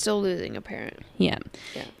 you're still losing a parent. Yeah.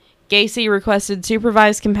 Gacy requested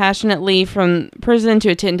supervised compassionate leave from prison to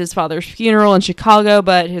attend his father's funeral in Chicago,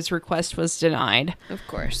 but his request was denied. Of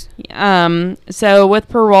course. So with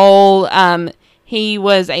parole, he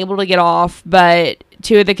was able to get off, but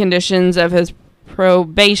two of the conditions of his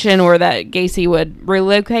probation were that Gacy would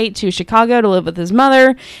relocate to Chicago to live with his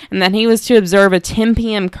mother, and that he was to observe a 10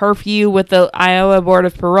 p.m. curfew, with the Iowa Board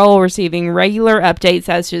of Parole receiving regular updates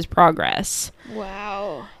as to his progress.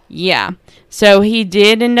 Wow. Yeah. So he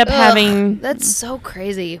did end up having... That's so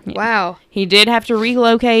crazy. Wow. He did have to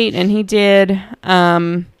relocate, and he did,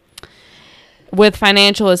 with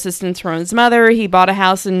financial assistance from his mother. He bought a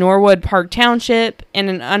house in Norwood Park Township in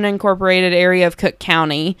an unincorporated area of Cook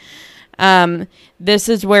County. This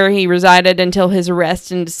is where he resided until his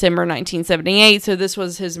arrest in December 1978, so this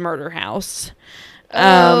was his murder house.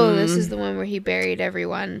 This is the one where he buried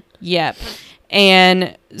everyone. Yep.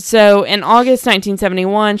 And so in August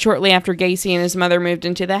 1971, shortly after Gacy and his mother moved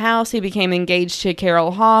into the house, he became engaged to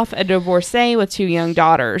Carol Hoff, a divorcee with 2 young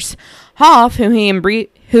daughters. Hoff, who he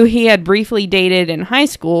had briefly dated in high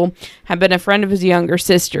school, had been a friend of his younger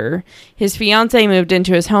sister. His fiancée moved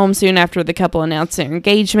into his home soon after the couple announced their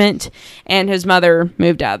engagement, and his mother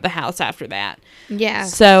moved out of the house after that. Yeah,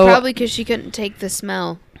 so probably because she couldn't take the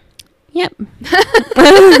smell. Yep.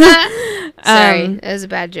 Sorry, that was a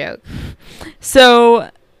bad joke. So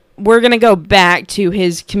we're going to go back to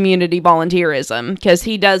his community volunteerism, because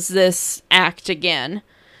he does this act again.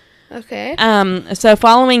 Okay. So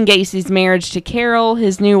following Gacy's marriage to Carol,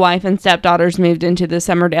 his new wife and stepdaughters moved into the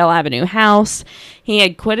Summerdale Avenue house. He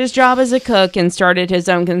had quit his job as a cook and started his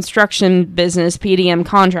own construction business, PDM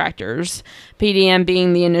Contractors. PDM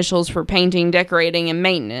being the initials for painting, decorating, and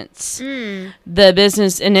maintenance. The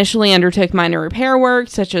business initially undertook minor repair work,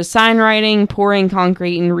 such as sign writing, pouring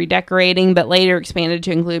concrete, and redecorating, but later expanded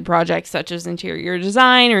to include projects such as interior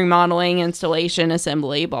design, remodeling, installation,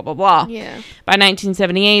 assembly, blah, blah, blah. Yeah. By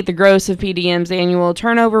 1978, the gross of PDM's annual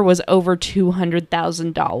turnover was over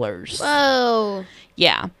 $200,000. Whoa.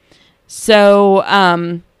 Yeah. So,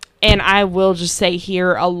 and I will just say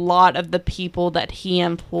here, a lot of the people that he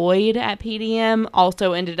employed at PDM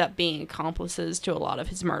also ended up being accomplices to a lot of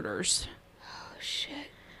his murders. Oh, shit.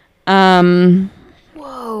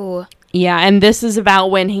 Whoa. Yeah, and this is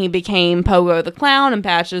about when he became Pogo the Clown and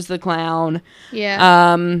Patches the Clown.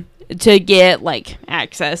 Yeah. To get, like,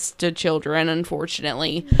 access to children,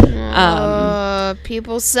 unfortunately.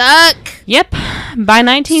 People suck. Yep. By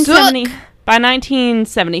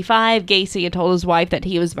 1975, Gacy had told his wife that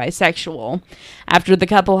he was bisexual. After the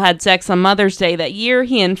couple had sex on Mother's Day that year,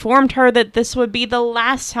 he informed her that this would be the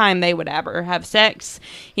last time they would ever have sex.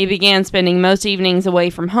 He began spending most evenings away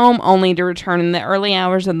from home, only to return in the early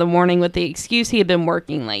hours of the morning with the excuse he had been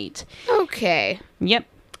working late. Okay. Yep.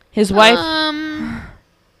 His wife...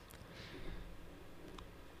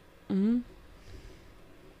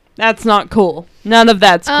 That's not cool. None of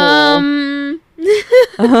that's cool.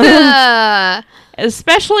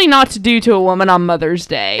 Especially not to do to a woman on Mother's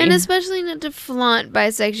Day. And especially not to flaunt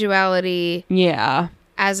bisexuality. Yeah.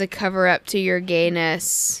 As a cover-up to your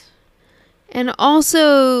gayness. And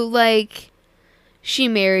also, like, she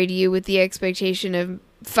married you with the expectation of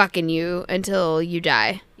fucking you until you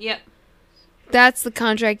die. Yep. That's the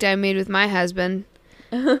contract I made with my husband.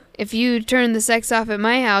 If you turn the sex off at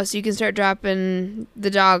my house, you can start dropping the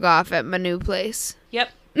dog off at my new place.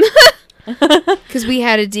 Yep. Because we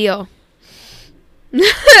had a deal.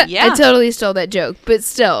 Yeah. I totally stole that joke, but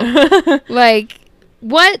still. Like,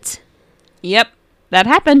 what? Yep. That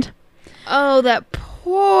happened. Oh, that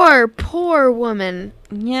poor woman.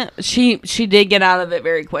 Yeah, she did get out of it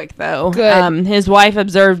very quick, though. Good. His wife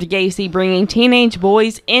observed Gacy bringing teenage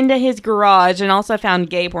boys into his garage and also found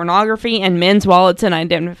gay pornography and men's wallets and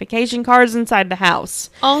identification cards inside the house.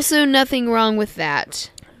 Also, nothing wrong with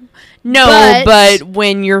that. No, but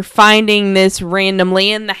when you're finding this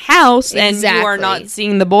randomly in the house and you are not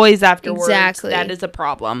seeing the boys afterwards, that is a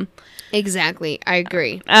problem. Exactly. I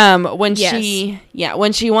agree. When she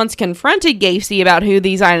once confronted Gacy about who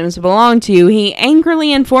these items belonged to, he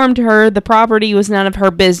angrily informed her the property was none of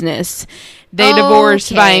her business. They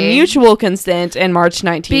divorced by mutual consent in March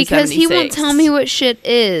 1976. Because he won't tell me what shit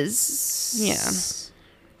is. Yeah.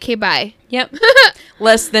 Okay, bye. Yep.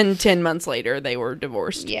 Less than 10 months later, they were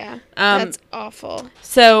divorced. Yeah. That's awful.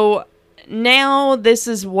 So now this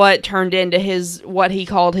is what turned into what he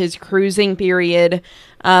called his cruising period.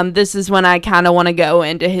 This is when I kind of want to go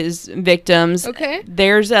into his victims. Okay.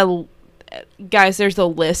 There's a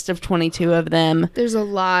list of 22 of them. There's a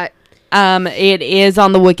lot. It is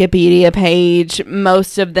on the Wikipedia page.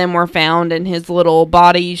 Most of them were found in his little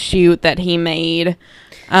body chute that he made.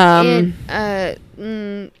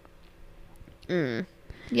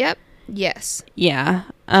 Yep. Yes. Yeah.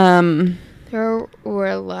 There were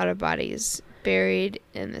a lot of bodies buried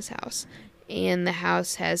in this house, and the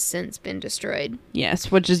house has since been destroyed.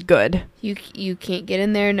 Yes, which is good. You can't get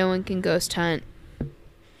in there. No one can ghost hunt.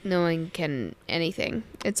 No one can anything.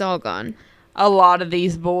 It's all gone. A lot of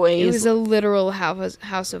these boys. It was a literal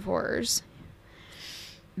house of horrors.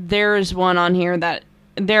 There's one on here that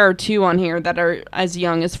there are two on here that are as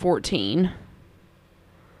young as 14.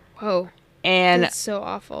 Whoa. And that's so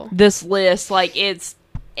awful. This list, like, it's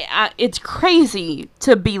crazy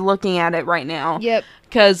to be looking at it right now. Yep.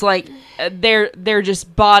 Because, like, they're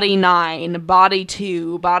just body 9, body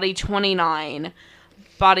 2, body 29,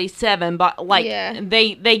 body 7, but like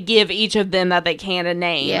they give each of them that they can a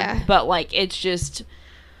name. Yeah. But like it's just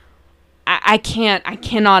I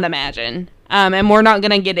cannot imagine. And we're not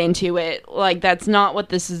gonna get into it. Like that's not what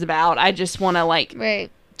this is about. I just want to like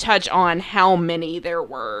touch on how many there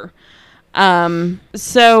were. That's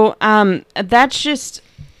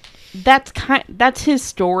his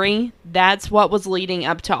story. That's what was leading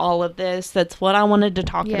up to all of this. That's what I wanted to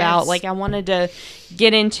talk about. Like I wanted to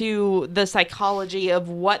get into the psychology of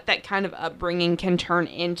what that kind of upbringing can turn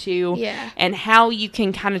into and how you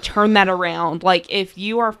can kind of turn that around. Like if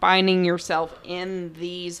you are finding yourself in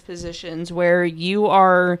these positions where you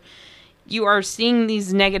are seeing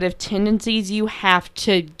these negative tendencies, you have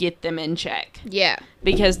to get them in check. Yeah.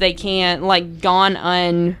 Because they can't, like, gone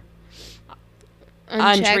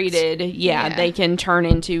untreated, they can turn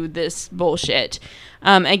into this bullshit.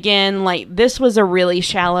 Again, like, this was a really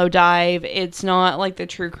shallow dive. It's not, like, the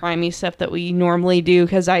true crimey stuff that we normally do,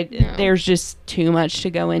 because there's just too much to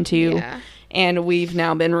go into. Yeah. And we've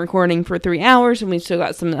now been recording for 3 hours, and we've still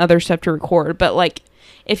got some other stuff to record. But, like,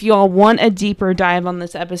 if you all want a deeper dive on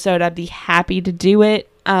this episode, I'd be happy to do it.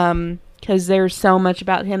 Because there's so much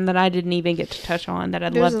about him that I didn't even get to touch on that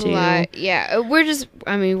I'd love to. Lot. Yeah, we're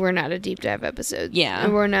not a deep dive episode. Yeah.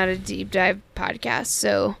 And we're not a deep dive podcast,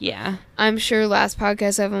 so. Yeah. I'm sure last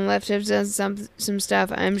podcast Evan left have done some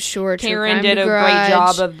stuff. I'm sure Karen did a great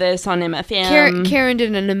job of this on MFM. Karen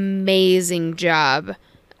did an amazing job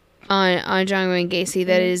on John Wayne Gacy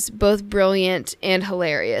that is both brilliant and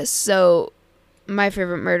hilarious. So, My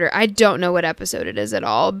Favorite Murder, I don't know what episode it is at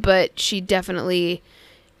all, but she definitely...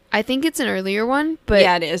 I think it's an earlier one, but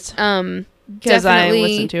yeah, it is. Because I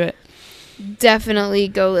listened to it. Definitely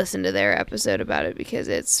go listen to their episode about it because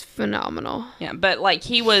it's phenomenal. Yeah, but like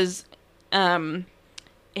he listed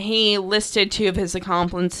 2 of his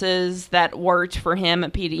accomplices that worked for him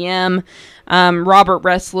at PDM. Robert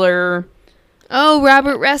Ressler. Oh,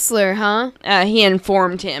 Robert Ressler, huh? He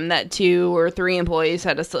informed him that 2 or 3 employees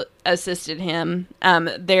had assisted him.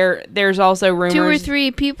 There's also rumors... 2 or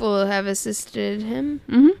 3 people have assisted him?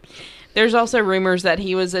 Mm-hmm. There's also rumors that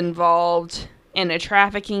he was involved in a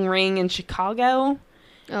trafficking ring in Chicago.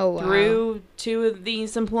 Oh, wow. Through 2 of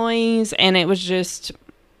these employees, and it was just...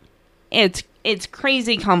 It's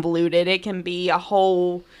crazy convoluted. It can be a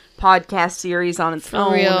whole podcast series on its own.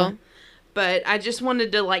 For real. But I just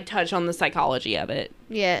wanted to, like, touch on the psychology of it.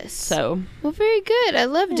 Yes. So. Well, very good. I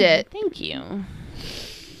loved it. Thank you.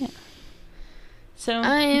 Yeah. So,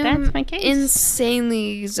 that's my case.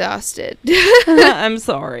 Insanely exhausted. I'm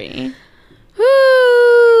sorry.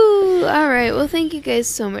 Woo! All right. Well, thank you guys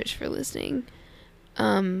so much for listening.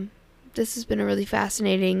 This has been a really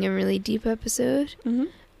fascinating and really deep episode.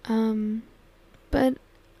 Mm-hmm. But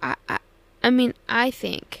I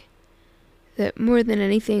think that more than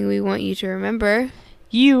anything, we want you to remember.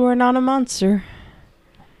 You are not a monster.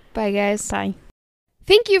 Bye, guys. Bye.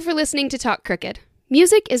 Thank you for listening to Talk Crooked.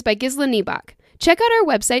 Music is by Gisla Niebach. Check out our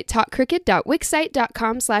website,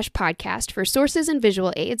 talkcrooked.wixsite.com/podcast for sources and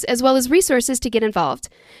visual aids, as well as resources to get involved.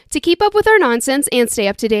 To keep up with our nonsense and stay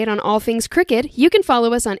up to date on all things crooked, you can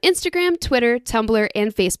follow us on Instagram, Twitter, Tumblr,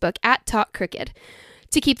 and Facebook at Talk Crooked.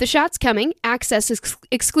 To keep the shots coming, access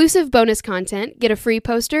exclusive bonus content, get a free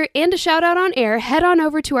poster, and a shout out on air, head on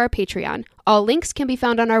over to our Patreon. All links can be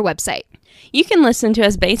found on our website. You can listen to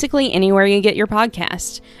us basically anywhere you get your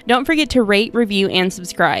podcast. Don't forget to rate, review, and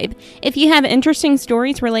subscribe. If you have interesting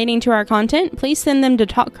stories relating to our content, please send them to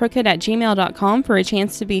talkcrooked@gmail.com for a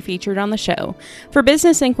chance to be featured on the show. For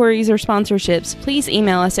business inquiries or sponsorships, please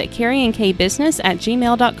email us at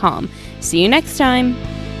carrieandkbusiness@gmail.com. See you next time.